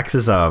attacks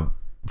as a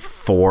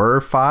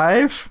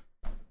 4/5?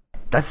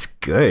 That's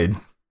good.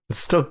 It's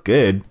still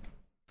good.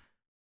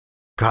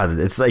 God,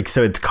 it's like,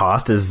 so its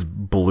cost is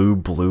blue,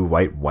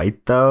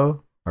 white,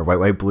 though? Or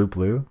white,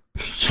 blue?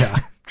 Yeah.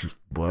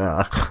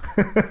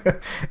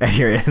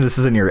 And this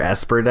is in your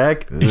Esper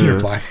deck? In your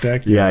black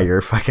deck? Yeah,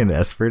 your fucking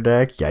Esper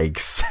deck?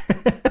 Yikes.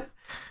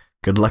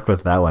 Good luck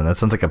with that one. That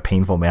sounds like a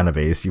painful mana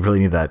base. You really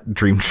need that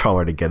Dream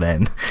Trawler to get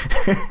in.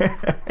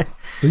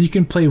 Then you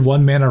can play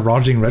 1 mana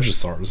Raging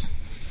Registars.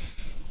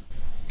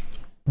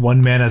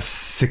 1 mana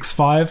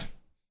 6/5.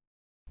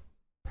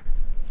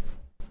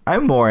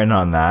 I'm more in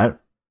on that.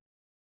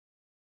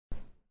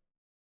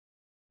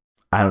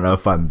 I don't know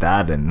if I'm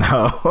that in,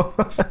 though.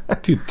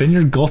 Dude, then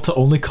your Gulta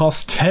only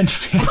costs 10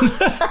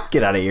 mana.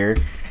 Get out of here.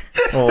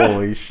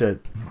 Holy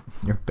shit.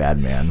 You're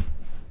bad, man.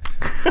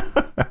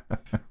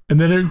 And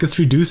then it gets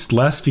reduced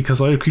less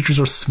because all your creatures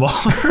are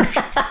smaller.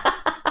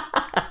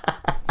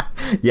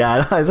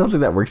 Yeah, I don't think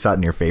that works out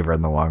in your favor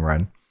in the long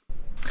run.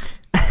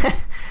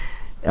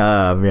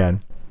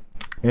 Man.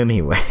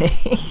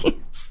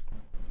 Anyways.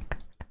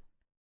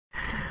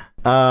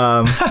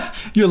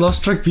 Your Love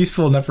Strike Beast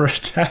will never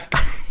attack.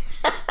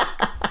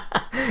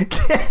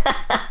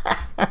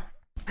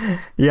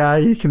 Yeah,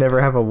 you can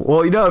never have a...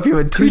 Well, you know, if you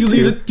have a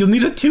 2/2... You'll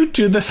need a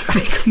 2/2. This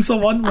becomes a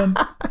 1/1.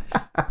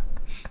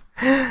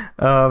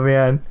 Oh,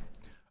 man.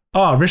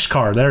 Ah,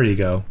 Rishkar. There you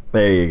go.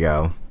 There you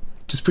go.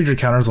 Just put your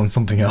counters on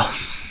something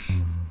else.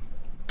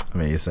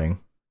 Amazing.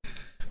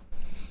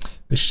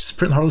 They should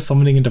sprint Heartless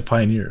Summoning into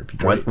Pioneer. It'd be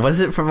great. What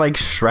is it from, like,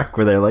 Shrek,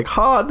 where they're like,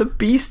 the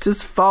beast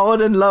has fallen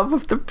in love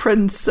with the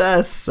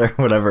princess, or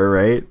whatever,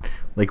 right?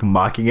 Like,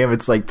 mocking him.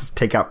 It's like, just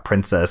take out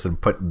princess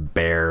and put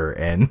bear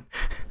in.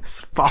 He's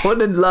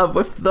fallen in love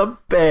with the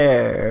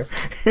bear.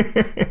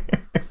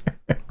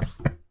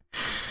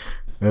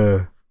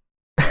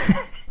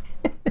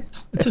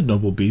 It's a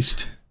noble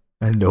beast.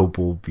 A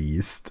noble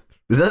beast.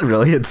 Is that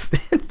really its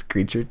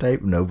creature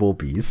type? Noble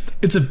beast?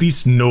 It's a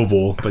beast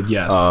noble, but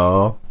yes.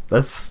 Oh,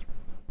 that's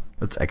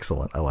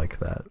excellent. I like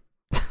that.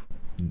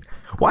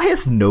 Why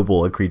is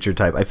noble a creature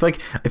type? I feel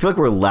like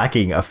we're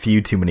lacking a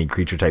few too many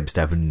creature types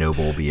to have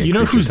noble be a creature type. You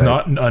know who's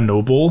not a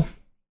noble?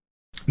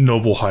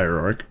 Noble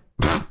Hierarch.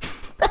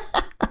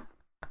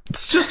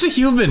 It's just a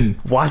human.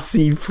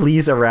 Watsy,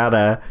 please,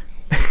 errata.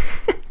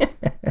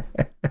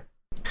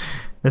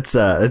 That's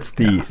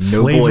the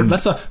noble.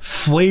 That's a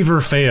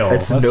flavor fail.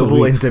 It's that's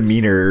noble in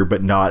demeanor,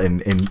 but not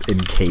in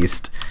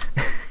encased,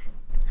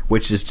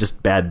 which is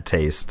just bad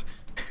taste.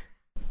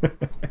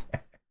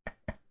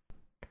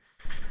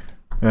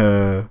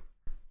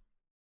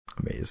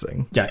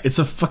 Amazing. Yeah, it's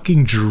a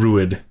fucking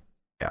druid.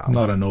 Yeah,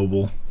 not a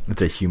noble.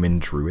 It's a human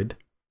druid.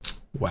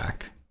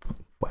 Whack.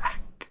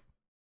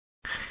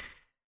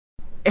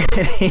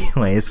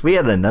 Anyways, we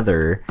had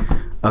another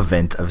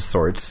event of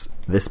sorts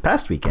this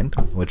past weekend,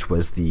 which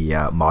was the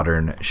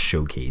Modern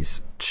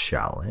Showcase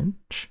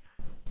Challenge,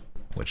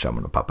 which I'm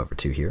going to pop over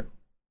to here.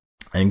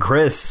 And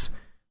Chris,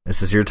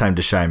 this is your time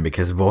to shine,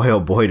 because boy,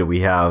 oh boy, do we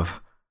have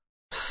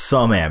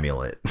some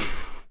amulet.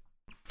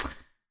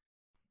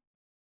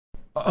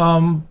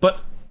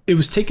 But it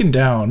was taken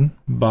down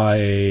by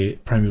a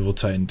Primeval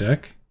Titan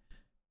deck,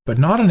 but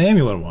not an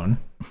amulet one.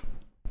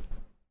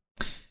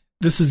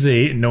 This is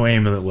a no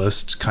amulet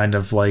list, kind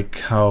of like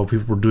how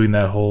people were doing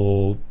that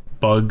whole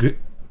bug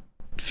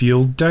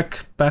field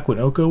deck back when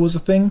Oko was a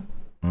thing.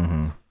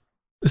 Mm-hmm.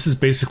 This is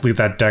basically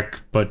that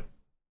deck, but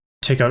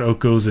take out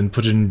Okos and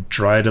put in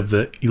Dryad of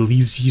the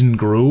Elysian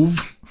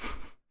Grove,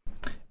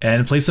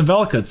 and play some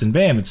Velikuts, and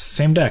bam, it's the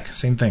same deck,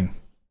 same thing.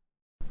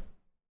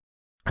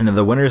 And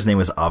the winner's name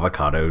was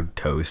Avocado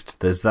Toast.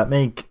 Does that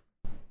make,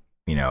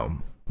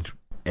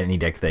 any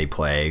deck they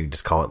play,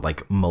 just call it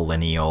like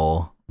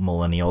Millennial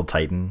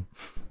Titan?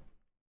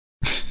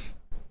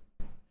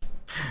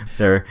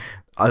 They're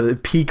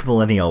peak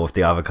Millennial with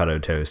the Avocado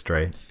Toast,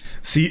 right?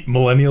 See,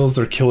 millennials,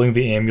 they're killing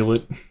the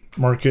amulet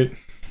market.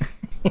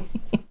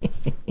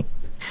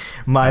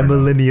 My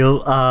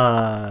millennial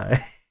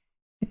eye.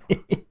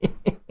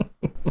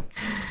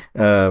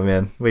 Oh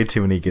man, way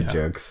too many good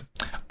jokes.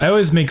 I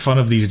always make fun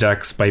of these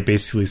decks by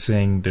basically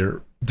saying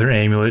they're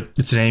amulet.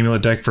 It's an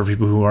amulet deck for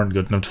people who aren't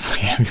good enough to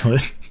play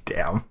amulet.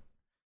 Damn.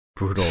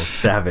 Brutal,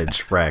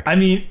 savage, wrecked. I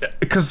mean,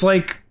 because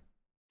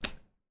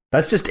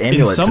that's just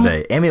amulet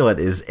today. Amulet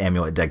is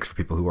amulet decks for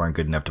people who aren't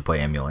good enough to play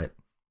amulet.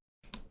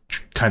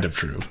 Kind of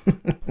true.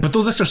 But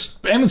those decks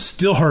amulet's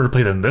still harder to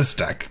play than this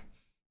deck.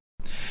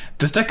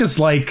 This deck is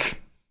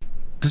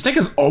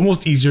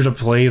almost easier to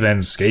play than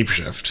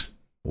Scapeshift.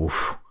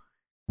 Oof.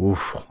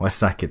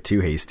 Let's not get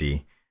too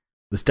hasty.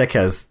 This deck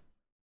has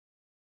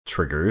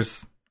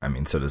triggers. I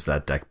mean, so does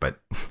that deck, but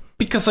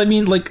because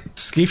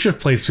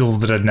Scapeshift plays Field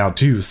of the Dead now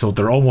too, so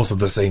they're almost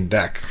the same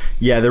deck.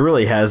 Yeah, there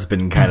really has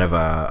been kind of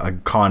a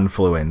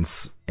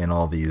confluence in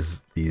all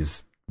these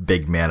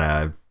big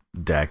mana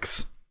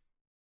decks.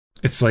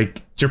 It's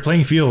like, you're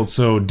playing Field,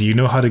 so do you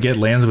know how to get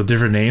lands with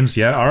different names?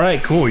 Yeah,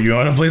 alright, cool, you know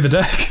how to play the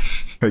deck.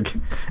 Like,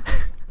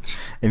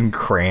 in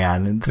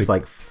Crayon, it's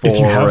like Forest. If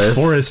you have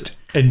Forest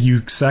and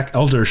you sack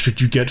Elder,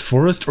 should you get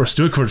Forest or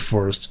Snowcovered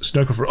Forest?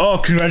 Snowcovered. Oh,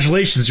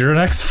 congratulations, you're an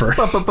expert.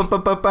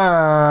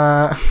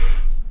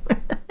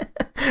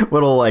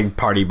 Little like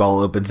party ball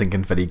opens and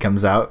confetti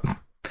comes out.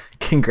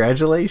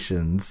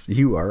 Congratulations,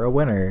 you are a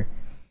winner.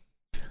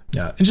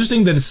 Yeah,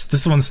 interesting that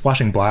this one's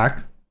splashing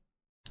black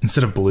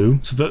instead of blue.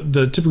 So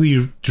the typically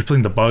you're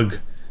playing the bug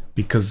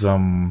because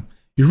you're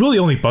really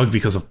only bugged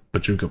because of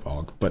Bojuka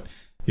Bog, but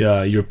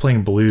yeah, you're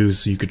playing blues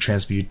so you could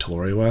transmute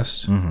Telluri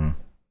West. Mm-hmm.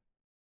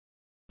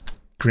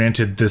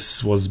 Granted,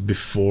 this was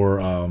before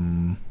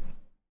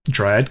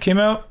Dryad came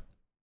out,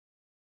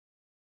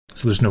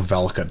 so there's no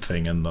Valakut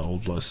thing in the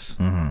old list.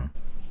 Mm-hmm.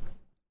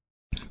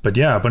 But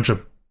yeah, a bunch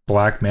of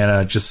black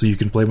mana just so you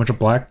can play a bunch of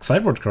black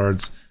sideboard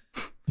cards.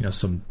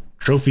 Some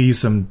trophies,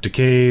 some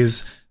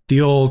decays,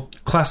 the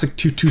old classic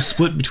 2-2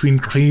 split between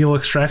Cranial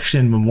Extraction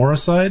and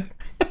Memoricide.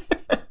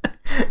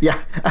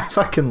 Yeah, I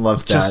fucking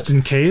love that. Just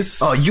in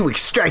case. Oh, you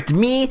extract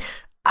me?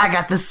 I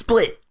got the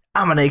split.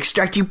 I'm gonna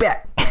extract you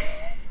back.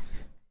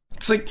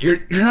 It's like, you're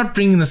not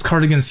bringing this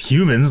card against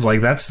humans.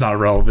 Like, that's not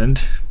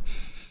relevant.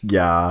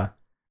 Yeah.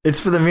 It's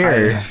for the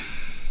mirror.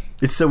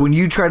 It's so when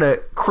you try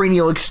to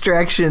cranial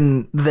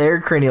extraction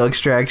their cranial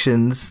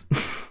extractions.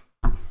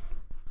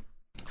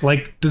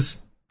 Like,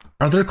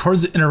 are there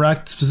cards that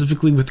interact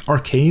specifically with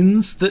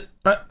arcanes that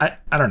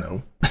I don't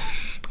know.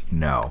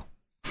 No.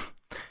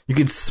 You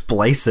could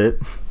splice it.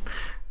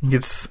 You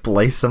could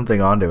splice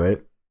something onto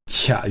it.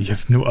 Yeah, you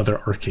have no other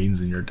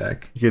arcanes in your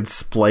deck. You could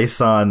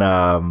splice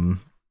on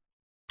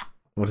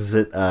what is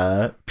it?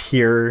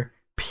 Peer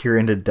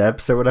into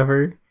depths or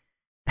whatever.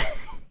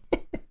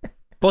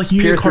 Well,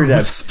 you need a card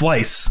with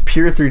splice.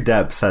 Peer through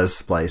depths has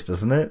splice,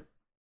 doesn't it?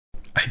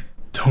 I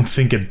don't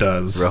think it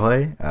does.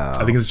 Really? Oh.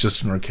 I think it's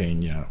just an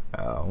arcane, yeah.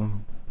 Oh.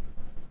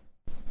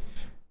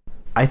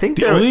 I think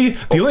the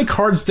only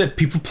cards that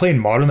people play in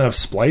Modern that have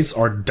splice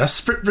are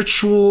Desperate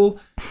Ritual,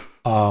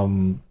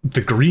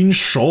 the Green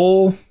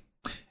Shoal.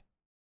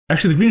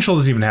 Actually, the Green Shoal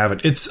doesn't even have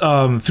it. It's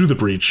Through the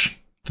Breach.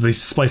 They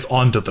splice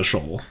onto the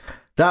shoal.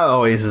 That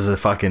always is a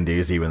fucking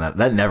doozy when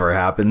that never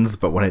happens,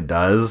 but when it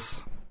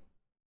does,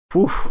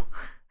 whew,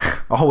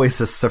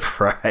 always a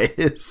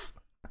surprise.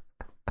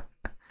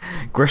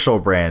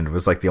 Grishelbrand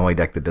was like the only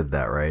deck that did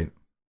that, right?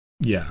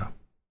 Yeah.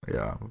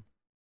 Yeah.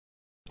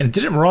 And it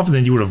did it more often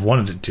than you would have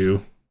wanted it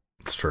to.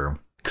 It's true.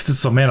 Because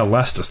it's a mana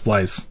less to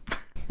splice.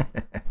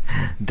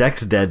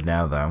 Deck's dead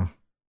now, though.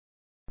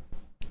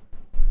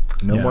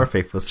 No more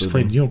Faithless. Just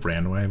play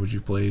Neilbrand. Why would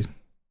you play?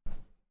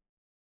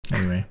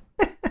 Anyway.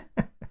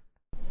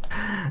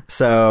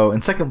 So,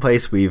 in second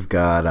place, we've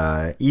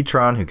got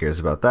E-Tron. Who cares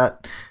about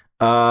that?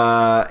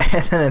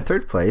 And then in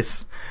third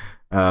place,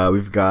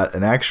 we've got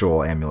an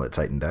actual Amulet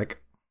Titan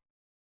deck.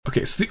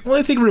 Okay, so the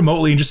only thing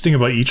remotely interesting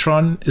about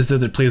E-Tron is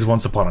that it plays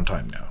Once Upon a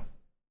Time now.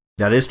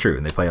 That is true,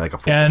 and they play like a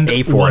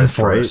forest,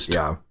 right?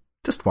 Yeah,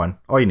 just one.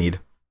 All you need.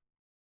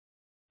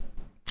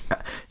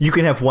 You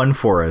can have one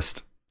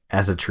forest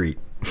as a treat.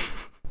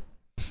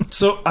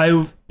 So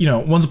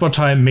Once Upon a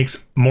Time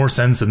makes more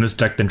sense in this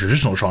deck than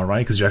traditional Tron, right?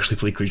 Because you actually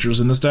play creatures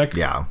in this deck.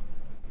 Yeah.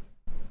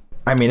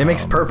 I mean, it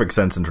makes perfect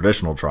sense in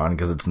traditional Tron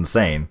because it's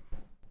insane.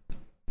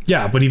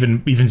 Yeah, but even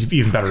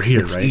better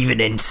here, it's right? Even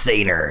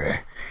insaner.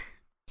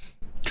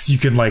 Because you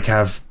can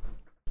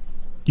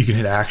you can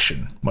hit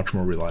action much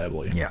more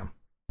reliably. Yeah.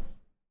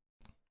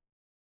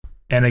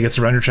 And it gets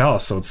around your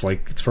chalice, so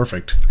it's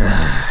perfect.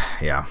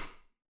 Yeah.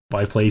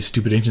 Why play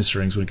stupid Ancient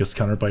Strings when it gets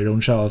countered by your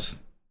own chalice?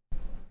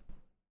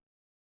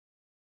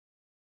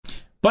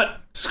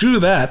 But screw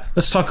that.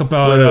 Let's talk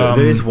about. Whoa,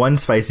 there is one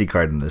spicy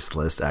card in this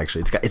list.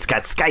 Actually, it's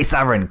got Sky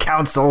Sovereign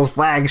Council's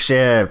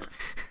flagship.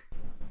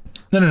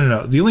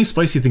 No. The only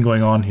spicy thing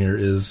going on here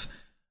is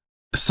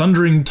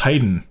Sundering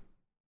Titan.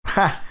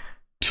 Ha!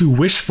 To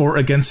wish for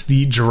against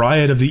the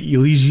Dryad of the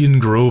Elysian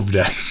Grove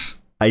decks.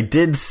 I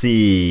did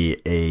see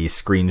a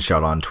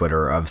screenshot on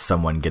Twitter of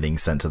someone getting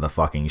sent to the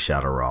fucking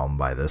Shadow Realm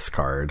by this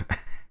card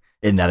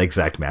in that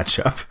exact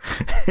matchup.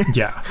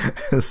 Yeah.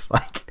 It's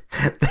like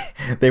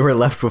they were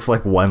left with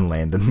like one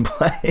land in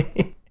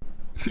play.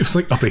 It was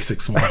like a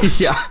basic swamp.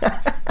 Yeah.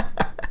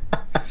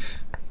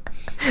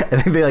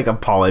 I think they like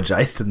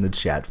apologized in the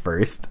chat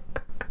first.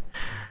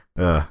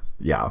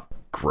 Yeah,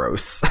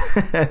 gross.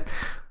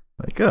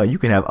 Like, oh, you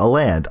can have a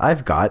land.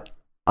 I've got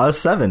a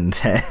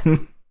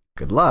 7/10.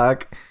 Good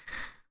luck.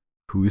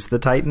 Who's the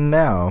Titan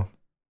now?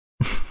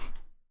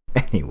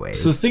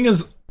 Anyways. So the thing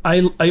is,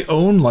 I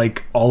own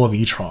like all of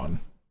Etron.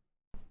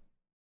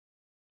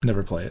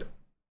 Never play it.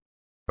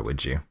 Why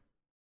would you?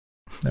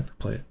 Never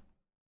play it.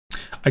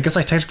 I guess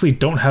I technically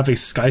don't have a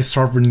Sky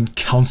Sovereign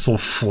Council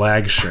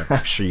flagship.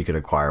 I'm sure you could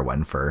acquire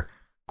one for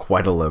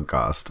quite a low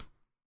cost.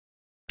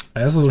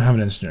 I also don't have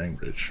an Engineering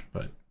Bridge,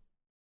 but...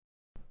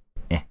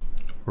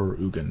 Or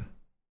Ugin.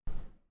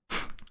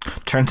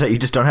 Turns out you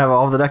just don't have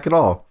all of the deck at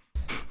all.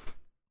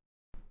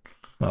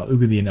 Well,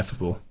 Ugin the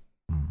Ineffable.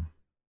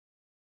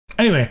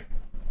 Anyway,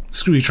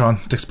 screw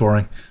Etron. Deck's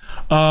boring.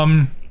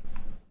 Third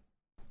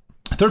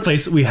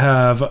place, we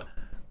have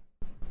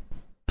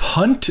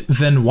Punt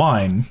Then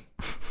Wine.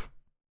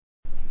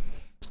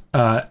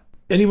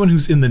 Anyone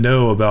who's in the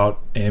know about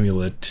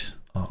Amulet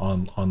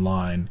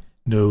online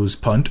knows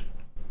Punt.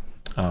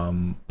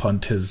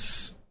 Punt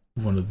is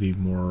one of the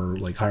more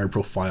like higher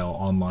profile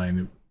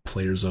online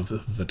players of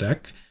the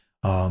deck.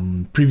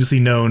 Previously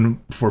known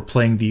for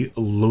playing the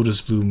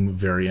Lotus Bloom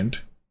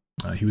variant.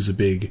 He was a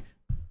big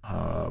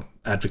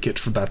advocate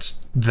for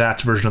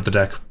that version of the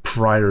deck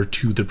prior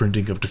to the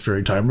printing of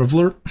Teferi Time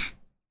Reveler.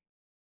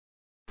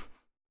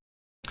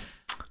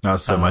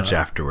 Not so much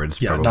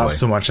afterwards, yeah, probably. not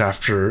so much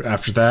after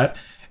that.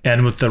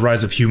 And with the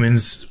rise of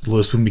humans,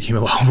 Lotus Bloom became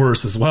a lot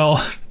worse as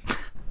well.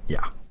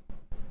 Yeah.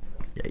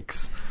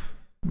 Yikes.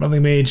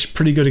 Running Mage,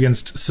 pretty good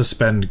against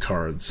suspend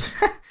cards.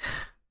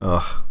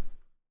 Ugh.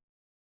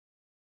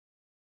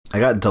 I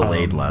got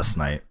delayed last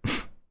night.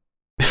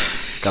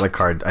 Got a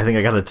card. I think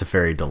I got a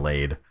Teferi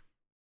delayed.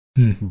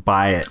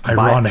 Buy it.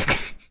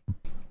 Ironic.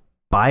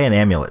 Buy an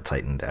Amulet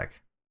Titan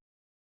deck.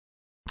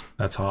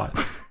 That's hot.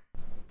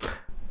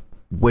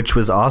 Which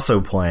was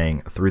also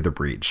playing Through the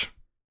Breach.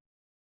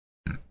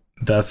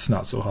 That's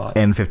not so hot.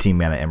 And 15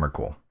 mana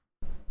Emrakul.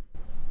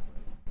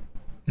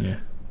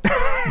 Yeah.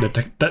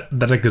 That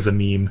deck is a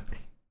meme.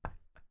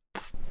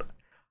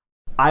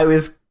 I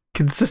was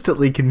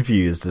consistently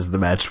confused as the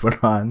match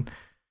went on,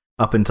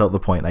 up until the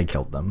point I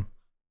killed them.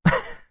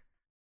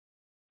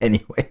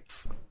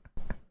 Anyways,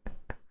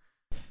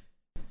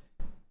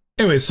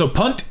 so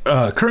Punt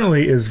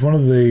currently is one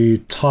of the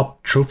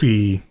top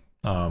trophy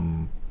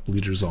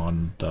leaders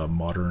on the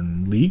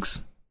modern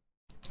leagues.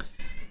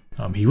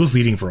 He was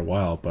leading for a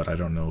while, but I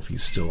don't know if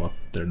he's still up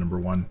there number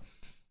one.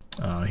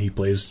 He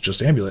plays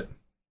just Amulet.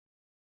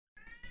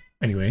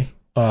 Anyway,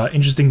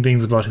 interesting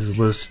things about his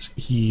list.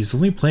 He's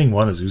only playing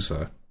one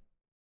Azusa.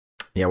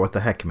 Yeah, what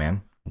the heck,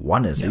 man?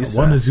 One Azusa.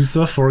 Yeah, one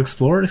Azusa for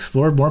Explored.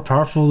 Explored more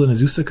powerful than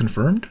Azusa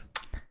confirmed.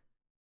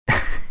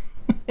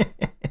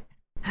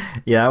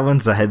 Yeah, that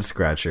one's a head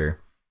scratcher.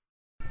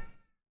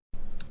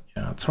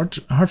 Yeah, it's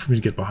hard for me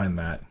to get behind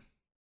that.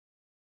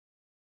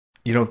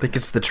 You don't think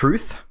it's the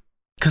truth?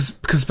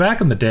 Because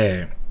back in the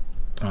day,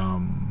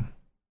 when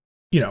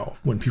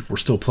people were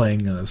still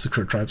playing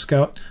Sakura Tribe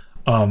Scout,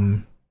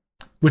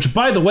 which,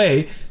 by the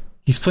way,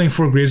 he's playing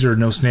 4 Grazer,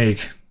 no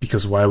Snake,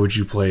 because why would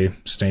you play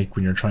Snake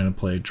when you're trying to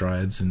play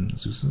Dryads and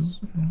Zeus's?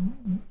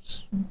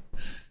 Just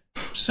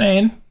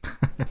saying.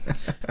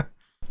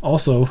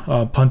 Also,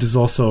 Punt is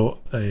also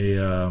a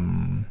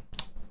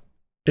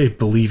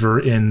believer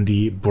in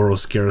the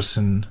Boros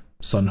Garrison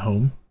Sun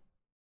Home,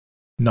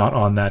 not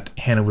on that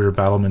Hannah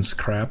Battlements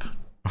crap.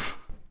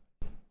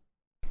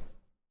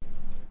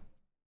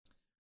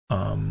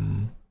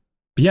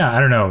 But yeah, I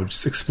don't know.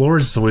 Just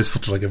Explorers just always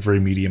felt like a very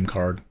medium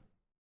card.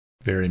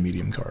 Very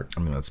medium card. I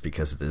mean, that's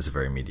because it is a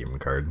very medium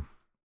card.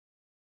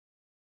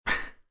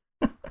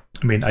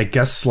 I mean, I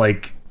guess,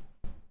 like,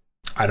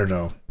 I don't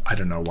know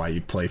why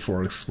you'd play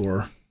for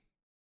Explorer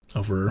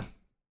over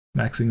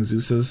maxing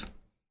Zeus's.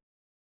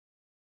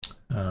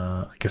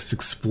 I guess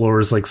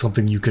Explorer is like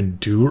something you can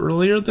do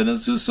earlier than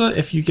Azusa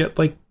if you get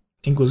like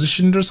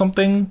Inquisitioned or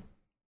something.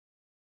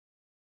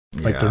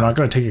 Like, they're not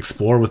going to take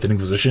Explorer with an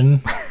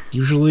Inquisition,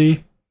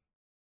 usually.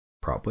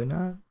 Probably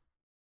not.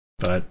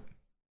 But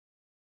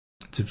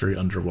it's a very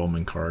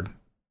underwhelming card.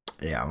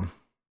 Yeah.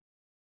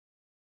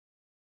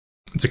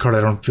 It's a card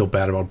I don't feel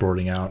bad about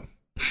boarding out.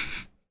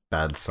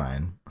 Bad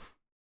sign.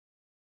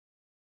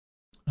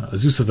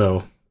 Azusa,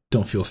 though,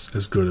 don't feel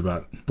as good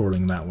about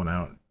boarding that one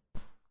out.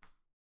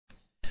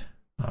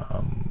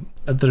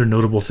 Other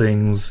notable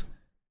things.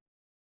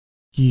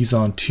 He's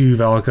on 2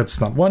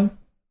 Valakuts, not 1.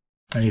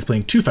 And he's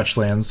playing 2 fetch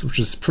lands, which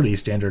is pretty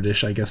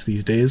standardish, I guess,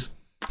 these days.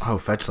 Oh,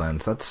 fetch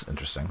lands. That's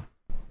interesting.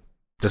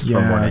 Just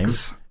for more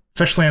names.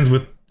 Fetch lands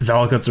with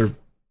Valakuts are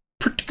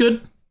pretty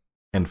good.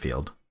 And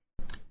field.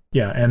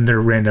 Yeah, and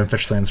they're random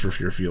fetch lands for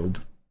your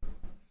field.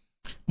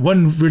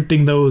 One weird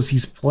thing, though, is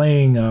he's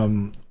playing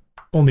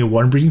only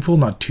 1 breeding pool,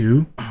 not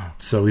 2.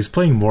 So he's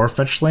playing more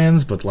fetch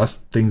lands, but less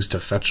things to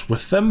fetch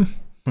with them.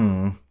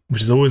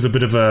 Which is always a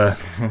bit of a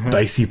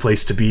dicey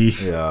place to be.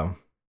 Yeah.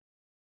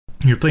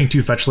 You're playing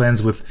 2 fetch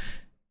lands with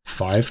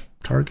 5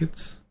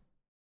 targets?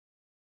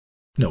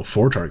 No,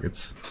 4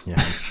 targets.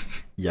 Yeah.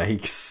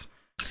 Yikes.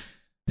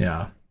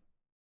 Yeah.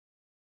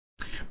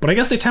 But I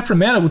guess they tap for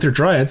mana with their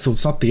Dryad, so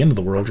it's not the end of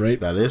the world, right?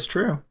 That is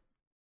true.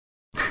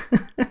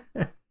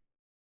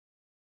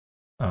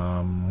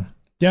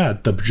 Yeah,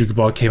 the Bojuka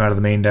Ball came out of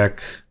the main deck.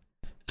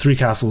 3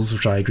 castles,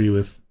 which I agree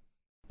with.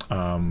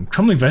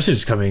 Crumbling Vestige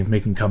is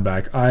making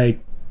comeback. I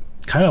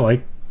kind of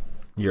like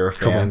You're a fan.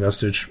 Crumbling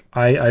Vestige.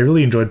 I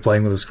really enjoyed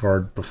playing with this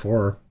card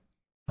before.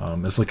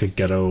 It's like a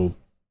ghetto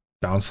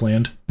bounce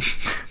land.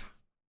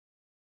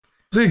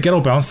 It's like a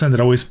ghetto bounce land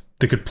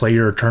that could play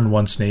your turn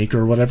 1 snake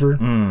or whatever.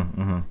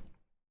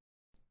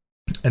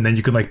 And then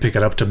you can like pick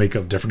it up to make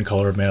a different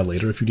color of mana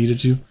later if you needed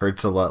to.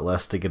 Hurts a lot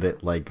less to get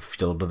it like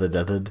Field to the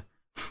Deaded.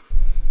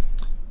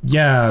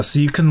 Yeah, so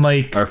you can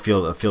like Or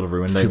Field of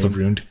Ruined. Field of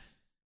Ruined.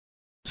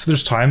 So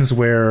there's times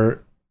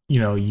where,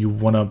 you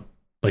want to,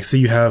 like, say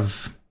you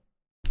have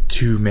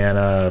 2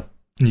 mana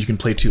and you can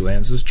play 2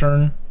 lands this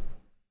turn.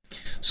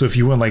 So if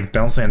you went like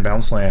bounce land,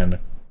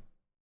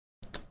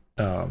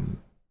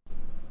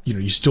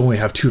 you still only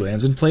have 2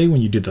 lands in play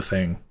when you did the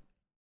thing.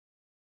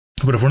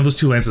 But if one of those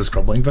 2 lands is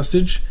Crumbling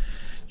Vestige,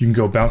 you can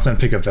go bounce land,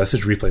 pick up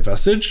Vestige, replay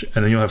Vestige,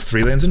 and then you'll have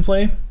 3 lands in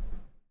play,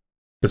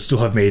 but still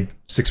have made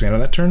 6 mana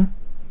that turn.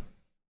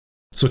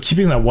 So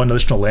keeping that 1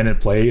 additional land in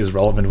play is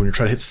relevant when you're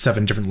trying to hit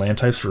 7 different land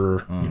types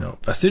for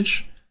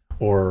Vestige,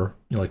 or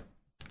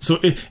so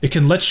it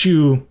can let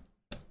you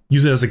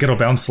use it as a ghetto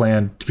bounce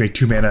land to make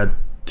 2 mana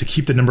to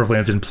keep the number of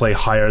lands in play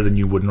higher than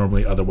you would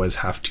normally otherwise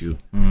have to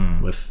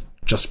with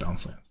just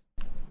bounce lands.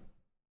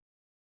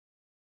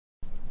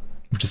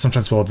 Which is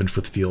sometimes relevant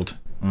with field.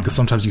 Because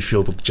sometimes you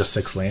field with just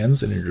 6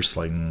 lands and you're just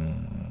like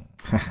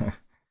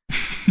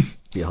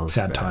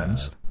sad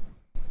times.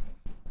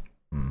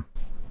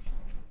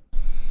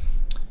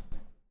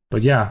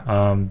 But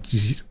yeah,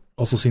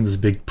 also seeing this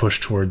big push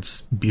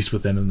towards Beast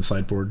Within in the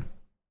sideboard,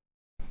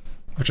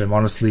 which I'm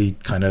honestly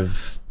kind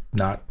of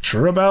not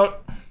sure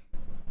about.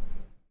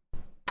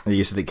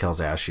 You said it kills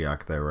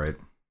Ashiok though, right?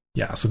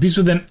 Yeah, so Beast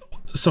Within,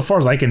 so far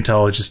as I can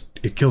tell,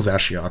 it kills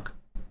Ashiok,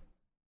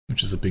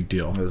 which is a big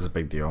deal. It is a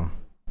big deal.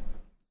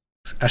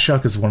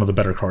 Ashiok is one of the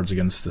better cards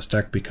against this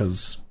deck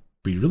because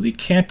we really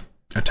can't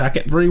attack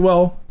it very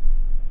well.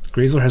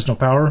 Grazer has no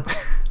power.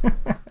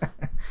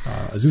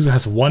 Azusa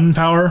has 1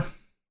 power.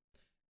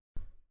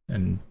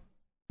 And,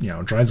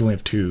 Dryads only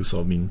have 2,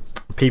 so I mean,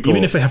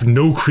 even if they have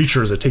no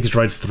creatures, it takes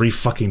Dryad 3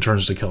 fucking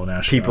turns to kill an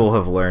Ashiok. People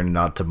have learned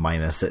not to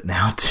minus it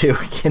now, too,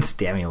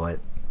 against Amulet.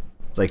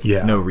 It's like,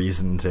 no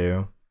reason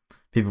to.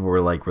 People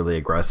were, like, really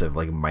aggressive,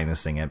 like,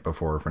 minusing it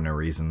before for no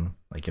reason.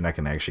 Like, you're not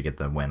going to actually get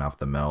the win off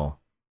the mill.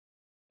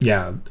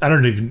 Yeah, I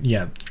don't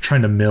even,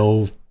 trying to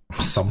mill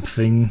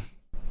something.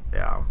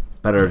 Yeah,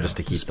 better just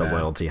to keep the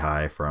loyalty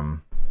high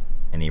from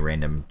any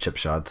random chip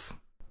shots.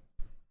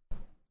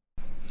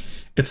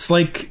 It's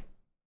like,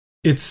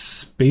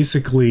 it's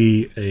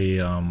basically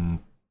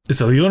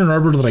it's a Leonin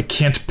Arbor that I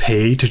can't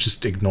pay to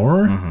just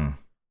ignore. And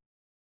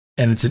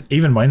it's an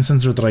Aven Mind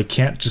Sensor that I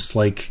can't just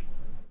like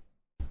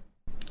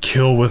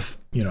kill with,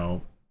 a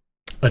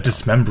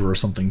Dismember or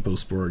something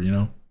post board,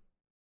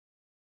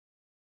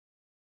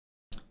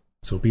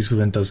 So Beast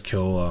Within does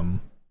kill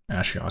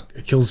Ashiok.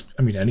 It kills,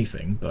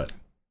 anything, but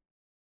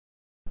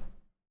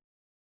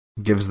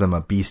gives them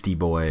a beastie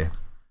boy.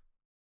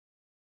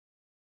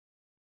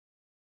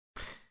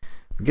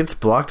 It gets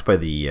blocked by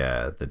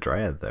the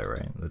Dryad though,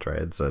 right? The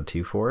Dryad's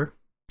 2/4.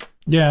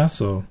 Yeah,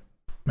 so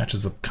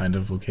matches up kind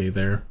of okay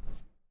there.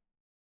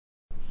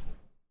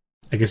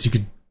 I guess you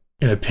could,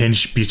 in a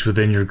pinch, Beast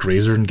Within your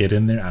Grazer and get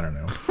in there. I don't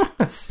know.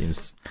 That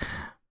seems.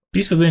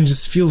 Beast Within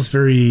just feels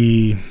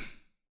very.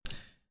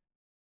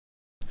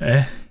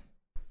 Yeah.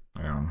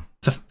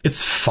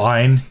 It's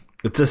fine.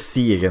 It's a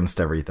C against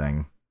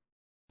everything.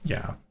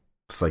 Yeah.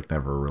 It's like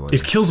never really.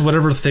 It kills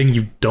whatever thing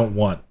you don't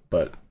want,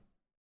 but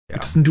it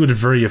doesn't do it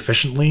very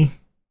efficiently.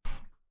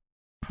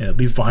 And it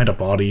leaves behind a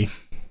body.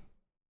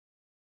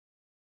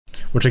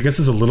 Which I guess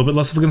is a little bit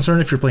less of a concern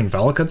if you're playing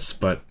Valakuts,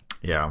 but.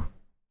 Yeah.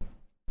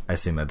 I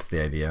assume that's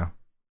the idea.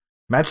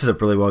 Matches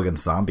up really well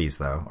against zombies,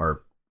 though,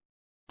 or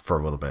for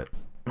a little bit.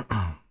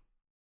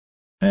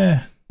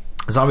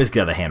 Zombies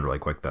get out of hand really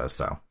quick, though,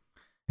 so.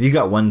 If you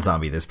got 1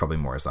 zombie, there's probably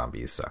more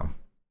zombies, so.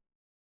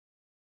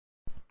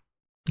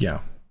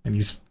 Yeah, and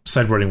he's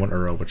sideboarding 1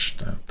 Uro, which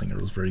I don't think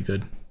Uro's very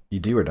good. You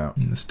do or don't?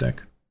 In this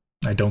deck.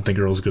 I don't think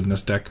Uro's good in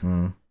this deck.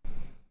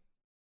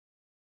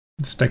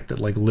 It's a deck that,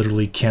 like,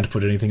 literally can't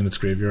put anything in its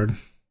graveyard.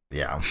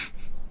 Yeah.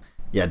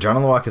 Yeah, John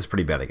Lawak is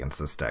pretty bad against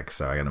this deck,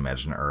 so I can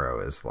imagine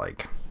Uro is,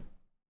 like,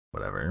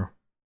 whatever.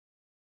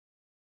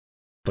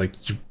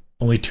 like you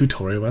only 2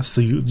 Torii West,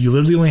 so you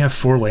literally only have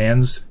 4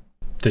 lands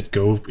that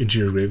go into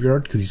your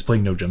graveyard because he's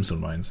playing no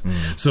gemstone mines.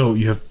 So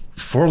you have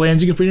 4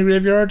 lands you can put in your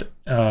graveyard.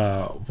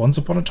 Once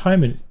upon a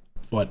time, and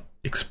what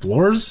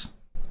explorers?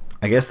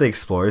 I guess the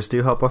explorers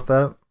do help with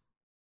that,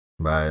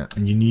 but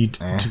and you need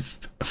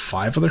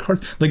 5 other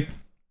cards. Like,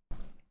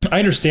 I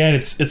understand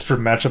it's for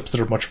matchups that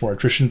are much more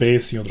attrition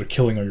based. You know, they're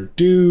killing all your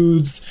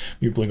dudes.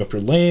 You're blowing up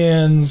your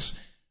lands,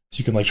 so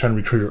you can like try and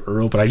recruit your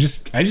Uro. But I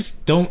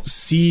just don't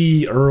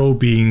see Uro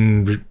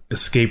being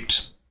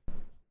escaped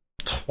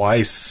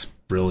twice.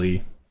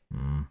 Really,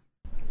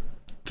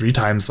 3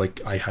 times.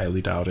 Like, I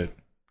highly doubt it.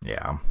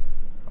 Yeah,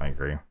 I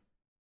agree.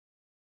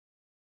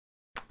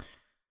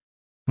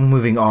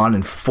 Moving on,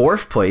 in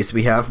 4th place,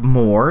 we have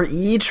more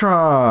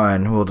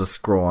E-Tron. We'll just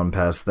scroll on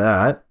past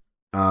that.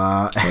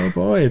 Oh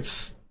boy,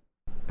 it's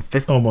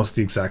almost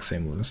the exact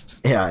same list.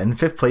 Yeah, in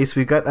 5th place,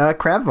 we've got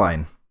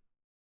Crabvine.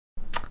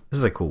 This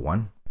is a cool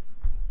one.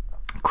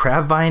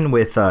 Crabvine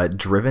with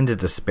Driven to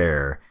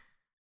Despair.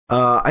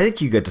 I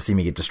think you get to see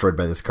me get destroyed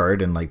by this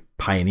card and like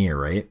Pioneer,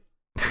 right?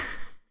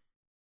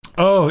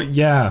 Oh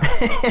yeah,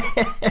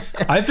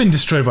 I've been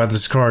destroyed by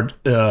this card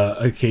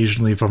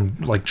occasionally from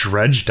like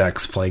dredge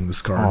decks playing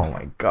this card. Oh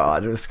my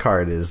god, this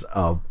card is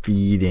a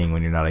beating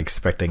when you're not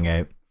expecting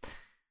it.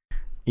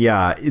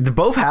 Yeah,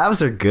 both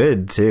halves are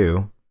good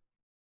too.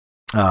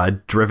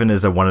 Driven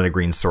is a 1 and a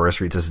green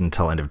sorcery. It says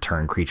until end of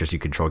turn, creatures you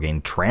control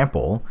gain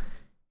trample,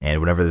 and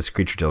whenever this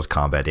creature deals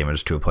combat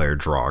damage to a player,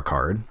 draw a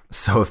card.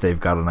 So if they've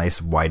got a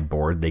nice wide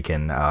board, they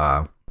can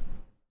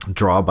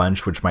draw a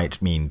bunch, which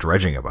might mean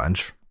dredging a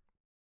bunch.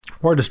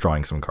 Or just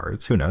drawing some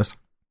cards. Who knows?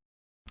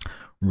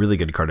 Really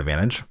good card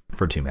advantage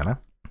for 2 mana.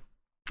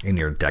 In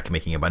your deck,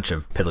 making a bunch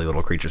of piddly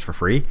little creatures for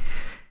free.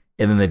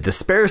 And then the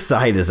Despair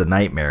side is a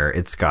nightmare.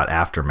 It's got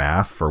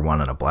Aftermath for 1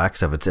 and a black.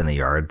 So if it's in the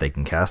yard, they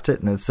can cast it.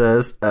 And it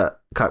says,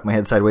 cock my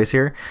head sideways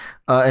here.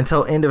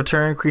 Until end of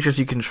turn, creatures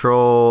you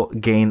control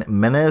gain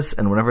Menace.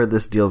 And whenever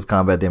this deals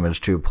combat damage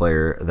to a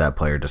player, that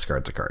player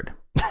discards a card.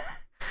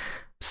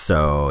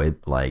 So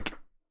it like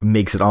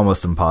makes it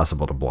almost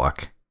impossible to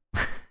block.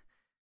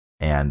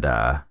 And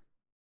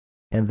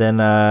then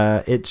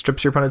it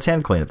strips your opponent's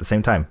hand clean at the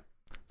same time.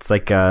 It's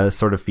like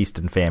sort of Feast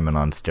and Famine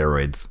on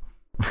steroids.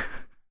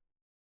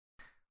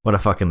 What a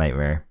fucking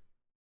nightmare.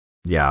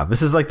 Yeah,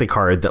 this is like the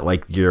card that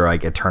like you're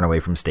like a turn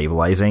away from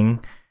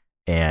stabilizing,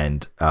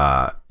 and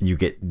you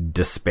get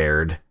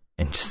despaired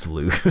and just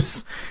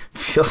lose.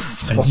 Feels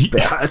so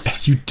bad.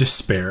 You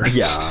despair.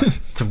 Yeah,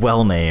 it's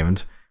well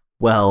named.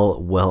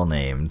 Well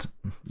named.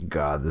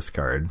 God, this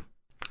card.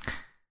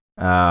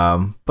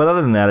 But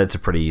other than that, it's a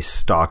pretty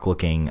stock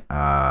looking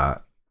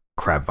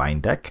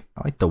Crabvine deck.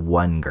 I like the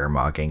 1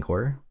 Gurmag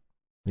Angler.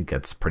 I think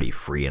that's pretty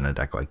free in a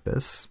deck like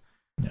this.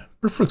 Yeah,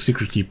 Perfect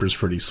Secret Keeper is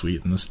pretty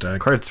sweet in this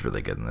deck. Card's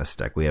really good in this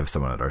deck. We have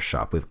someone at our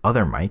shop. We have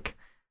other Mike,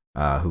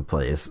 who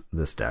plays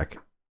this deck.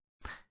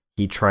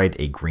 He tried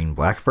a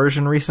green-black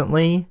version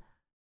recently.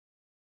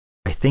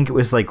 I think it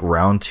was like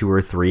round 2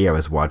 or 3. I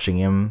was watching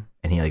him,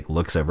 and he like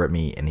looks over at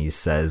me and he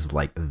says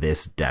like,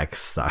 "This deck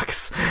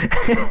sucks."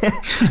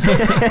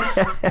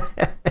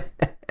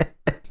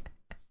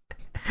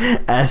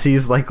 As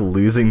he's like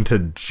losing to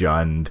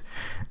Jund.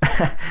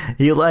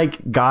 He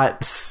like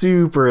got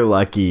super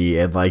lucky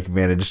and like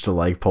managed to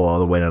like pull all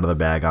the wind out of the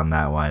bag on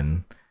that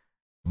one.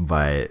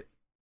 But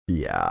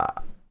yeah,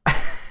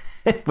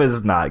 it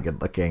was not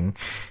good looking.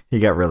 He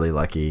got really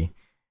lucky.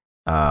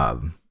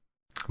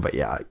 But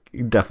yeah,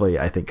 definitely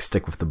I think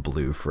stick with the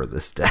blue for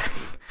this deck.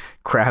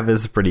 Crab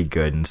is pretty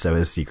good, and so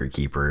is Secret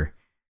Keeper.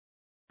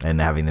 And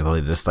having the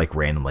ability to just like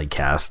randomly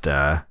cast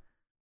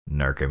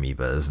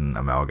Narcomoebas and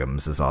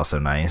Amalgams is also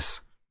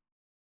nice.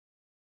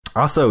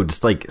 Also,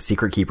 just like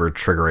Secret Keeper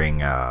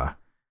triggering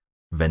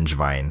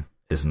Vengevine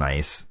is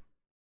nice.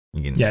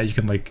 You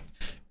can like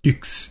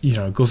you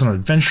know, it goes on an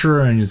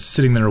adventure and it's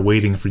sitting there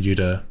waiting for you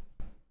to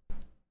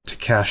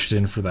cash it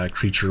in for that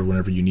creature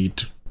whenever you need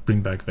to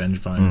bring back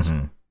Vengevines.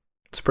 Mm-hmm.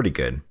 It's pretty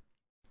good.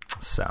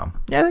 So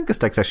yeah, I think this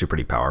deck's actually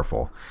pretty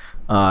powerful.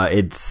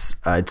 It's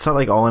not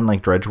like all in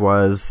like Dredge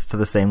was to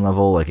the same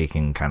level. Like it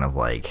can kind of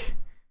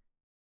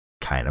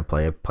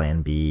play a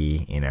plan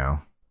B, you know.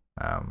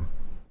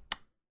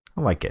 I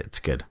like it. It's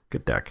good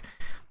deck.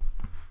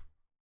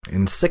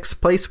 In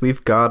 6th place,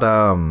 we've got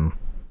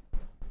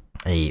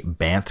a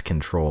Bant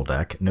control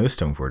deck. No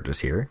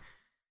Stoneforges here,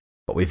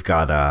 but we've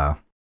got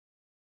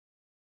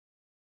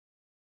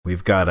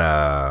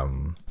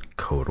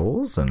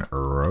Kodals and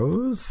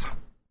Uros,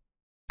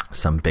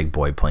 some big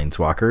boy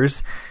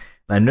planeswalkers.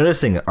 I'm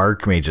noticing that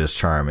Archmage's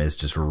Charm is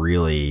just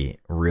really,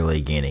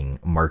 really gaining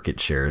market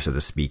share, so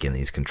to speak, in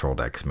these control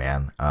decks,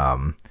 man.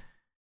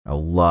 A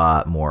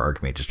lot more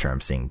Archmage's Charm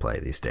seeing play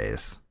these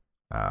days.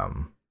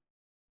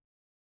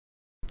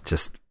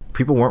 Just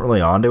people weren't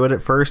really onto it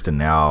at first, and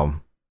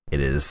now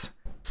it is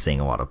seeing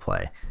a lot of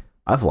play.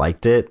 I've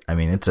liked it. I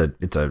mean, it's a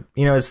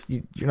you know,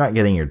 you're not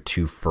getting your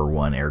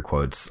 2-for-1 air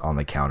quotes on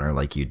the counter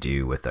like you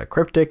do with a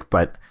Cryptic,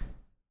 but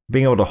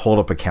being able to hold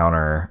up a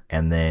counter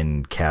and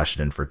then cash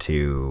it in for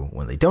 2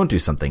 when they don't do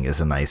something is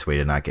a nice way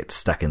to not get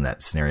stuck in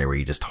that scenario where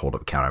you just hold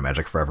up counter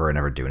magic forever and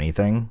never do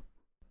anything.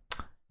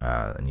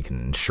 And you can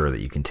ensure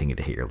that you continue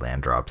to hit your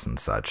land drops and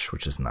such,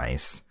 which is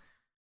nice.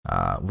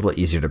 A little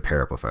easier to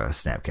pair up with a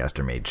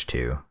Snapcaster Mage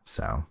too,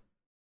 so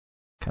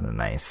kind of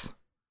nice.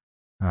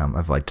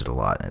 I've liked it a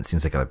lot, and it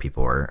seems like other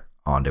people are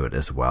onto it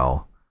as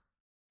well.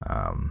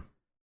 But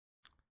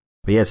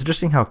yeah, it's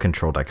interesting how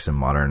control decks in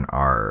Modern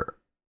are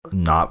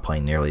not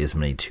playing nearly as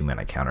many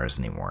 2-mana counters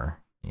anymore.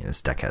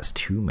 This deck has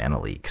 2 mana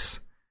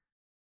leaks.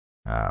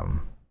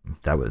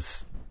 That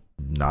was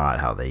not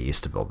how they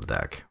used to build the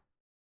deck.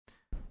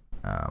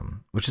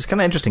 Which is kind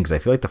of interesting because I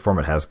feel like the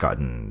format has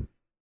gotten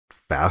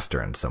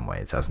faster in some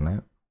ways, hasn't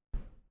it?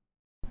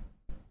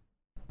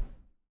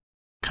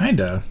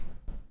 Kinda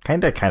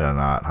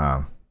not,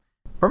 huh?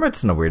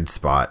 Format's in a weird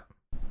spot.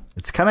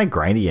 It's kind of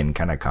grindy and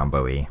kind of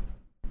combo-y.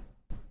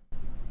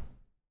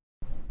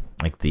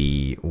 Like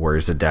the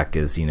Urza deck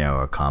is,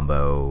 a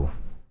combo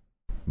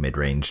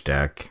mid-range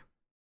deck.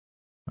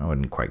 I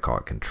wouldn't quite call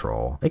it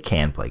control. It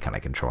can play kind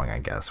of controlling, I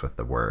guess, with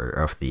the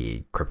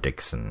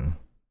cryptics and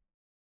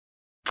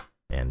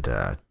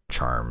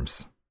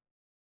charms.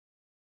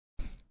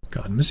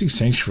 God, Mystic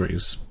Sanctuary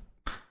is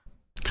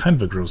kind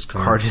of a gross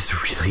card. Card is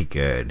really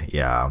good,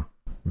 yeah.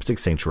 Mystic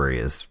Sanctuary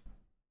is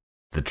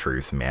the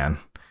truth, man.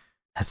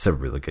 That's a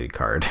really good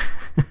card.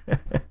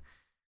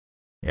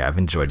 Yeah, I've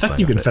enjoyed playing. The fact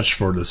you can fetch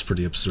 4 is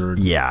pretty absurd.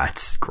 Yeah,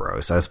 it's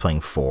gross. I was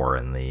playing 4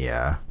 in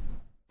the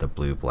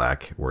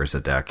blue-black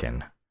Urza deck,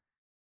 and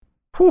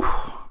whew,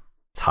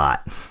 it's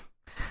hot.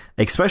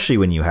 Especially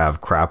when you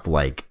have crap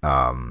like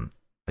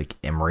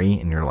Emery,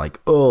 and you're like,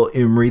 oh,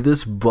 Emery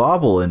this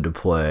bobble into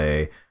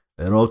play,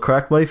 and I'll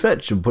crack my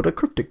fetch and put a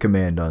cryptic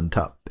command on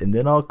top, and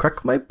then I'll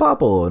crack my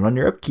bobble, and on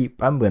your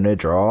upkeep, I'm gonna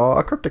draw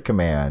a cryptic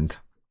command.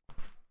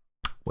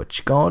 What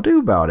you gonna do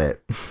about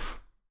it?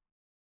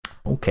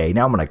 Okay,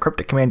 now I'm gonna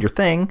cryptic command your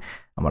thing.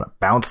 I'm gonna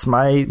bounce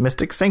my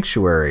Mystic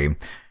Sanctuary.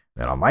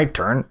 Then on my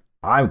turn,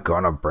 I'm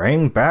gonna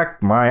bring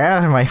back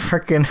my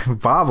freaking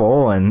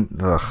bobble, and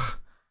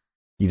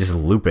you just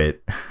loop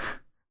it.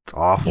 It's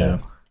awful. Yeah.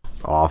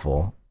 It's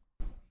awful.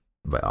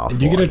 But awful.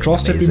 And you get a draw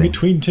step in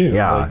between too.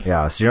 Yeah,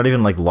 yeah. So you're not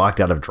even locked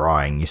out of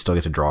drawing. You still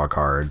get to draw a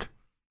card.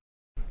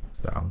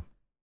 So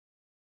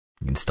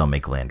you can still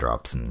make land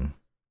drops and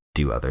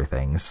do other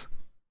things.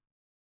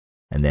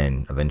 And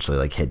then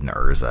eventually hit an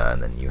Urza,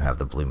 and then you have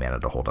the blue mana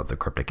to hold up the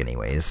cryptic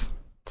anyways.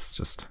 It's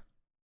just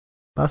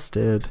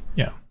busted.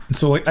 Yeah. And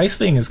so Ice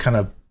Fang is kind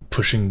of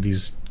pushing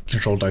these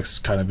control decks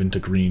kind of into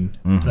green.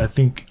 Mm-hmm. And I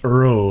think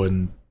Uro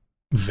and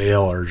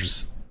Veil are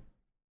just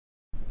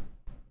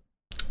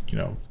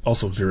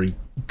also very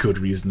good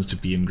reasons to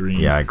be in green.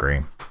 Yeah, I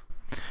agree.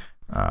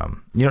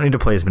 You don't need to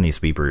play as many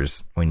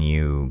sweepers when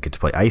you get to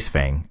play Ice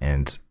Fang,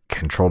 and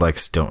control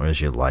decks don't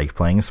usually like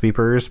playing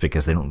sweepers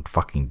because they don't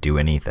fucking do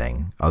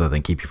anything other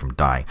than keep you from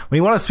dying. When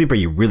you want a sweeper,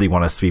 you really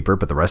want a sweeper,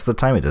 but the rest of the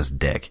time it does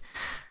dick.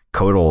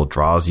 Codal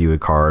draws you a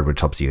card,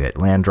 which helps you hit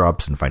land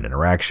drops and find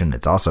interaction.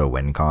 It's also a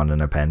win con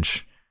in a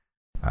pinch.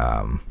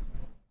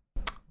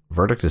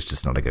 Verdict is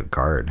just not a good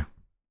card.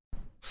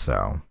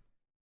 So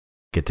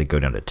get to go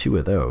down to 2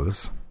 of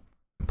those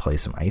and play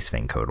some Ice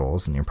Fang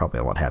Codals, and you're probably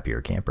a lot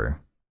happier camper.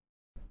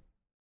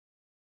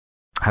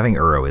 Having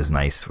Uro is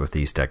nice with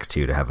these decks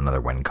too, to have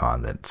another win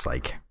con that's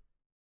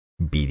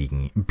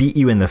beat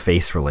you in the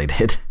face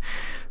related.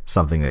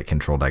 Something that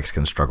control decks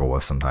can struggle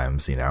with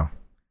sometimes,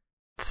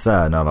 It's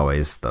not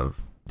always the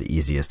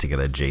easiest to get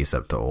a Jace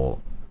up to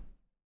ult.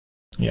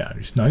 Yeah,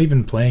 he's not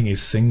even playing a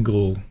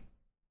single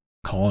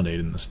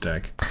Colonnade in this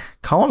deck.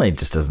 Colonnade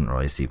just doesn't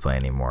really see play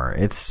anymore.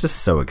 It's just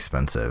so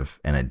expensive,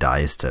 and it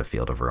dies to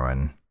Field of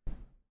Ruin.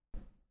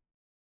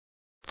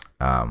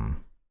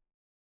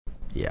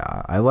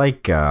 Yeah, I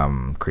like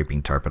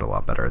Creeping Tarpit a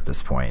lot better at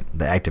this point.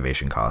 The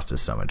activation cost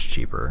is so much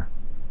cheaper.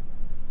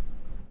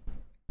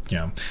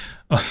 Yeah.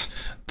 I was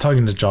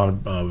talking to John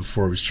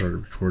before we started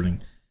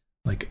recording.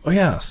 Oh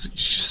yeah,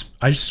 so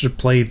I just should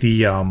play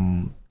the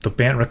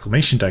Bant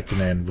Reclamation deck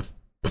then with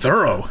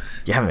Uro.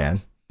 Yeah,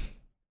 man. It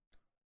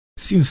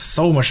seems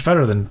so much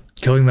better than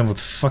killing them with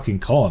fucking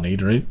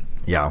Colonnade, right?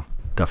 Yeah,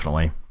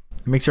 definitely.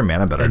 It makes your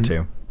mana better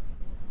too.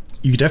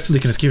 You definitely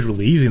can escape it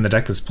really easy in the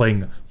deck that's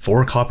playing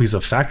 4 copies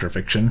of Fact or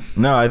Fiction.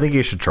 No, I think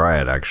you should try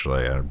it,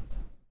 actually.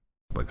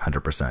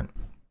 100%.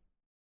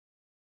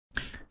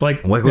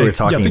 Like we were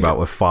talking about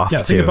with Foth,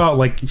 too. Think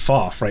about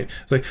Foth, right?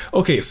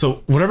 Okay,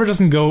 so whatever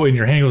doesn't go in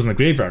your hand goes in the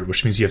graveyard,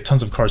 which means you have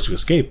tons of cards to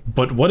escape.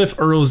 But what if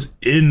Uro's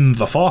in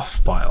the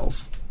Foth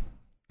piles?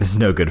 There's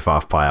no good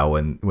Foth pile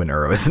when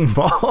Uro is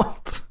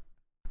involved.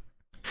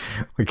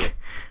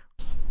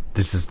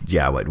 This is, an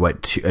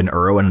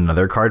Uro and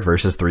another card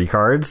versus 3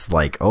 cards?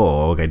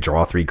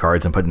 Draw 3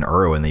 cards and put an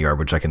Uro in the yard,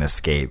 which I can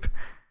escape.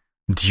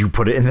 Do you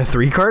put it in the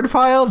 3-card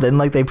pile? Then,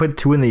 they put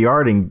 2 in the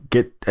yard and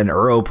get an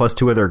Uro plus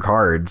 2 other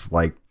cards.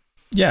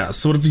 Yeah,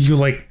 so what if you,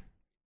 land,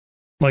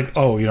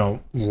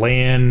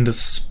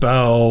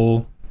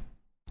 spell...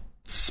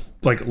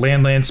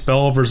 land,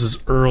 spell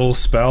versus Uro,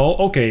 spell.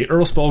 Okay,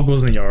 Uro, spell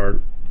goes in the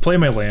yard. play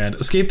my land,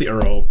 escape the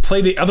Uro,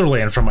 play the other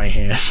land from my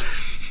hand.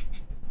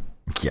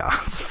 Yeah,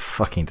 it's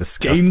fucking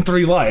disgusting. Gain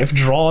 3 life,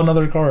 draw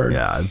another card.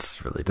 Yeah,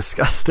 it's really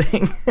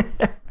disgusting.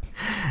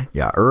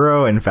 Yeah,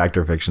 Uro and Fact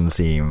or Fiction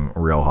seem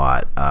real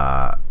hot.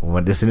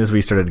 As soon as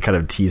we started kind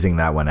of teasing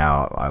that one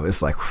out, I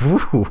was like,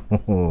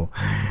 whoo,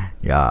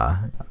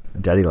 yeah,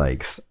 daddy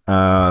likes.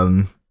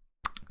 Yeah,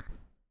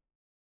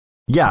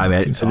 I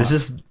mean,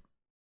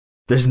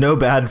 there's no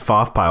bad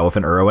FOF pile with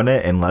an Uro in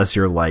it unless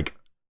you're like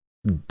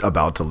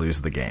about to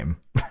lose the game.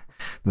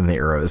 Then the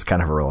Uro is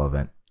kind of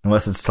irrelevant.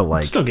 Unless it's to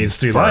like... It still gains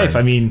 3 life.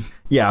 I mean,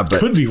 yeah,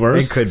 but could be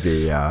worse. It could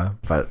be, yeah.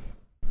 But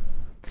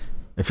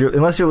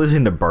unless you're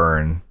losing to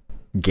burn,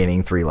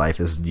 gaining 3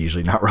 life is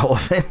usually not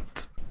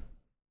relevant.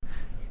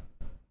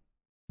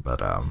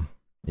 But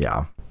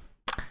yeah.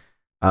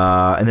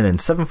 And then in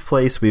 7th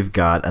place, we've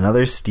got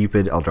another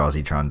stupid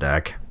Eldrazi Tron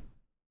deck.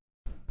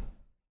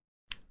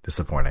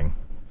 Disappointing.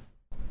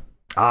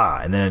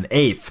 And then in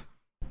 8th,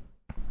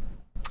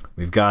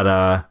 we've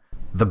got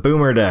the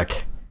Boomer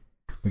deck.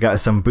 We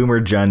got some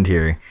Boomer Jund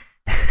here.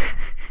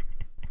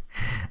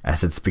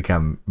 As it's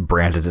become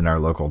branded in our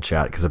local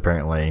chat, because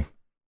apparently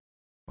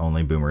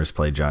only boomers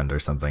play Jund or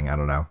something. I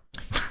don't know.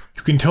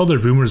 You can tell they're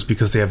boomers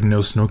because they have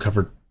no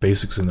snow-covered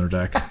basics in their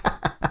deck.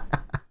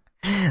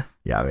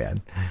 Yeah,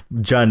 man.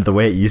 Jund, the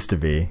way it used to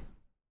be.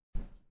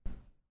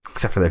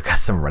 Except for they've got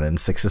some run-in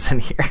 6s in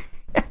here.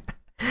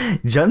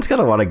 Jund's got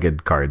a lot of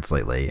good cards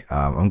lately.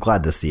 I'm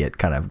glad to see it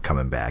kind of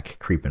coming back,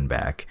 creeping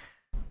back.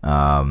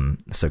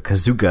 So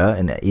Kazuga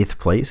in 8th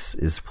place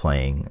is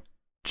playing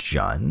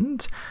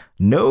Jund.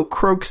 No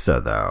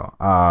Kroxa, though.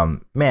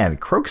 Man,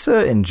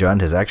 Kroxa in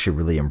Jund has actually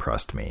really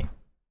impressed me.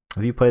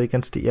 Have you played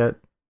against it yet?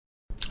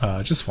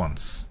 Just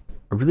once.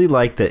 I really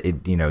like that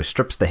it,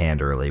 strips the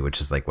hand early, which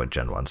is like what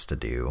Jund wants to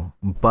do.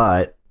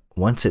 But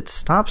once it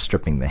stops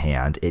stripping the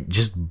hand, it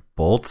just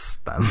bolts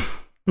them.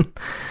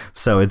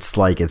 So it's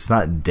like it's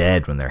not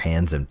dead when their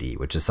hand's empty,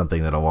 which is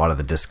something that a lot of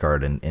the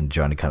discard in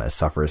Jund kind of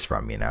suffers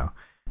from,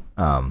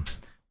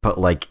 But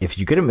like if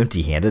you get them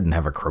empty-handed and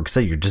have a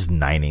Kroxa, you're just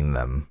nining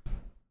them.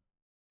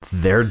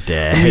 They're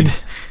dead. I mean,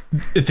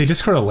 if they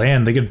discard a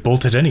land, they get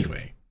bolted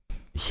anyway.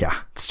 Yeah,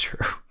 it's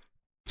true.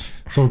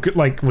 So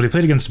like when they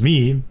played against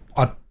me,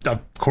 of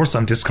course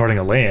I'm discarding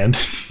a land.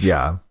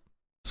 Yeah.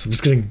 So I'm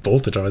just getting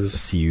bolted by this.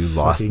 So you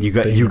lost. You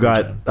got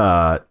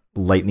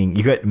lightning.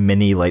 You got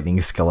mini lightning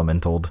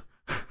skelementaled.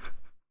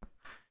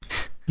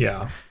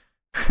 Yeah.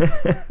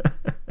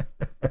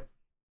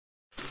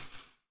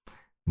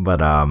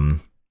 But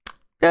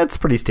yeah, it's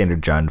pretty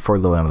standard Jund. 4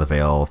 Liliana of the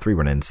Veil, 3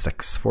 Run-In,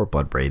 6, 4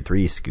 Bloodbraid,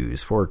 3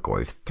 Skoos, 4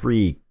 Goyf,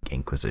 3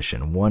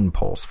 Inquisition, 1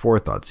 Pulse, 4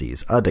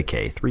 Thoughtseize, a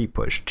Decay, 3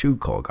 Push, 2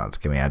 Kolaghan's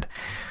Command,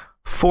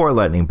 4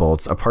 Lightning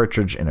Bolts, a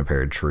Partridge in a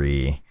Pear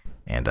Tree,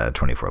 and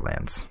 24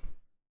 lands.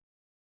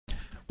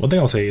 One thing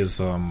I'll say is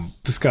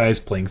this guy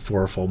is playing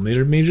 4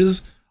 Fulminator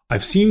Mages.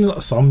 I've seen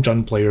some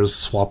Jund players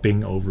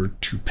swapping over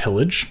to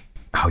Pillage.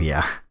 Oh,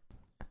 yeah.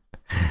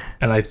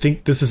 And I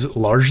think this is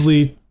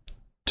largely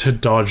to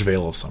dodge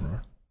Veil of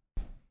Summer.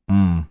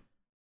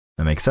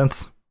 That makes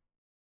sense.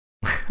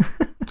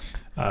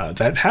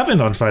 That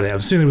happened on Friday. I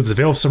was sitting there with the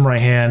Veil of Summer in my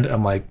hand.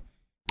 I'm like,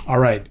 all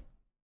right.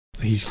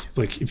 He's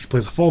like, if he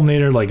plays a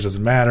Fulminator, like, it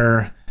doesn't matter.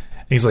 And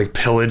he's like,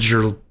 Pillage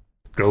your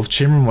Growth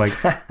Chamber. I'm like,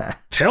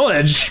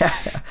 Pillage?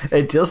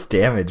 It deals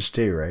damage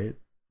too, right?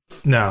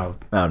 No.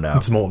 Oh, no.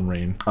 It's Molten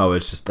Rain. Oh,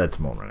 that's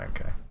Molten Rain.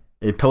 Okay.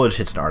 Pillage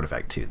hits an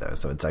artifact too, though,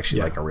 so it's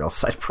actually like a real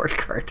sideboard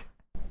card.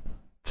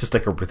 It's just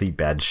like a really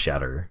bad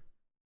shatter.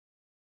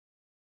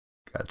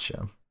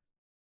 Gotcha.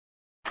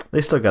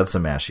 They still got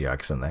some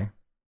Ashiok's in there.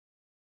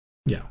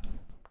 Yeah.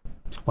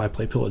 So why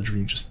play Pillage when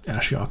you just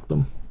Ashiok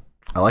them?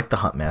 I like the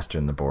Huntmaster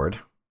in the board.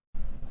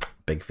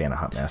 Big fan of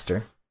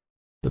Huntmaster.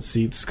 Let's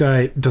see. This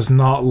guy does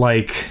not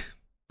like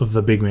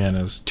the big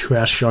manas. 2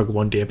 Ashiok,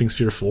 1 Damping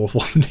Sphere, 4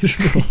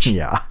 Fulminator.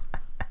 Yeah.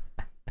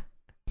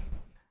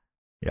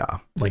 Yeah.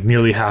 Like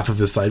nearly half of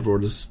his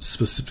sideboard is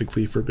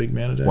specifically for big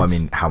mana decks. Well, I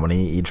mean, how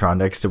many E-Tron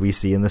decks do we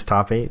see in this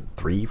top 8?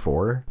 3,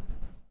 4?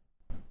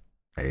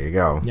 There you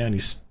go. Yeah, and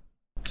he's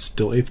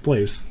still 8th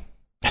place.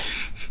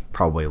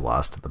 Probably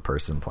lost to the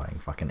person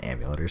playing fucking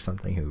Amulet or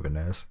something. Who even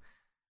knows?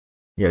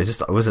 Yeah,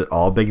 was it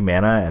all big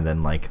mana and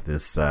then like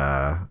this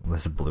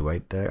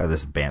blue-white deck or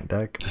this Bant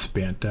deck? This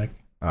Bant deck.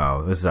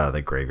 Oh, this is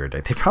the Graveyard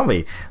deck.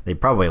 They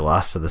probably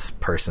lost to this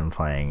person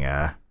playing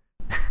Dredgevine.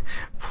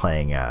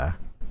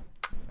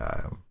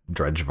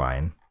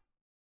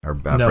 Or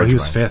no, he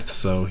was 5th,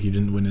 so he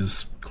didn't win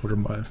his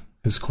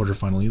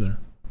quarterfinal either.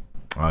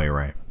 Oh, you're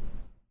right.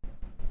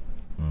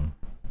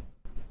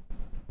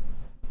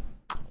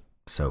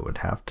 So it would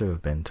have to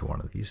have been to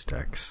one of these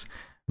decks.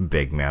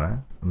 Big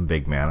mana,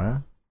 big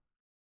mana,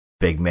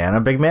 big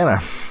mana, big mana.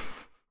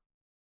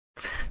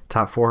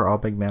 Top 4 all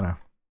big mana.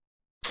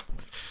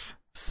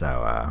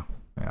 So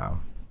yeah.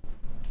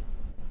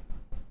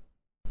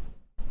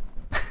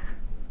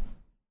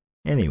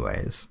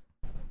 Anyways,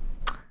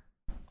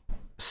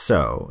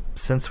 so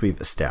since we've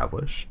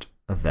established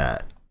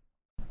that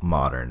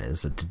Modern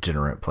is a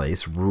degenerate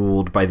place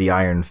ruled by the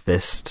iron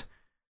fist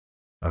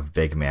of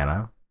big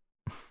mana,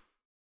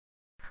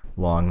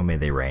 long may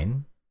they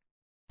reign.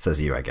 Says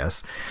you, I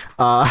guess.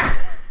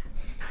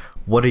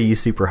 What are you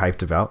super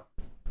hyped about?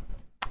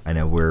 I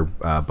know we're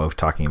both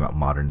talking about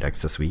modern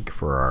decks this week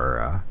for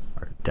our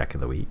deck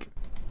of the week.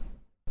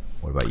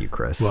 What about you,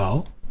 Chris?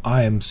 Well,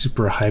 I am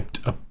super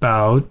hyped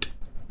about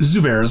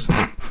Zuberas.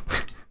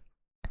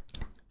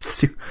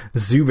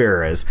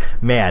 Zuberas.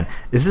 Man,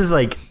 this is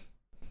like...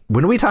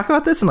 When did we talk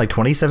about this? In like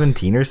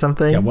 2017 or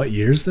something? Yeah, what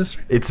year is this?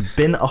 It's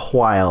been a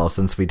while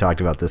since we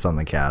talked about this on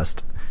the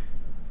cast.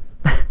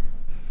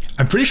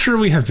 I'm pretty sure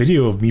we have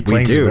video of me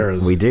playing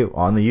Zuberas. We do,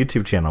 on the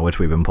YouTube channel, which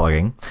we've been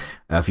plugging.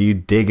 If you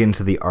dig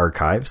into the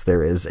archives,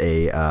 there is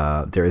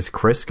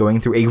Chris going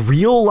through a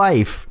real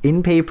life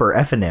in paper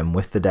FNM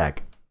with the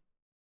deck.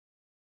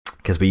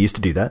 Because we used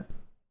to do that.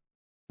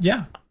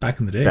 Yeah, back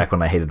in the day. Back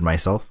when I hated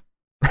myself.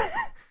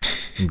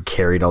 And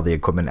carried all the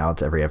equipment out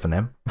to every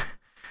FNM.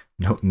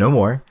 No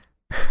more.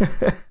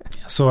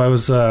 So I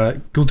was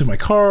going through my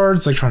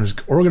cards, like trying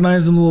to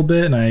organize them a little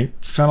bit, and I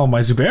found all my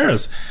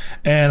Zuberas,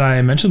 and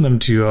I mentioned them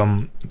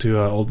to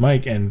old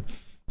Mike, and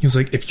he was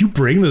like, "If you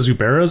bring the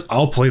Zuberas,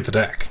 I'll play the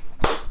deck."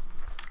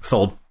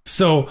 Sold.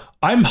 So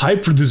I'm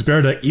hyped for the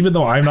Zubera deck, even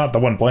though I'm not the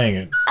one playing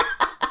it.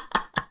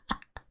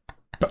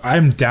 But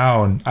I'm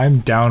down. I'm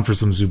down for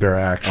some Zubera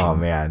action. Oh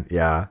man,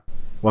 yeah.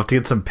 We'll have to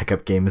get some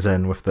pickup games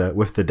in with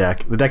the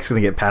deck. The deck's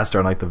gonna get passed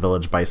around like the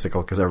Village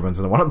Bicycle because everyone's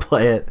gonna want to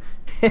play it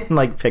in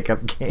like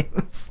pickup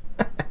games.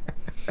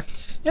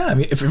 Yeah, I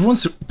mean, if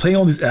everyone's playing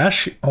all these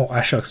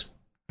Ashok's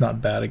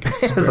not bad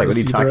against Zuberas. It's like, what are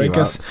you talking about?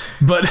 Guess.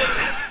 But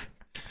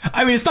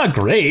I mean, it's not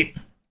great.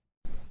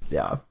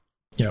 Yeah.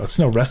 You know, it's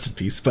no rest in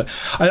peace. But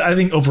I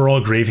think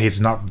overall Grave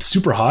Hate's not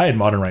super high in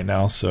Modern right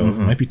now, so it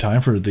might be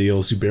time for the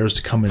old Zuberas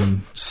to come in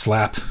and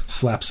slap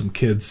some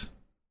kids.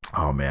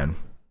 Oh man.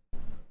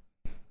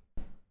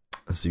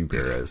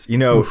 Zuberas. You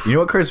know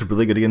what card's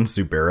really good against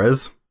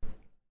Zuberas?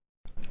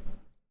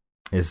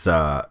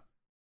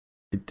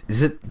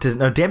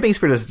 Damping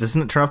Spirit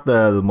doesn't it turn off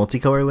the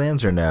multicolor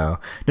lands or no?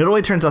 No, it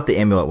only turns off the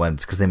amulet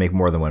ones because they make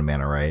more than one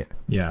mana, right?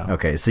 Yeah.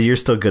 Okay, so you're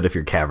still good if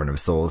you're Cavern of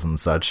Souls and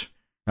such.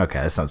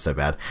 Okay, that's not so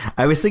bad.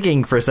 I was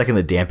thinking for a second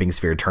the Damping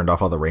Sphere turned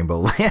off all the rainbow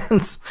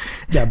lands.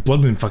 Yeah,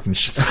 Blood Moon fucking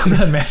shits on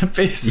that mana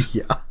base.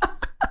 Yeah.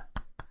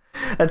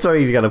 That's why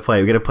you gotta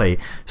play. We gotta play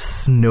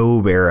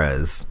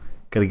Snowberas.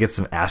 Gotta get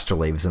some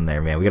Astrolabes in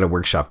there, man. We gotta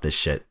workshop this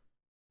shit.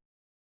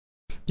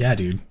 Yeah,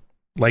 dude.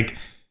 Like...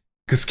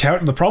 Because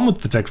the problem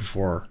with the deck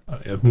before,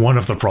 one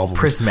of the problems,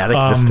 Prismatic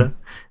Vista.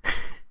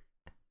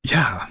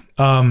 Yeah,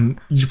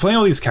 you're playing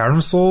all these Cavern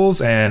of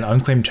Souls and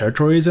Unclaimed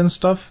Territories and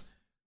stuff,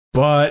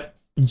 but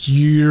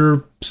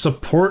your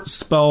support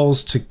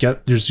spells to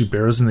get your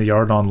Zuberas in the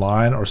yard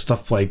online are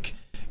stuff like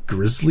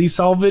Grizzly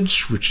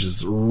Salvage, which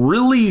is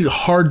really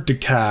hard to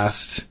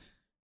cast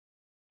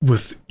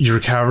with your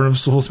Cavern of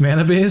Souls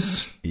mana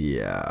base.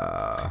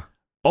 Yeah.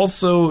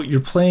 Also, you're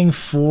playing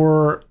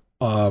for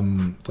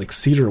like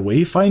Cedar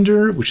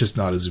Wayfinder, which is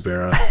not a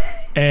Zubera,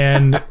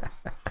 and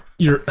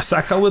your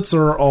sack outlets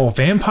are all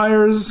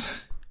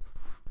vampires.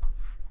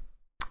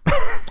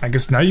 I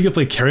guess now you can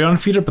play Carrion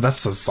Feeder, but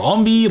that's a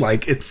zombie.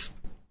 Like it's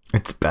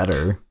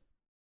better.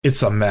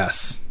 It's a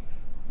mess,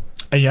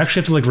 and you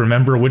actually have to like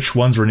remember which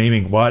ones were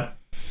naming what,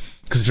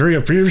 because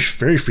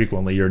very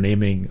frequently you're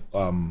naming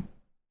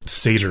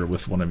Satyr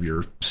with one of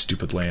your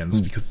stupid lands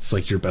because it's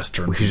like your best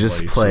turn. We should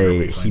just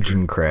play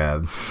Hedron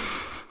Crab.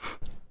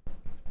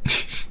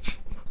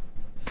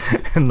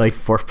 And like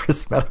 4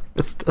 Prismatic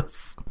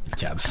Vistas.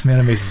 Yeah, this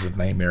mana maze is a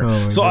nightmare.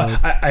 So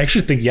I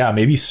actually think, yeah,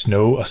 maybe a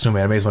snow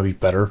mana maze might be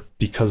better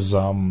because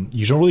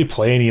you don't really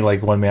play any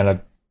like 1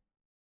 mana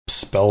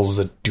spells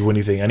that do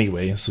anything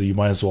anyway. So you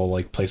might as well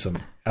like play some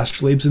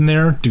Astrolabes in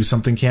there, do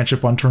something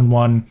cantrip on turn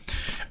 1,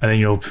 and then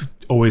you'll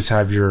always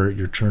have your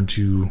turn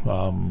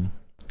 2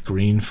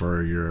 green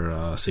for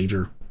your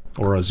Satyr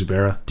or a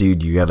Zubera.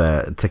 Dude, you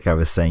gotta, it's like I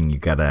was saying, you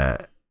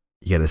gotta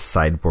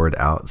sideboard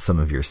out some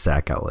of your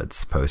sack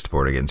outlets post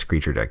board against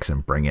creature decks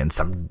and bring in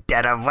some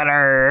Dead of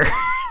Winter.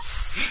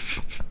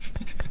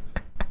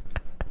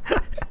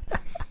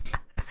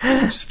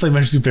 Just play a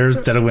bunch of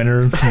Zuberas, Dead of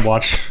Winter, and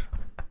watch.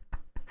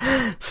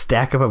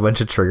 Stack up a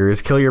bunch of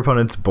triggers, kill your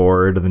opponent's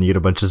board, and then you get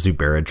a bunch of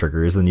Zubera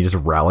triggers, and then you just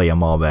rally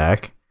them all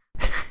back.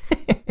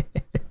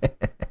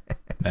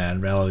 Man,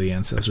 Rally the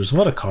Ancestors.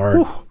 What a card.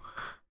 Whew.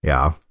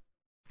 Yeah.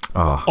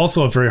 Oh.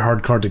 Also a very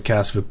hard card to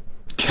cast with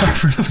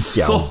Cavern of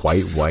Souls.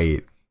 Yeah,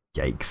 white.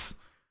 Yikes.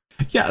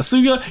 Yeah, so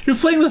you're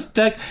playing this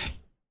deck.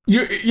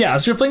 You're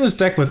playing this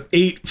deck with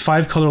 8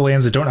 5-color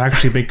lands that don't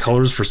actually make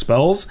colors for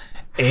spells,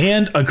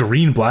 and a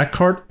green-black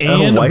card,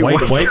 and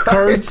white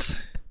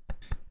cards.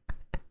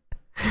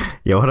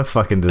 Yeah, what a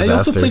fucking disaster. I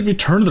also played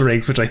Return of the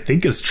Rakes, which I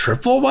think is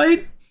triple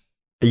white.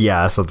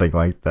 Yeah, something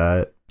like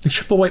that. The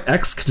triple white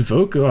X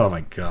Convoke? Oh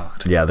my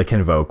god. Yeah, the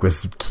Convoke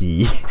was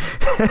key.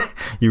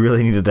 You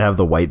really needed to have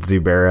the white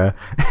Zubera.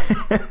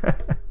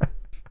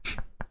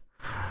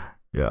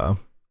 Yeah.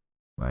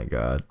 My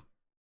god.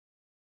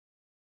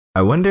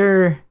 I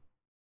wonder...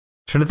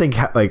 trying to think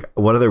like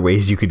what other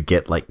ways you could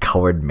get like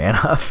colored mana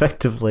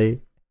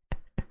effectively.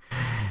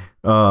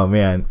 Oh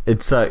man,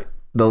 it's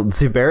the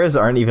Zuberas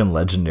aren't even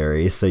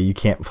legendary, so you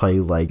can't play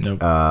like Nope.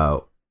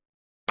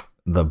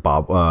 the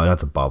bob not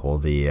the bobble,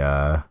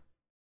 the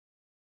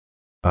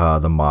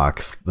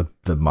Mox.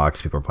 The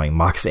Mox people are playing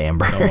Mox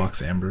Amber. Oh,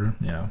 Mox Amber,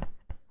 yeah.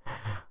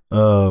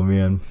 Oh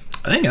man.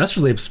 I think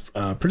Astrolabe's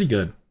pretty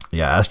good.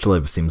 Yeah,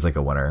 Astrolabe seems like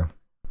a winner.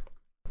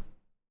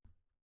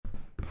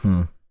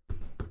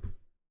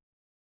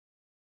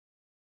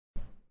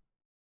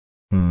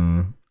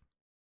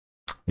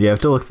 You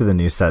have to look through the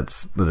new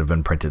sets that have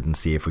been printed and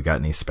see if we got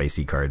any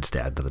spicy cards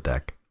to add to the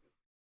deck.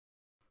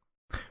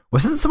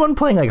 Wasn't someone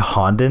playing like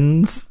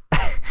Hondens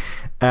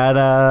at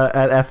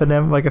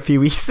FNM like a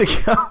few weeks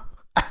ago?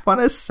 I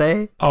want to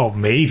say. Oh,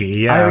 maybe,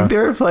 yeah. I think they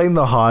were playing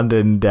the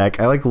Honden deck.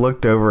 I like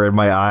looked over and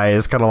my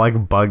eyes kind of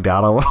like bugged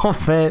out a little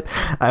bit.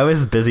 I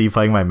was busy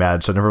playing my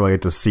match, so I never really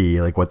get to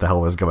see like what the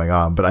hell was going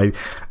on. But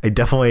I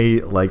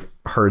definitely like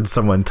heard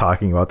someone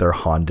talking about their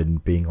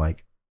Honden being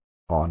like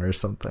on or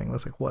something. I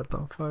was like, what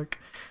the fuck?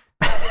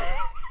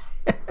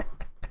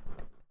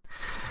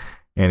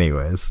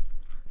 Anyways.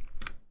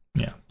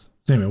 Yeah.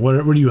 Anyway, what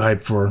are you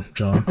hyped for,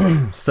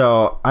 John?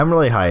 So I'm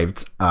really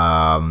hyped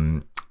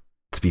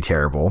to be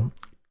terrible.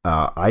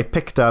 I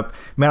picked up,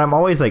 man, I'm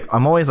always like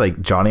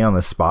Johnny on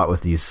the spot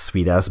with these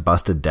sweet ass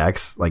busted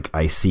decks. Like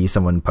I see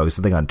someone post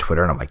something on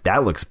Twitter and I'm like,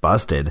 that looks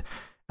busted.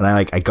 And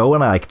I go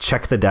and I like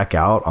check the deck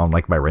out on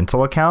like my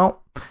rental account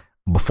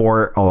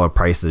before all the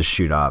prices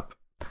shoot up.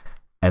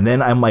 And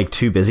then I'm like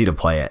too busy to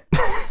play it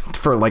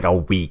for like a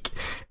week.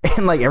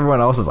 And like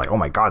everyone else is like, oh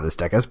my God, this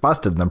deck is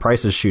busted. And the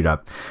prices shoot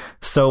up.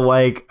 So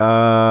like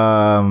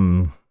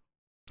last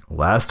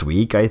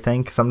week, I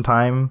think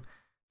sometime,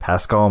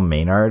 Pascal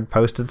Maynard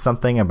posted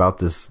something about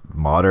this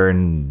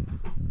modern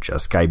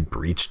Jeskai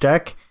Breach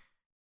deck.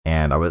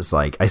 And I was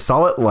like, I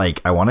saw it like,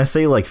 I want to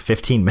say like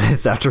 15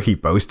 minutes after he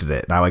posted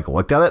it. And I like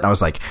looked at it and I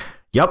was like,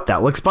 yep,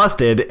 that looks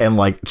busted. And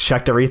like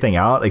checked everything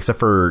out except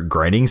for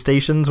grinding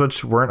stations,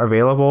 which weren't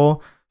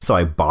available. So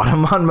I bought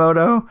them on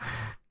Moto.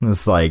 And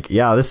it's like,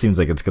 yeah, this seems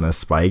like it's going to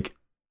spike.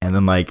 And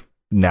then like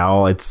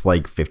now it's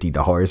like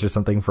 $50 or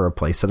something for a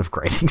playset of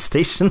grinding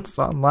stations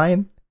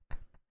online.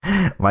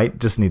 Might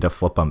just need to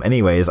flip them.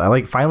 Anyways, I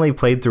like finally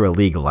played through a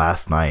league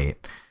last night.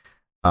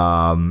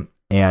 And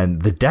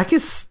the deck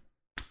is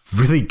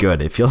really good.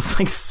 It feels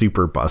like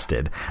super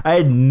busted. I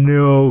had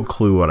no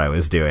clue what I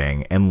was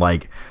doing and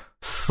like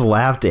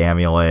slapped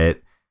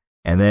Amulet.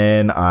 And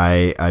then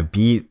I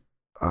beat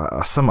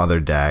some other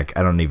deck.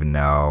 I don't even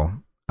know.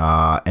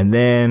 And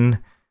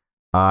then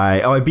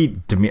I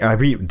beat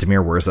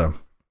Demir Wurza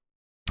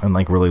in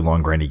like really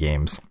long grindy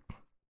games.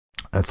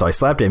 And so I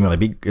slapped Amulet. I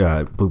beat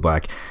Blue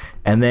Black.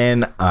 And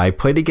then I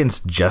played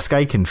against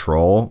Jeskai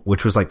Control,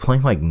 which was like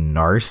playing like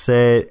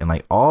Narset and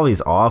like all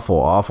these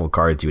awful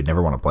cards you would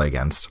never want to play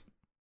against.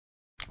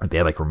 They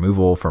had like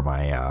removal for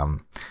my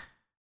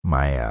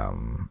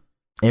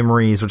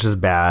Emeries, which is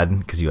bad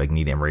because you like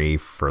need Emery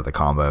for the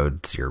combo.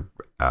 So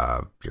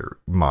your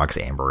Mox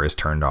Amber is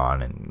turned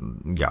on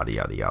and yada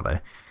yada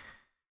yada.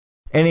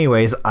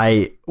 Anyways,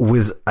 I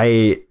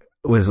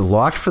was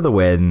locked for the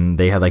win.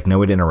 They had like no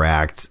way to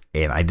interact,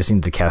 and I just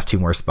needed to cast 2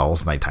 more spells,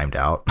 and I timed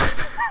out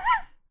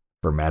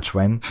for match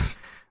win.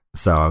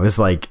 So I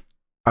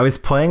was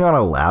playing on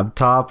a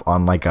laptop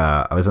on like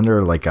I was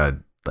under like a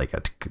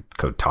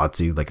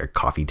kotatsu, like a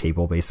coffee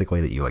table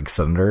basically that you like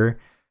sit under.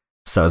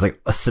 So I was like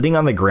sitting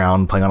on the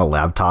ground playing on a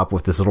laptop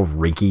with this little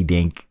rinky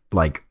dink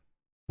like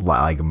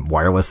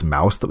wireless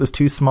mouse that was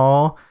too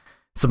small.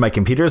 So my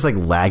computer is like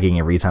lagging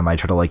every time I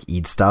try to like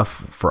eat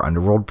stuff for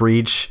Underworld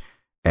Breach.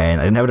 And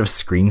I didn't have enough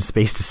screen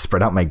space to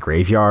spread out my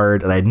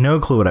graveyard. And I had no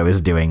clue what I was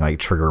doing, like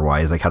trigger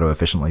wise, like how to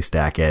efficiently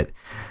stack it.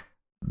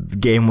 The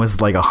game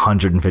was like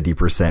 150%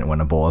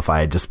 winnable if I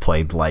had just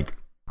played like,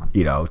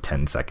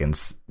 10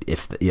 seconds,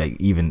 if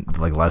even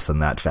like less than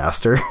that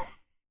faster.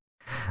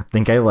 I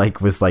think I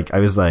was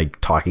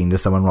talking to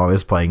someone while I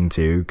was playing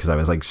too, because I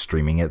was like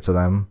streaming it to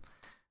them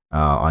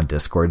on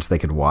Discord so they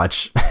could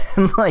watch.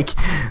 And like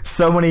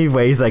so many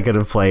ways I could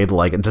have played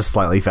like just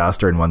slightly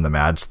faster and won the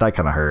match. That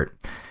kind of hurt.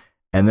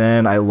 And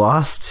then I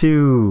lost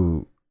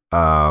to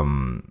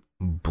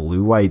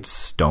Blue White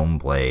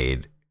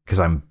Stoneblade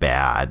because I'm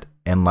bad.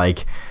 And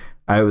like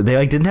they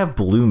like didn't have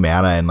blue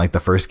mana in like the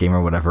first game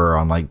or whatever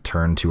on like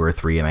turn 2 or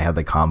 3, and I had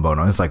the combo and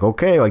I was like,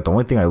 okay, like the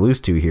only thing I lose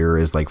to here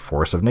is like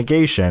Force of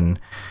Negation.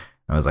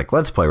 I was like,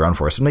 let's play around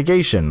Force of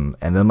Negation.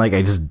 And then like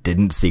I just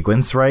didn't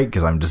sequence right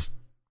because I'm just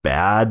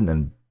bad,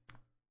 and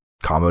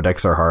combo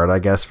decks are hard, I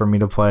guess, for me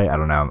to play. I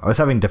don't know. I was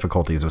having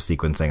difficulties with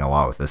sequencing a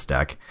lot with this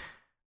deck.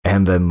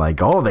 And then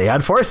like, oh, they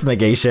had Force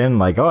Negation.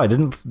 Like, oh, I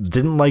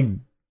didn't like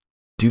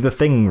do the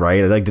thing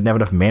right. I like didn't have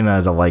enough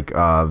mana to like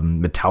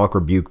Metallic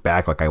Rebuke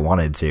back like I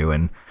wanted to,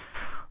 and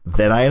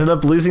then I ended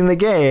up losing the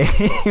game.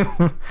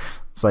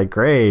 It's like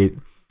great.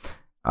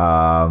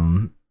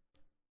 And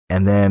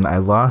then I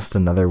lost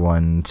another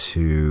one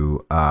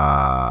to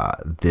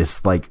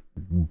this like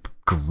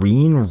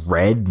green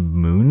red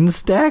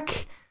moons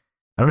deck.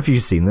 I don't know if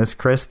you've seen this,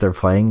 Chris. They're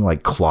playing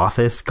like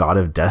Clothis, God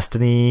of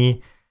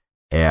Destiny,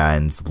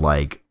 and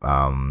like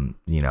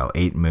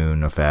 8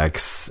 moon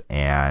effects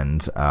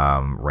and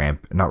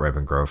not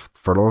rampant growth,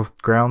 fertile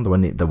ground, the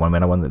 1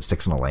 mana one that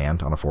sticks on a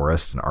land on a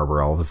forest, and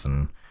arbor elves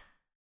and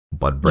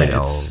bloodbraid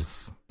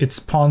elves. It's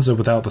Ponza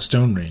without the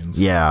stone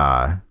rains.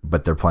 Yeah,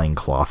 but they're playing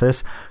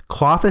Klothys.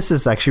 Klothys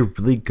is actually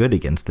really good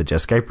against the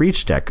Jeskai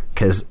Breach deck,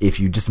 because if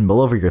you just mill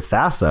over your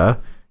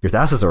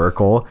Thassa's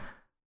Oracle,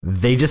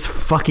 they just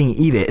fucking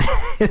eat it.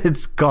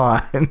 It's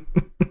gone.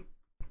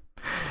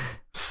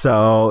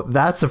 So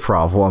that's a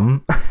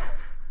problem.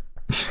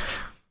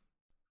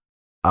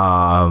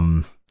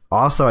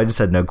 Also, I just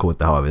had no clue what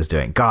the hell I was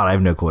doing. God, I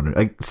have no clue.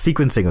 Like,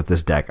 sequencing with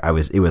this deck, it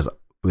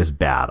was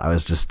bad.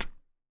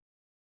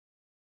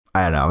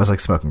 I don't know. I was like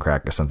smoking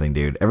crack or something,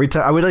 dude. Every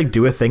time I would like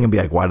do a thing and be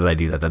like, why did I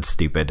do that? That's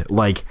stupid.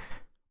 Like,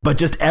 but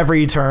just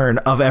every turn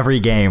of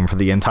every game for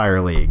the entire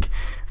league,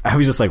 I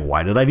was just like,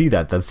 why did I do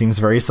that? That seems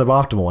very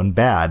suboptimal and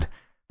bad.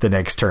 The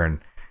next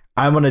turn,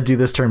 I'm going to do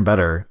this turn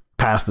better.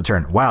 Pass the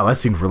turn. Wow, that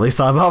seems really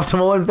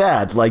suboptimal and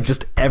bad. Like,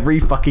 just every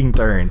fucking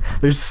turn.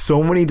 There's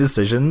so many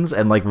decisions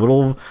and like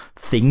little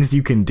things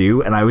you can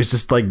do. And I was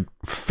just like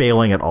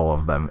failing at all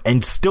of them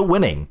and still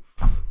winning.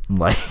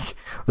 Like,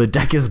 the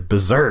deck is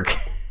berserk.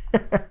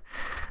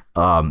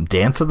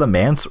 Dance of the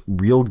Manse,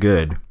 real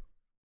good.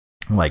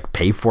 Like,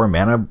 pay 4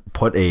 mana,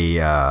 put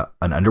an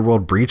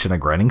Underworld Breach and a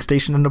Grinding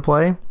Station into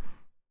play.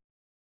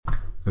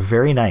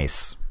 Very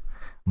nice.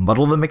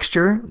 Muddle the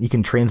Mixture, you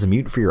can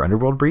transmute for your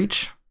Underworld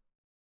Breach,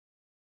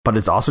 but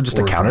it's also just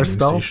a counter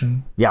spell.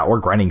 Yeah, or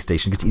Grinding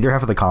Station, because either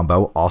half of the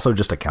combo, also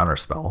just a counter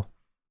spell.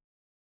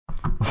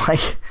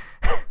 Like,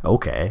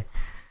 okay.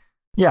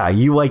 Yeah,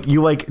 you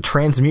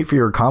transmute for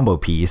your combo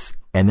piece,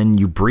 and then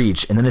you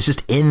breach, and then it's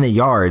just in the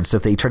yard. So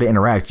if they try to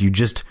interact, you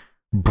just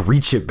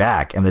breach it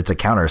back, and it's a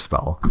counter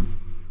spell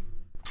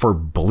for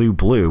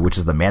blue, which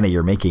is the mana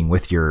you're making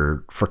with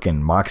your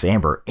freaking Mox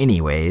Amber,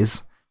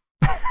 anyways.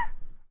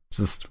 It's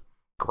just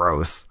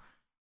gross,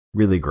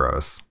 really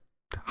gross.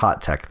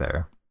 Hot tech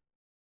there.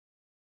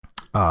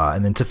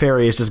 And then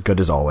Teferi is just good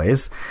as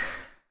always.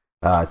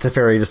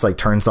 Teferi just like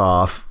turns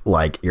off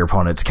like your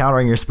opponent's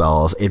countering your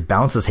spells. It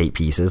bounces hate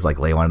pieces like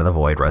Leyline of the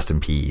Void, Rest in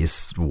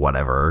Peace,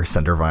 whatever,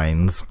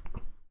 Cindervines.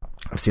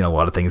 I've seen a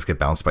lot of things get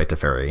bounced by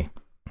Teferi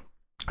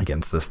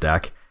against this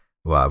deck.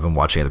 Well, I've been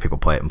watching other people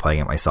play it and playing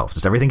it myself.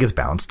 Just everything gets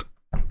bounced.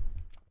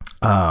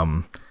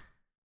 And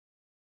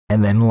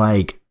then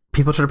like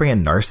people try to bring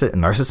in Narset,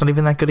 and Narset's not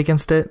even that good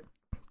against it.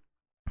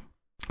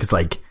 Because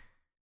like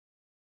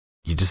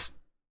you just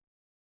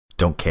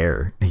don't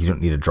care. You don't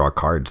need to draw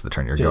cards the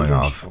turn you're going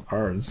off.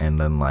 Cards. And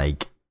then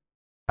like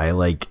I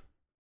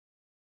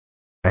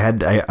had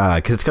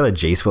because it's got a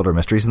Jace Fielder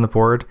Mysteries in the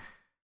board,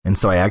 and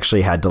so I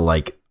actually had to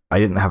like, I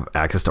didn't have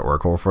access to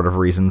Oracle for whatever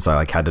reason, so I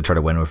like had to try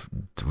to win with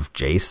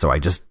Jace. So I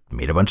just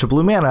made a bunch of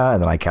blue mana,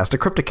 and then I cast a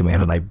Cryptic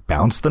Command, and I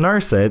bounced the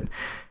Narset.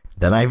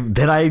 Then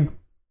I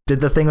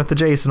did the thing with the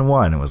Jace and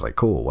won. It was like,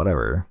 cool,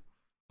 whatever.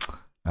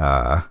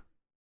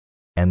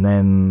 And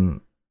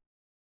then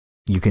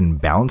you can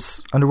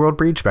bounce Underworld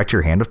Breach back to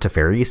your hand with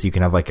Teferi, so you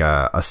can have like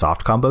a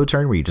soft combo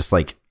turn where you just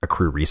like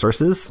accrue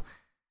resources.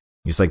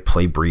 You just like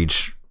play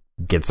Breach,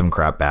 get some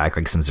crap back,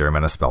 like some 0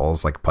 mana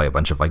spells, like play a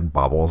bunch of like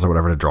baubles or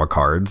whatever to draw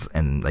cards,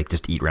 and like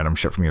just eat random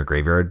shit from your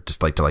graveyard,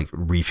 just like to like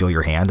refuel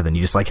your hand, and then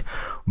you just like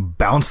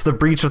bounce the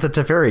Breach with the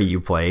Teferi you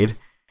played,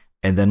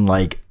 and then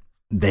like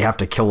they have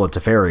to kill a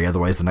Teferi,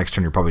 otherwise the next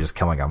turn you're probably just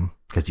killing them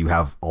because you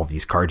have all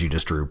these cards you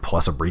just drew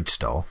plus a Breach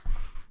still.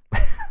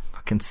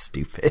 Fucking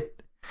stupid.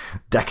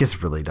 Deck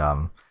is really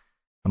dumb.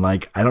 I'm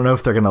like, I don't know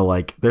if they're gonna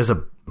like, there's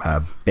a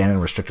ban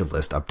and restricted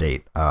list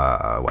update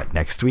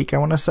next week, I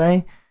want to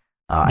say.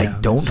 I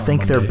don't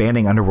think they're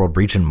banning Underworld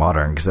Breach in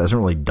Modern, because it hasn't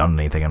really done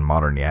anything in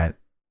Modern yet,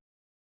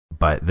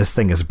 but this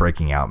thing is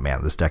breaking out,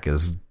 man. This deck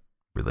is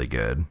really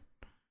good.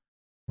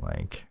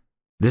 Like,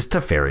 this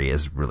Teferi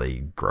is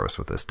really gross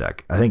with this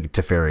deck. I think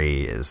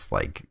Teferi is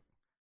like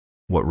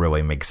what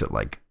really makes it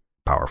like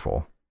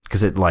powerful,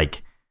 because it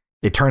like,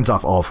 it turns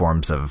off all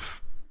forms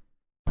of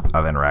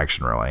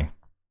interaction, really.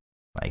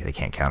 Like, they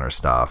can't counter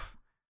stuff,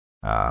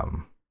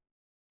 and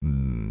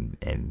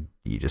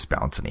you just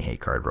bounce any hate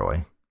card,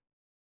 really.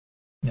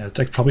 Yeah, this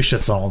deck probably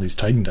shits on all these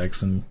Titan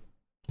decks and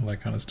all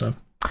that kind of stuff.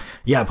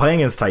 Yeah,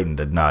 playing against Titan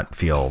did not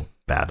feel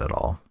bad at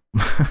all.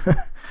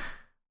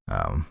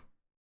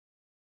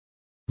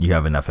 You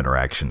have enough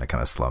interaction to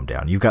kind of slow them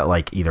down. You've got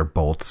like either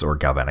bolts or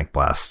galvanic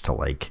blasts to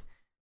like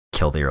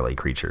kill the early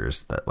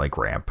creatures that like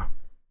ramp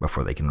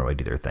before they can really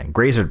do their thing.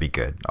 Grazer would be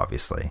good,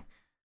 obviously,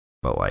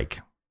 but like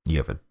you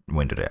have a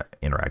window to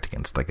interact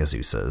against like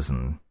Azusas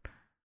and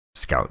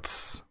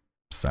Scouts.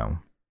 So,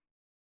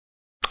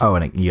 oh,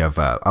 and you have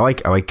I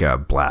like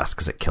Blast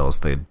because it kills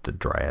the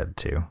Dryad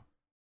too,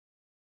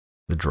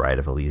 the Dryad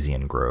of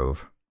Elysian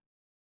Grove.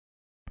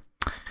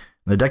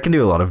 The deck can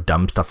do a lot of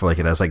dumb stuff, like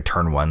it has like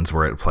turn ones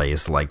where it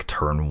plays like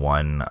turn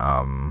one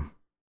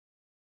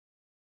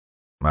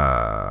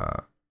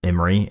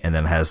Emery, and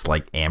then has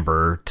like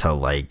Amber to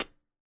like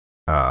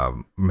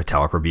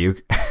Metallic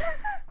Rebuke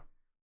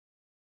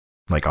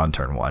like on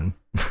turn one.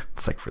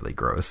 It's like really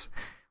gross.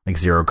 Like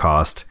 0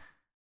 cost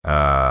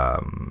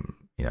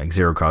Like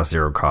zero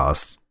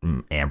cost,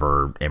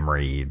 Amber,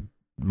 Emery,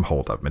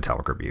 hold up,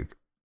 Metallic Rebuke.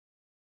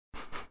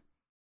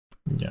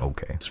 Yeah.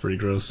 Okay. It's pretty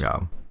gross.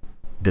 Yeah.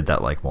 Did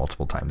that like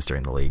multiple times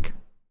during the league.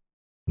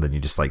 Then you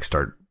just like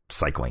start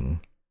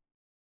cycling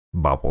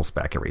baubles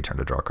back every turn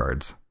to draw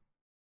cards.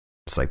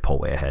 Just like pull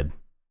way ahead.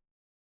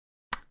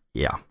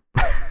 Yeah.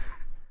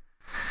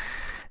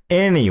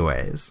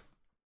 Anyways.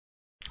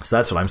 So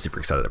that's what I'm super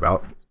excited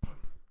about.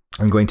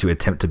 I'm going to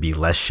attempt to be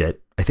less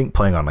shit. I think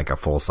playing on like a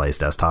full size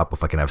desktop,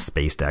 if I can have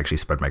space to actually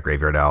spread my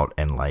graveyard out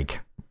and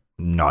like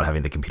not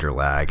having the computer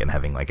lag and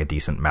having like a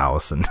decent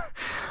mouse and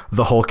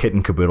the whole kit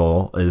and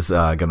caboodle is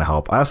going to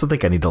help. I also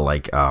think I need to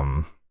like,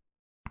 I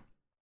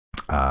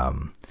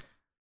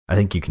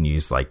think you can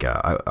use like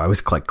I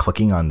was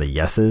clicking on the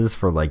yeses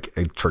for like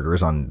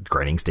triggers on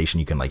grinding station.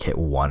 You can like hit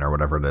 1 or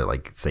whatever to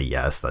like say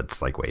yes.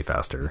 That's like way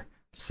faster.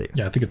 See,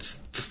 yeah, I think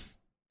it's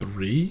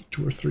 2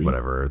 or 3,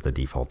 whatever the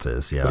default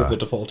is. Yeah, whatever the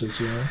default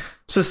is. Yeah,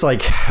 it's just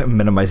like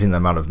minimizing the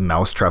amount of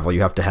mouse travel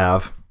you have to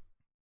have.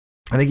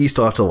 I think you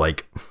still have to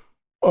like.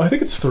 Oh, I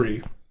think it's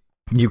 3.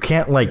 You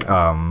can't like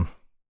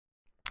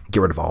get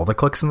rid of all the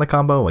clicks in the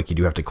combo. Like you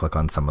do have to click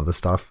on some of the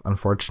stuff,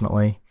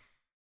 unfortunately.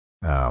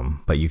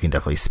 But you can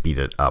definitely speed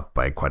it up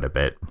by quite a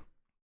bit.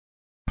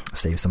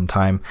 Save some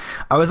time.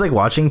 I was like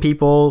watching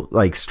people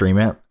like stream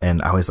it,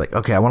 and I was like,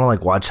 okay, I want to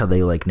like watch how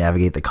they like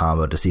navigate the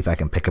combo to see if I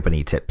can pick up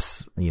any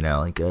tips. You know,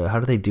 like how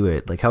do they do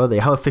it? Like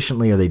how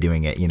efficiently are they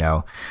doing it? You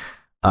know,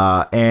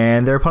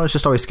 and their opponents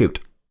just always scooped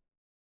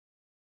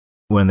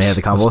when they had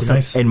the combo.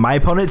 Nice. And my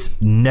opponents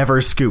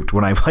never scooped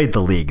when I played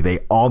the league. They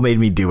all made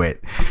me do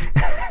it.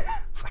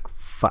 It's like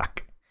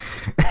fuck.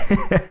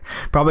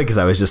 Probably because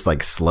I was just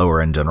like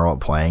slower in general at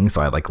playing,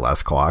 so I had like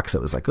less clocks.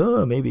 It was like,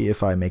 oh, maybe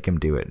if I make him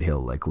do it, he'll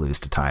like lose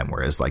to time.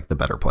 Whereas like the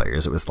better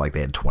players, it was like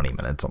they had 20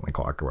 minutes on the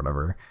clock or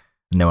whatever.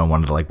 No one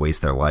wanted to like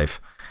waste their life.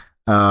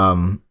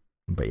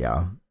 But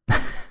yeah.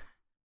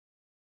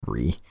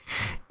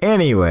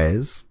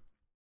 Anyways,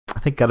 I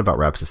think that about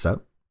wraps us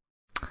up.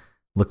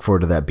 Look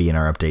forward to that being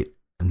our update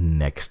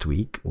next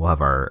week. We'll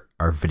have our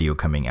video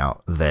coming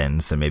out then,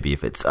 so maybe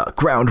if it's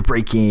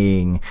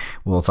groundbreaking,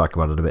 we'll talk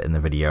about it a bit in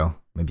the video.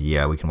 Maybe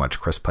we can watch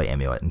Chris play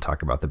Amulet and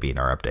talk about the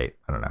BNR update.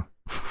 I don't know.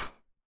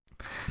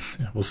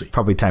 Yeah, we'll see.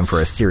 Probably time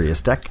for a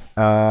serious deck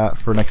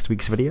for next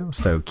week's video,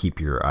 so keep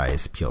your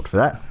eyes peeled for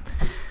that.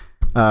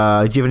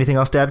 Do you have anything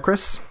else to add,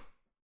 Chris?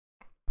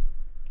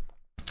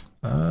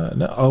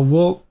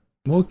 No.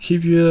 We'll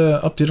keep you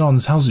updated on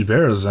how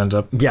Zuberas end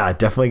up. Yeah,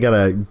 definitely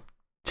gotta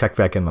check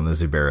back in on the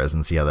Zuberas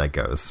and see how that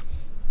goes.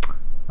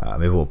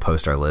 Maybe we'll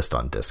post our list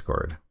on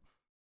Discord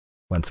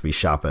once we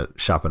shop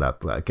it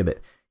up.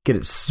 Get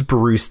it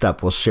spruced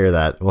up. We'll share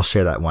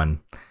that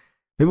one.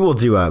 Maybe we'll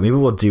do a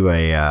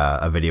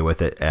video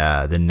with it.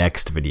 The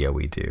next video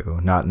we do,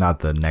 not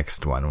the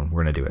next one.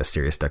 We're gonna do a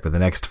serious deck, but the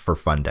next for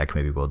fun deck,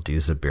 maybe we'll do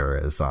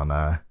Zuberas on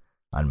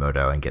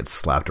Moto and get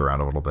slapped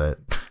around a little bit.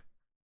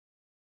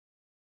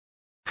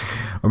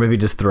 Or maybe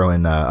just throw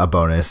in a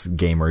bonus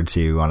game or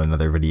two on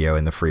another video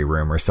in the free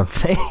room or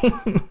something.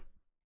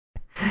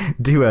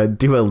 do a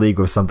league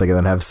with something and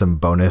then have some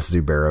bonus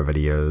Zubera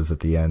videos at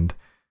the end.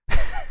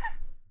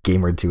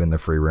 Game or two in the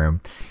free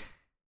room.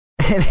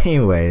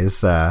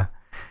 Anyways,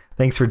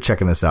 thanks for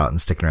checking us out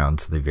and sticking around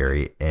to the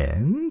very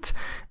end.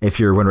 If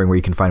you're wondering where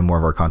you can find more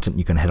of our content,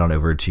 you can head on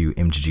over to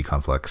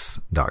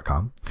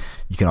mtgconflux.com.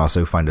 You can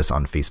also find us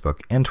on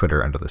Facebook and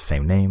Twitter under the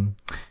same name.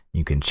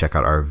 You can check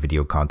out our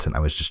video content I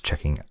was just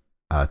talking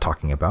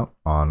about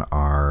on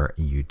our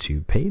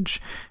YouTube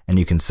page. And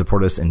you can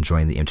support us and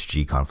join the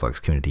MTG Conflux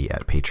community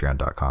at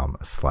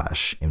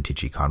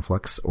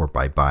patreon.com/mtgconflux or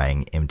by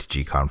buying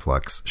MTG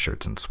Conflux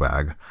shirts and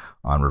swag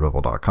on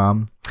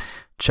redbubble.com.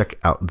 Check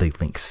out the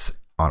links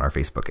on our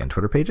Facebook and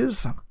Twitter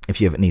pages.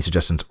 If you have any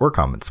suggestions or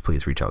comments,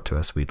 please reach out to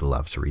us. We'd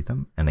love to read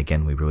them. And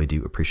again, we really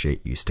do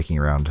appreciate you sticking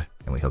around,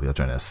 and we hope you'll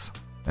join us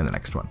in the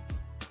next one.